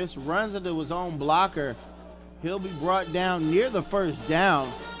defenders miss, runs into his own blocker. He'll be brought down near the first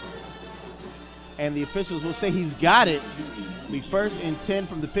down, and the officials will say he's got it. Be first and 10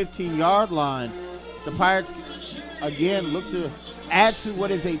 from the 15-yard line. So Pirates, again, look to add to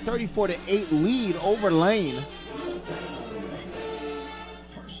what is a 34-8 lead over Lane.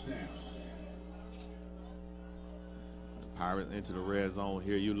 Pirates into the red zone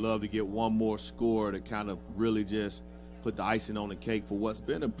here. You'd love to get one more score to kind of really just put the icing on the cake for what's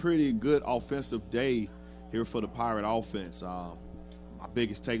been a pretty good offensive day here for the Pirate offense. My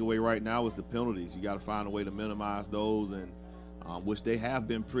biggest takeaway right now is the penalties. You got to find a way to minimize those, and which they have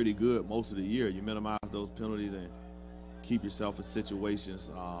been pretty good most of the year. You minimize those penalties and keep yourself in situations,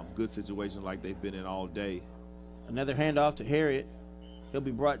 good situations like they've been in all day. Another handoff to Harriet. He'll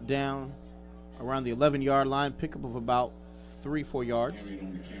be brought down around the 11-yard line, pickup of about 3-4 yards.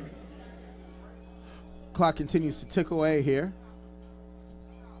 Clock continues to tick away here.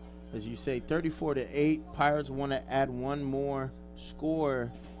 As you say, 34-8. Pirates want to add one more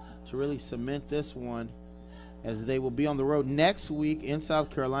score to really cement this one, as they will be on the road next week in South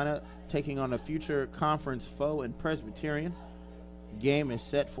Carolina, taking on a future conference foe in Presbyterian. Game is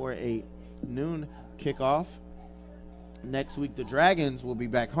set for a noon kickoff. Next week, the Dragons will be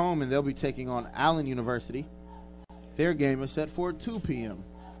back home, and they'll be taking on Allen University. Their game is set for a 2 p.m.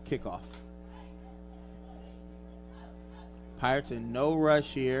 kickoff. Pirates in no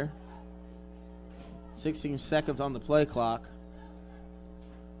rush here. 16 seconds on the play clock.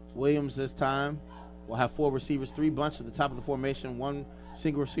 Williams this time will have 4 receivers, 3 bunch at the top of the formation, 1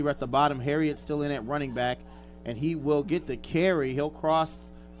 single receiver at the bottom. Harriet still in at running back, and he will get the carry. He'll cross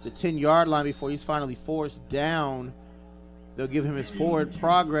the 10-yard line before he's finally forced down. They'll give him his forward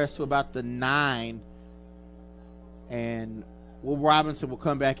progress to about the 9, and Will Robinson will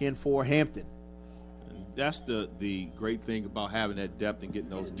come back in for Hampton. That's the great thing about having that depth and getting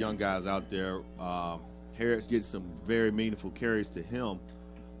those young guys out there. Harris gets some very meaningful carries to him.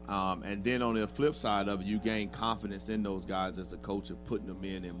 And then on the flip side of it, you gain confidence in those guys as a coach of putting them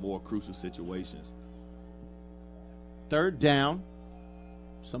in more crucial situations. 3rd down.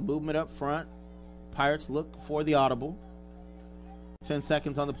 Some movement up front. Pirates look for the audible. 10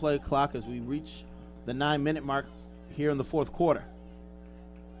 seconds on the play clock as we reach the 9-minute mark here in the 4th quarter.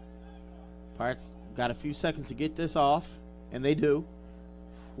 Pirates got a few seconds to get this off, and they do.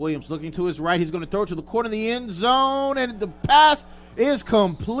 Williams looking to his right. He's going to throw it to the corner of the end zone, and the pass is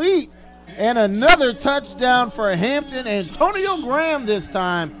complete. And another touchdown for Hampton. Antonio Graham this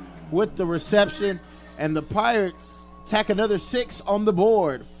time with the reception, and the Pirates tack another 6 on the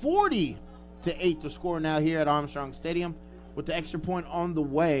board. 40-8 the score now here at Armstrong Stadium, with the extra point on the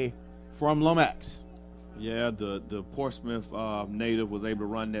way from Lomax. Yeah, the Portsmouth native was able to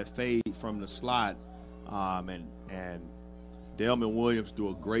run that fade from the slot, and Delman Williams threw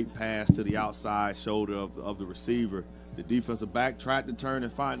a great pass to the outside shoulder of the receiver. The defensive back tried to turn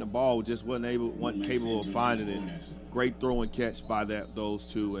and find the ball, just wasn't capable of finding it. Great throw and catch by those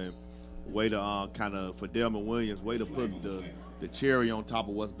two, and way to for Delman Williams, way to put the cherry on top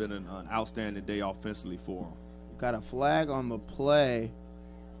of what's been an outstanding day offensively for him. Got a flag on the play.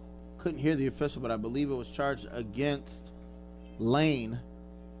 Couldn't hear the official, but I believe it was charged against Lane.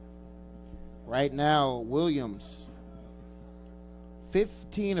 Right now, Williams,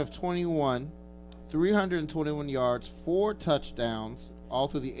 15 of 21, 321 yards, 4 touchdowns, all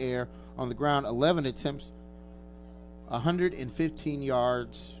through the air. On the ground, 11 attempts, 115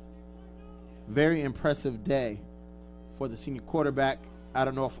 yards. Very impressive day for the senior quarterback out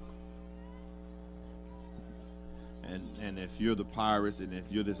of Norfolk. And if you're the Pirates and if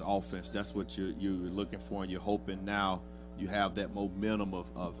you're this offense, that's what you're looking for, and you're hoping now you have that momentum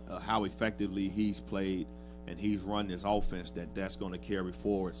of how effectively he's played and he's run this offense, that's going to carry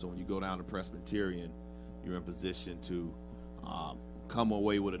forward. So when you go down to Presbyterian, you're in position to come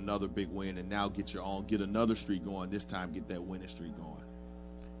away with another big win and now get another streak going, this time get that winning streak going.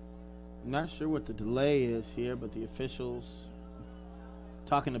 I'm not sure what the delay is here, but the officials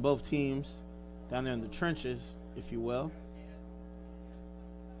talking to both teams down there in the trenches, if you will.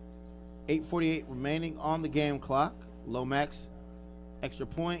 8:48 remaining on the game clock. Lomax, extra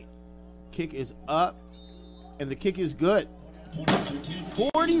point. Kick is up, and the kick is good.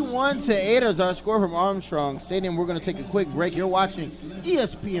 41-8 is our score from Armstrong Stadium. We're going to take a quick break. You're watching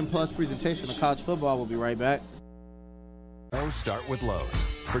ESPN Plus presentation of college football. We'll be right back. Start with Lowe's.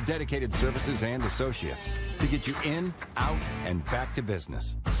 for dedicated services and associates to get you in, out, and back to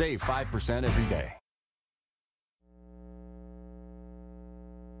business. Save 5% every day.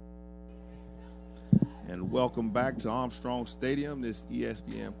 And welcome back to Armstrong Stadium, this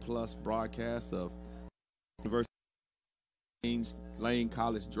ESPN Plus broadcast of University Lane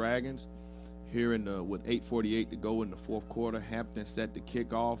College Dragons. Here with 8:48 to go in the fourth quarter, Hampton set to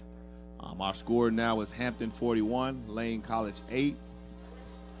kick off. Our score now is Hampton 41, Lane College 8.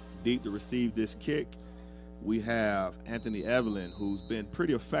 Deep to receive this kick, we have Anthony Evelyn, who's been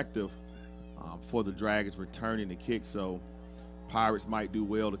pretty effective for the Dragons returning the kick, so Pirates might do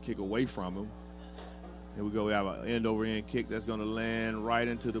well to kick away from him. Here we go. We have an end-over-end kick that's going to land right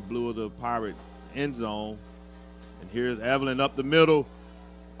into the blue of the Pirate end zone. And here's Evelyn up the middle.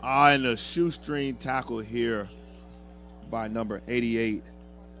 And a shoestring tackle here by number 88,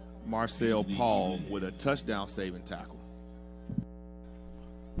 Marcel Paul, with a touchdown-saving tackle.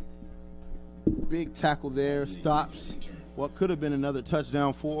 Big tackle there, stops what could have been another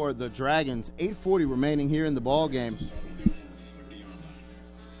touchdown for the Dragons. 8:40 remaining here in the ball game.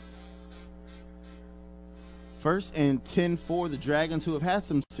 First and 10 for the Dragons, who have had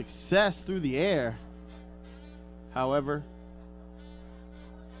some success through the air. However,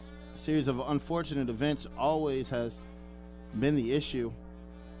 a series of unfortunate events always has been the issue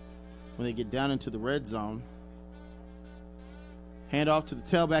when they get down into the red zone. Hand off to the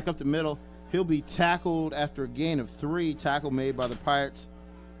tailback up the middle. He'll be tackled after a gain of 3. Tackle made by the Pirates.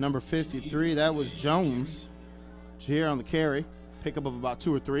 Number 53, that was Jones. Here on the carry. Pickup of about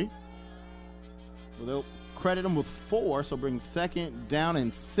 2 or 3. Well, they'll credit him with 4, so bring second down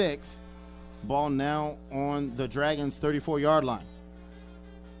and 6. Ball now on the Dragons' 34-yard line.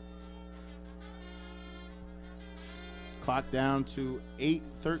 Clock down to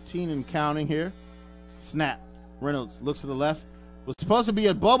 8:13 and counting here. Snap. Reynolds looks to the left. Was supposed to be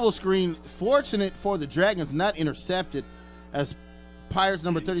a bubble screen. Fortunate for the Dragons, not intercepted, as Pirates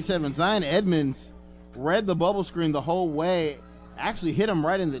number 37, Zion Edmonds, read the bubble screen the whole way. Actually hit him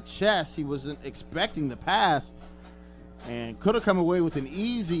right in the chest. He wasn't expecting the pass and could have come away with an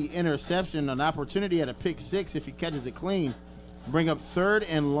easy interception, an opportunity at a pick 6 if he catches it clean. Bring up 3rd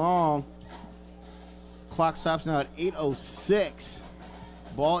and long. Clock stops now at 8:06.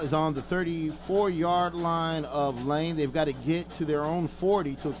 Ball is on the 34-yard line of Lane. They've got to get to their own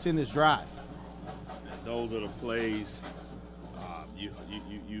 40 to extend this drive. And those are the plays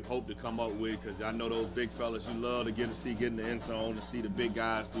you hope to come up with, because I know those big fellas, you love to get in the end zone and see the big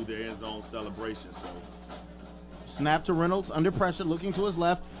guys do their end zone celebration. So snap to Reynolds under pressure, looking to his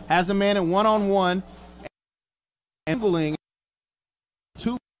left, has a man in one-on-one, ambling,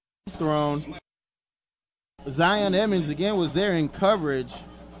 2 thrown. Zion Edmonds again was there in coverage.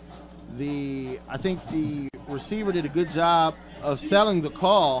 I think the receiver did a good job of selling the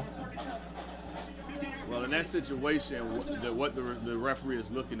call. Well, in that situation, what the referee is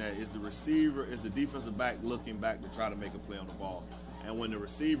looking at is the defensive back looking back to try to make a play on the ball. And when the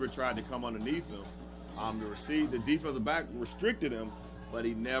receiver tried to come underneath him, the defensive back restricted him, but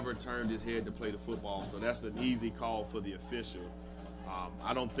he never turned his head to play the football. So that's an easy call for the official.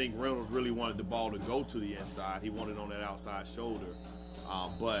 I don't think Reynolds really wanted the ball to go to the inside. He wanted it on that outside shoulder.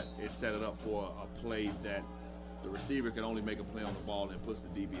 But it set it up for a play that the receiver can only make a play on the ball and puts the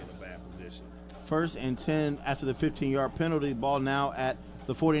DB in a bad position. 1st and 10 after the 15-yard penalty. Ball now at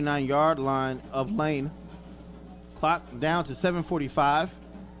the 49-yard line of Lane. Clock down to 7:45.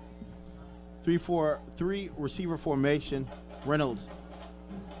 3-4-3 receiver formation. Reynolds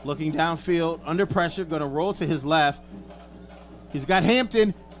looking downfield, under pressure, going to roll to his left. He's got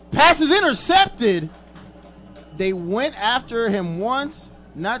Hampton. Pass is intercepted. They went after him once,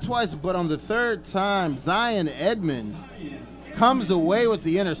 not twice, but on the 3rd time, Zion Edmonds comes away with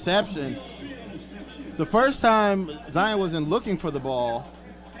the interception. The first time, Zion wasn't looking for the ball.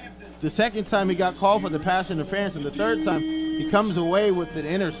 The second time, he got called for the pass interference. And the 3rd time, he comes away with an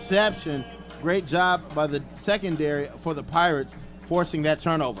interception. Great job by the secondary for the Pirates, forcing that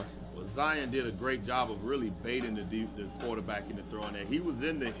turnover. Well, Zion did a great job of really baiting the quarterback into throwing that. He was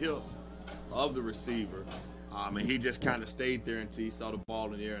in the hip of the receiver, and he just kind of stayed there until he saw the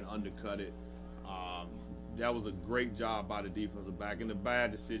ball in the air and undercut it. That was a great job by the defensive back, and a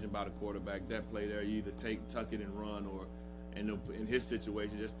bad decision by the quarterback. That play there, you either tuck it and run, or in his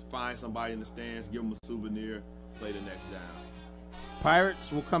situation, just find somebody in the stands, give him a souvenir, play the next down.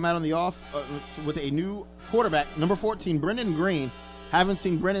 Pirates will come out on the off with a new quarterback, number 14, Brendan Green. Haven't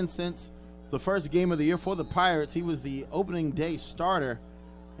seen Brendan since the first game of the year for the Pirates. He was the opening day starter,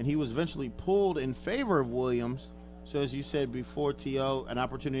 and he was eventually pulled in favor of Williams. So as you said before, T.O., an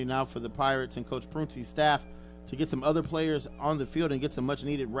opportunity now for the Pirates and Coach Prunty's staff to get some other players on the field and get some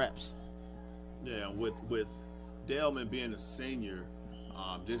much-needed reps. Yeah, with Delman being a senior,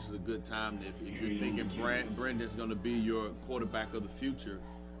 this is a good time. If you're thinking Brendan's going to be your quarterback of the future,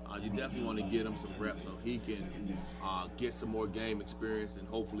 you definitely want to get him some reps so he can get some more game experience and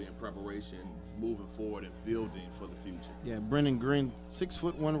hopefully in preparation moving forward and building for the future. Yeah, Brendan Green,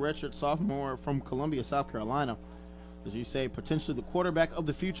 6'1" redshirt sophomore from Columbia, South Carolina. As you say, potentially the quarterback of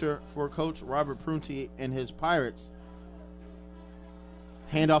the future for Coach Robert Prunty and his Pirates.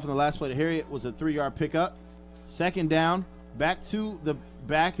 Handoff in the last play to Harriet was a 3-yard pickup. Second down, back to the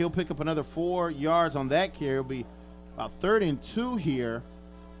back. He'll pick up another 4 yards on that carry. It'll be about 3rd and 2 here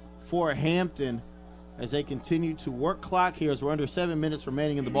for Hampton as they continue to work clock here as we're under 7 minutes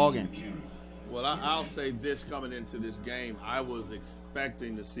remaining in the ballgame. Well, I'll say this coming into this game, I was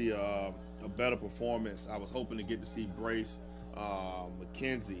expecting to see a better performance. I was hoping to get to see Brace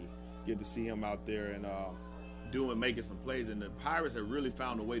McKenzie, get to see him out there and making some plays. And the Pirates have really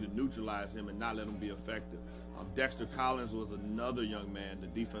found a way to neutralize him and not let him be effective. Dexter Collins was another young man, the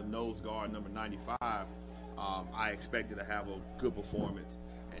defensive nose guard, number 95. I expected to have a good performance.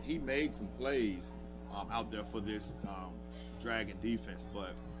 And he made some plays out there for this Dragon defense.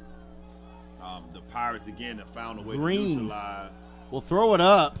 But the Pirates, again, have found a way to neutralize. Will throw it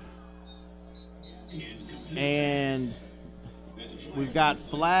up. And we've got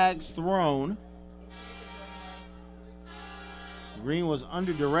flags thrown. Green was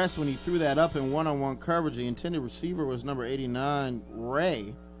under duress when he threw that up in one-on-one coverage. The intended receiver was number 89,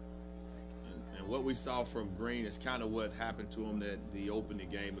 Ray. And what we saw from Green is kind of what happened to him at the opening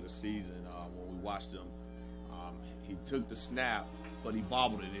game of the season when we watched him. He took the snap, but he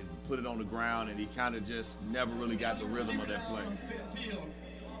bobbled it and put it on the ground, and he kind of just never really got the rhythm of that play.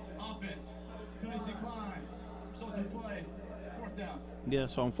 Yeah,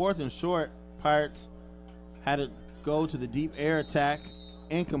 so on 4th and short, Pirates had to go to the deep air attack,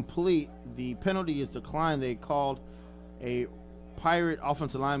 incomplete. The penalty is declined. They called a Pirate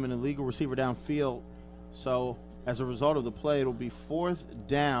offensive lineman and legal receiver downfield. So as a result of the play, it'll be 4th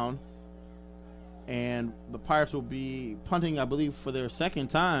down, and the Pirates will be punting, I believe, for their second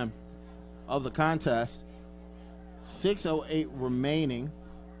time of the contest. 6:08 remaining.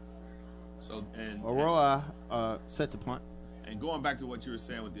 So Aroa set to punt. And going back to what you were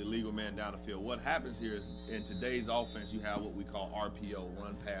saying with the illegal man down the field, what happens here is in today's offense, you have what we call RPO,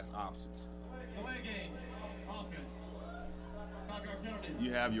 run pass options.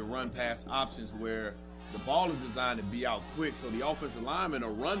 You have your run pass options where the ball is designed to be out quick, so the offensive linemen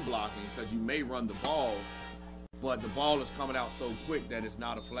are run blocking because you may run the ball, but the ball is coming out so quick that it's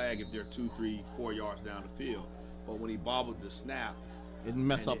not a flag if they're 2, 3, 4 yards down the field. But when he bobbled the snap, it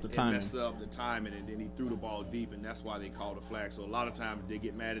messed up the timing. It messed up the timing, and then he threw the ball deep, and that's why they called a flag. So a lot of times they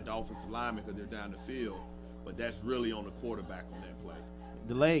get mad at the offensive lineman because they're down the field, but that's really on the quarterback on that play.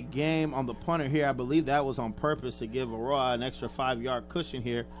 Delayed game on the punter here. I believe that was on purpose to give Aurora an extra 5-yard cushion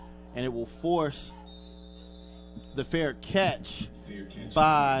here, and it will force the fair catch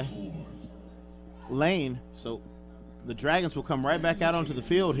by Lane. So the Dragons will come right back out onto the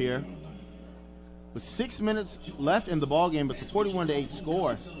field here with 6 minutes left in the ballgame. It's a 41-8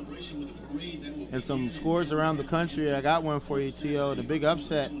 score. And some scores around the country. I got one for you, T.O. The big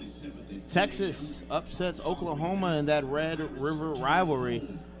upset. Texas upsets Oklahoma in that Red River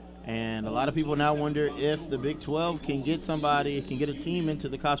rivalry. And a lot of people now wonder if the Big 12 can get a team into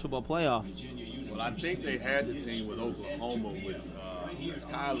the college football playoff. Well, I think they had the team with Oklahoma with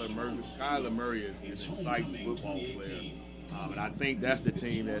Kyler Murray. Kyler Murray is an exciting football player. And I think that's the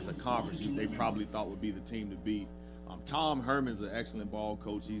team that's a conference they probably thought would be the team to beat. Tom Herman's an excellent ball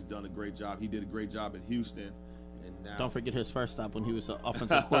coach. He's done a great job. He did a great job at Houston. And now don't forget his first stop when he was the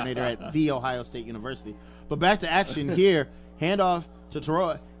offensive coordinator at The Ohio State University. But back to action here. Handoff to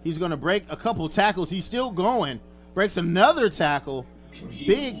Toroa. He's going to break a couple tackles. He's still going. Breaks another tackle.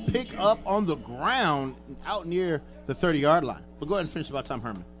 Big pick up on the ground out near the 30-yard line. But go ahead and finish about Tom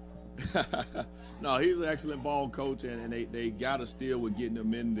Herman. No, he's an excellent ball coach, and they got a steal with getting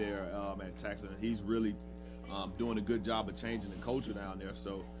him in there at Texas. He's really doing a good job of changing the culture down there.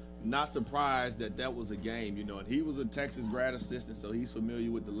 So not surprised that was a game, and he was a Texas grad assistant, so he's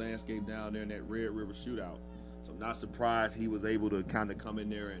familiar with the landscape down there in that Red River shootout. So not surprised he was able to kind of come in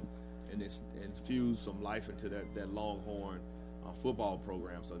there and infuse some life into that Longhorn football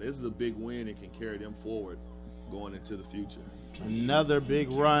program. So this is a big win and can carry them forward going into the future. Another big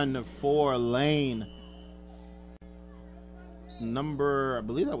run for Lane. Number, I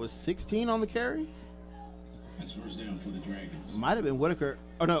believe that was 16 on the carry. That's first down for the Dragons. Might have been Whitaker.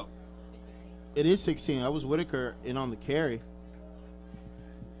 Oh, no. It is 16. That was Whitaker in on the carry.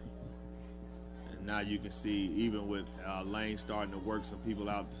 now you can see, even with Lane starting to work some people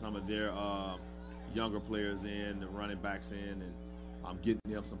out, some of their younger players in, the running backs in, and getting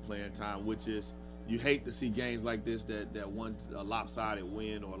them some playing time, which is, you hate to see games like this that one's a lopsided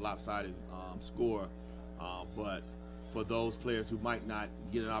win or a lopsided score, but for those players who might not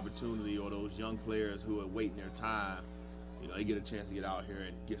get an opportunity, or those young players who are waiting their time, they get a chance to get out here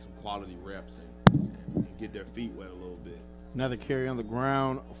and get some quality reps and get their feet wet a little bit. Another carry on the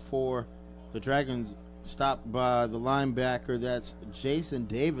ground for the Dragons, stopped by the linebacker. That's Jason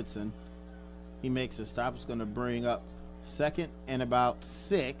Davidson. He makes a stop. It's going to bring up 2nd and about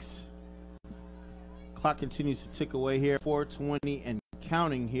 6. Clock continues to tick away here. 4:20 and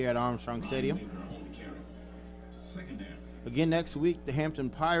counting here at Armstrong Stadium. Again, next week, the Hampton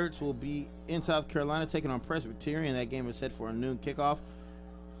Pirates will be in South Carolina taking on Presbyterian. That game is set for a noon kickoff.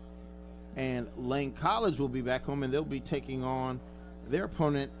 And Lane College will be back home, and they'll be taking on their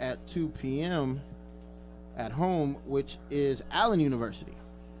opponent at 2 p.m. at home, which is Allen University.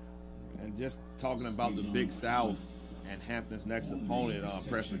 And just talking about the Big South and Hampton's next opponent,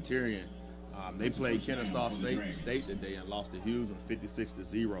 Presbyterian, they played Kennesaw State today and lost a huge one,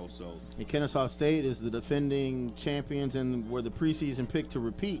 56-0. So, and Kennesaw State is the defending champions and were the preseason pick to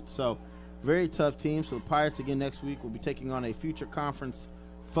repeat. So, very tough team. So the Pirates again next week will be taking on a future conference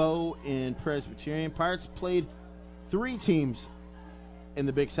foe in Presbyterian. Pirates played 3 teams in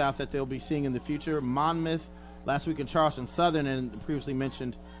the Big South that they'll be seeing in the future: Monmouth last week in Charleston Southern, and the previously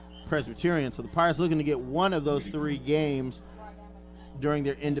mentioned Presbyterian. So the Pirates looking to get one of those 3 games during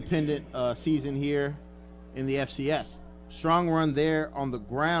their independent season here in the FCS. Strong run there on the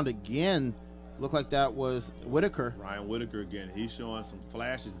ground again. Looked like that was Whitaker. Ryan Whitaker again. He's showing some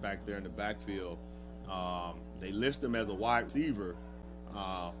flashes back there in the backfield. They list him as a wide receiver.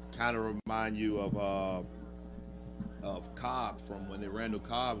 Kind of remind you of Cobb from when they ran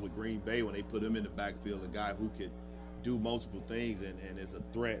Cobb with Green Bay, when they put him in the backfield, a guy who could do multiple things and is a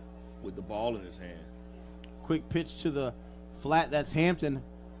threat with the ball in his hand. Quick pitch to the flat. That's Hampton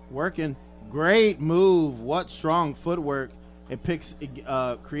working. Great move. What strong footwork. It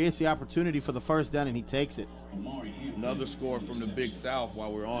creates the opportunity for the first down, and he takes it. Another score from the Big South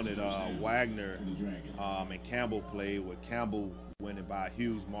while we're on it. Wagner and Campbell played, with Campbell winning by a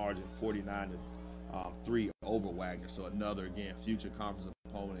huge margin, 49-3 over Wagner. So another, again, future conference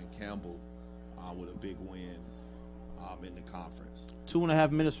opponent, Campbell, with a big win in the conference.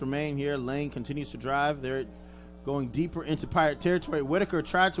 2.5 minutes remain here. Lane continues to drive. They're going deeper into Pirate territory. Whitaker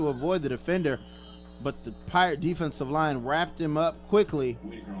tried to avoid the defender, but the Pirate defensive line wrapped him up quickly.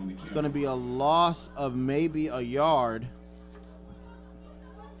 It's going to be a loss of maybe a yard.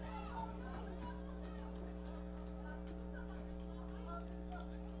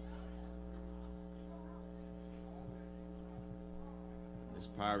 This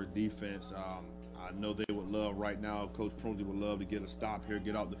Pirate defense, I know they would love right now, Coach Prunty would love to get a stop here,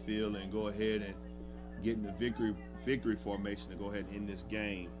 get out the field, and go ahead and get in the victory formation to go ahead and end this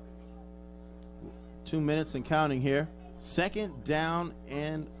game. 2 minutes and counting here. 2nd down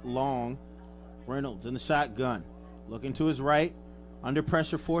and long. Reynolds in the shotgun. Looking to his right. Under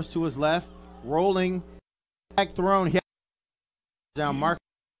pressure, forced to his left. Rolling. Back thrown. Down Mark.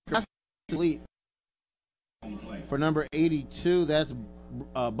 For number 82, that's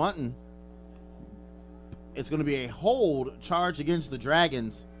Bunton. It's going to be a hold charge against the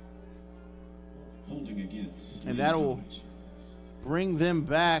Dragons. And that will bring them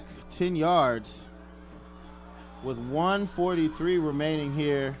back 10 yards with 1:43 remaining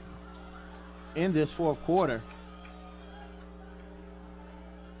here in this 4th quarter.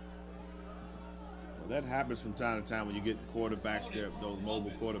 Well, that happens from time to time when you get quarterbacks there, those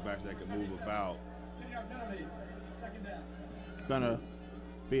mobile quarterbacks that can move about. Going to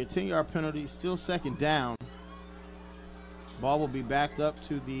be a 10-yard penalty, still 2nd down. Ball will be backed up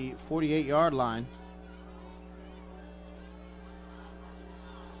to the 48-yard line.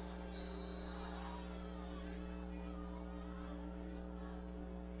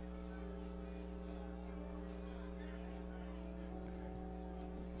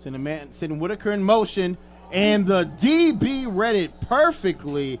 Sending Whitaker in motion, and the DB read it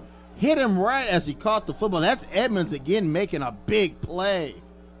perfectly. Hit him right as he caught the football. That's Edmonds again making a big play.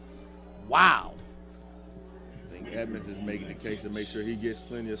 Wow. I think Edmonds is making the case to make sure he gets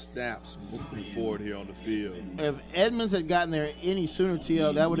plenty of snaps moving forward here on the field. If Edmonds had gotten there any sooner,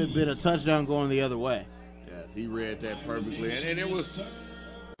 T.O., that would have been a touchdown going the other way. Yes, he read that perfectly. And it was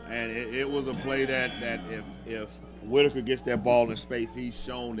a play that if Whitaker gets that ball in space, he's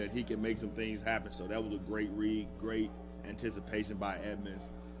shown that he can make some things happen. So that was a great read, great anticipation by Edmonds,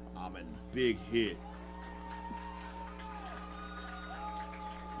 and big hit.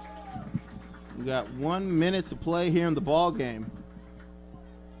 We got 1 minute to play here in the ball game.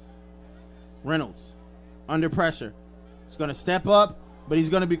 Reynolds under pressure. He's going to step up, but he's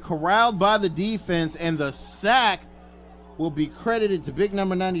going to be corralled by the defense, and the sack will be credited to big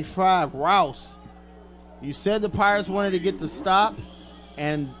number 95, Rouse. You said the Pirates wanted to get the stop,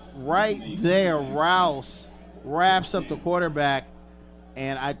 and right there, Rouse wraps up the quarterback,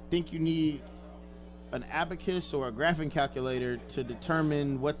 and I think you need an abacus or a graphing calculator to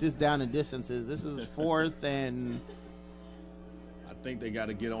determine what this down and distance is. This is 4th and I think they got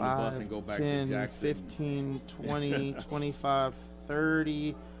to get on the bus and go back 10, to Jackson. 15, 20, 25,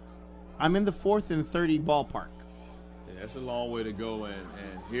 30. I'm in the 4th and 30 ballpark. Yeah, that's a long way to go, and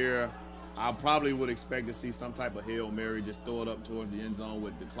here I probably would expect to see some type of Hail Mary, just throw it up towards the end zone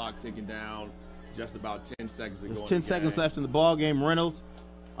with the clock ticking down, just about 10 seconds to go. There's 10 seconds left in the ball game. Reynolds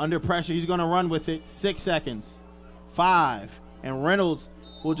under pressure. He's going to run with it. 6 seconds. 5. And Reynolds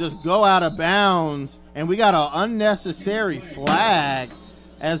will just go out of bounds. And we got an unnecessary flag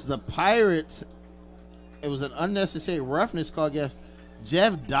as the Pirates. It was an unnecessary roughness call against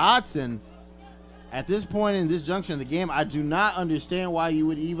Jeff Dodson. At this point in this junction of the game, I do not understand why you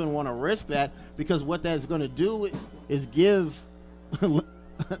would even want to risk that, because what that's going to do is give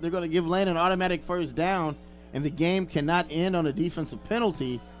they're going to give Lane an automatic first down, and the game cannot end on a defensive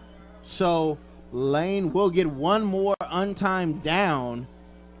penalty. So Lane will get one more untimed down,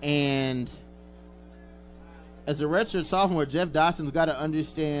 and as a redshirt sophomore, Jeff Dodson's got to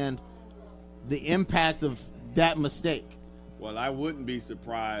understand the impact of that mistake. Well, I wouldn't be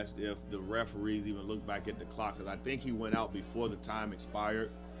surprised if the referees even look back at the clock, because I think he went out before the time expired.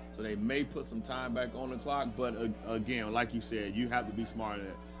 So they may put some time back on the clock. But, again, like you said, you have to be smart in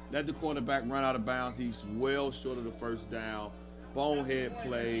it. Let the quarterback run out of bounds. He's well short of the first down. Bonehead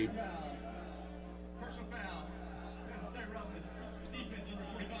play. Personal foul. Necessary roughness. Defense number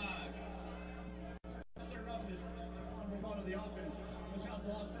 45. Necessary roughness. Move on to the offense. Which house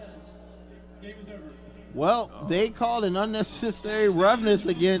the law said. Game is over. Well, they called an unnecessary roughness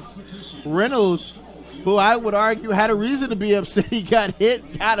against Reynolds, who I would argue had a reason to be upset. He got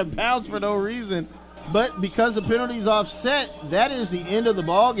hit, got a bounce for no reason. But because the penalty's offset, that is the end of the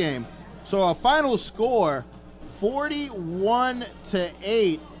ball game. So our final score,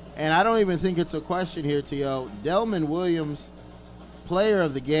 41-8. And I don't even think it's a question here, T.O. Delman Williams, player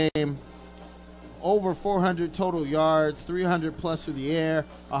of the game, over 400 total yards, 300 plus through the air,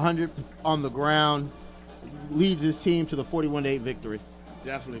 100 on the ground, leads his team to the 41-8 victory.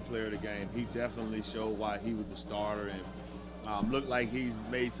 Definitely player of the game. He definitely showed why he was the starter, and looked like he's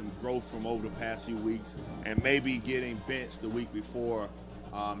made some growth from over the past few weeks, and maybe getting benched the week before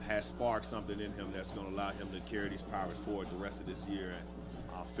has sparked something in him that's going to allow him to carry these Pirates forward the rest of this year and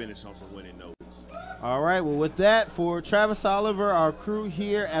finish on some winning notes. All right, well, with that, for Travis Oliver, our crew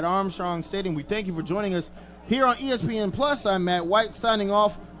here at Armstrong Stadium, we thank you for joining us here on ESPN Plus. I'm Matt White signing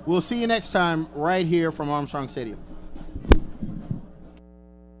off. We'll see you next time right here from Armstrong Stadium.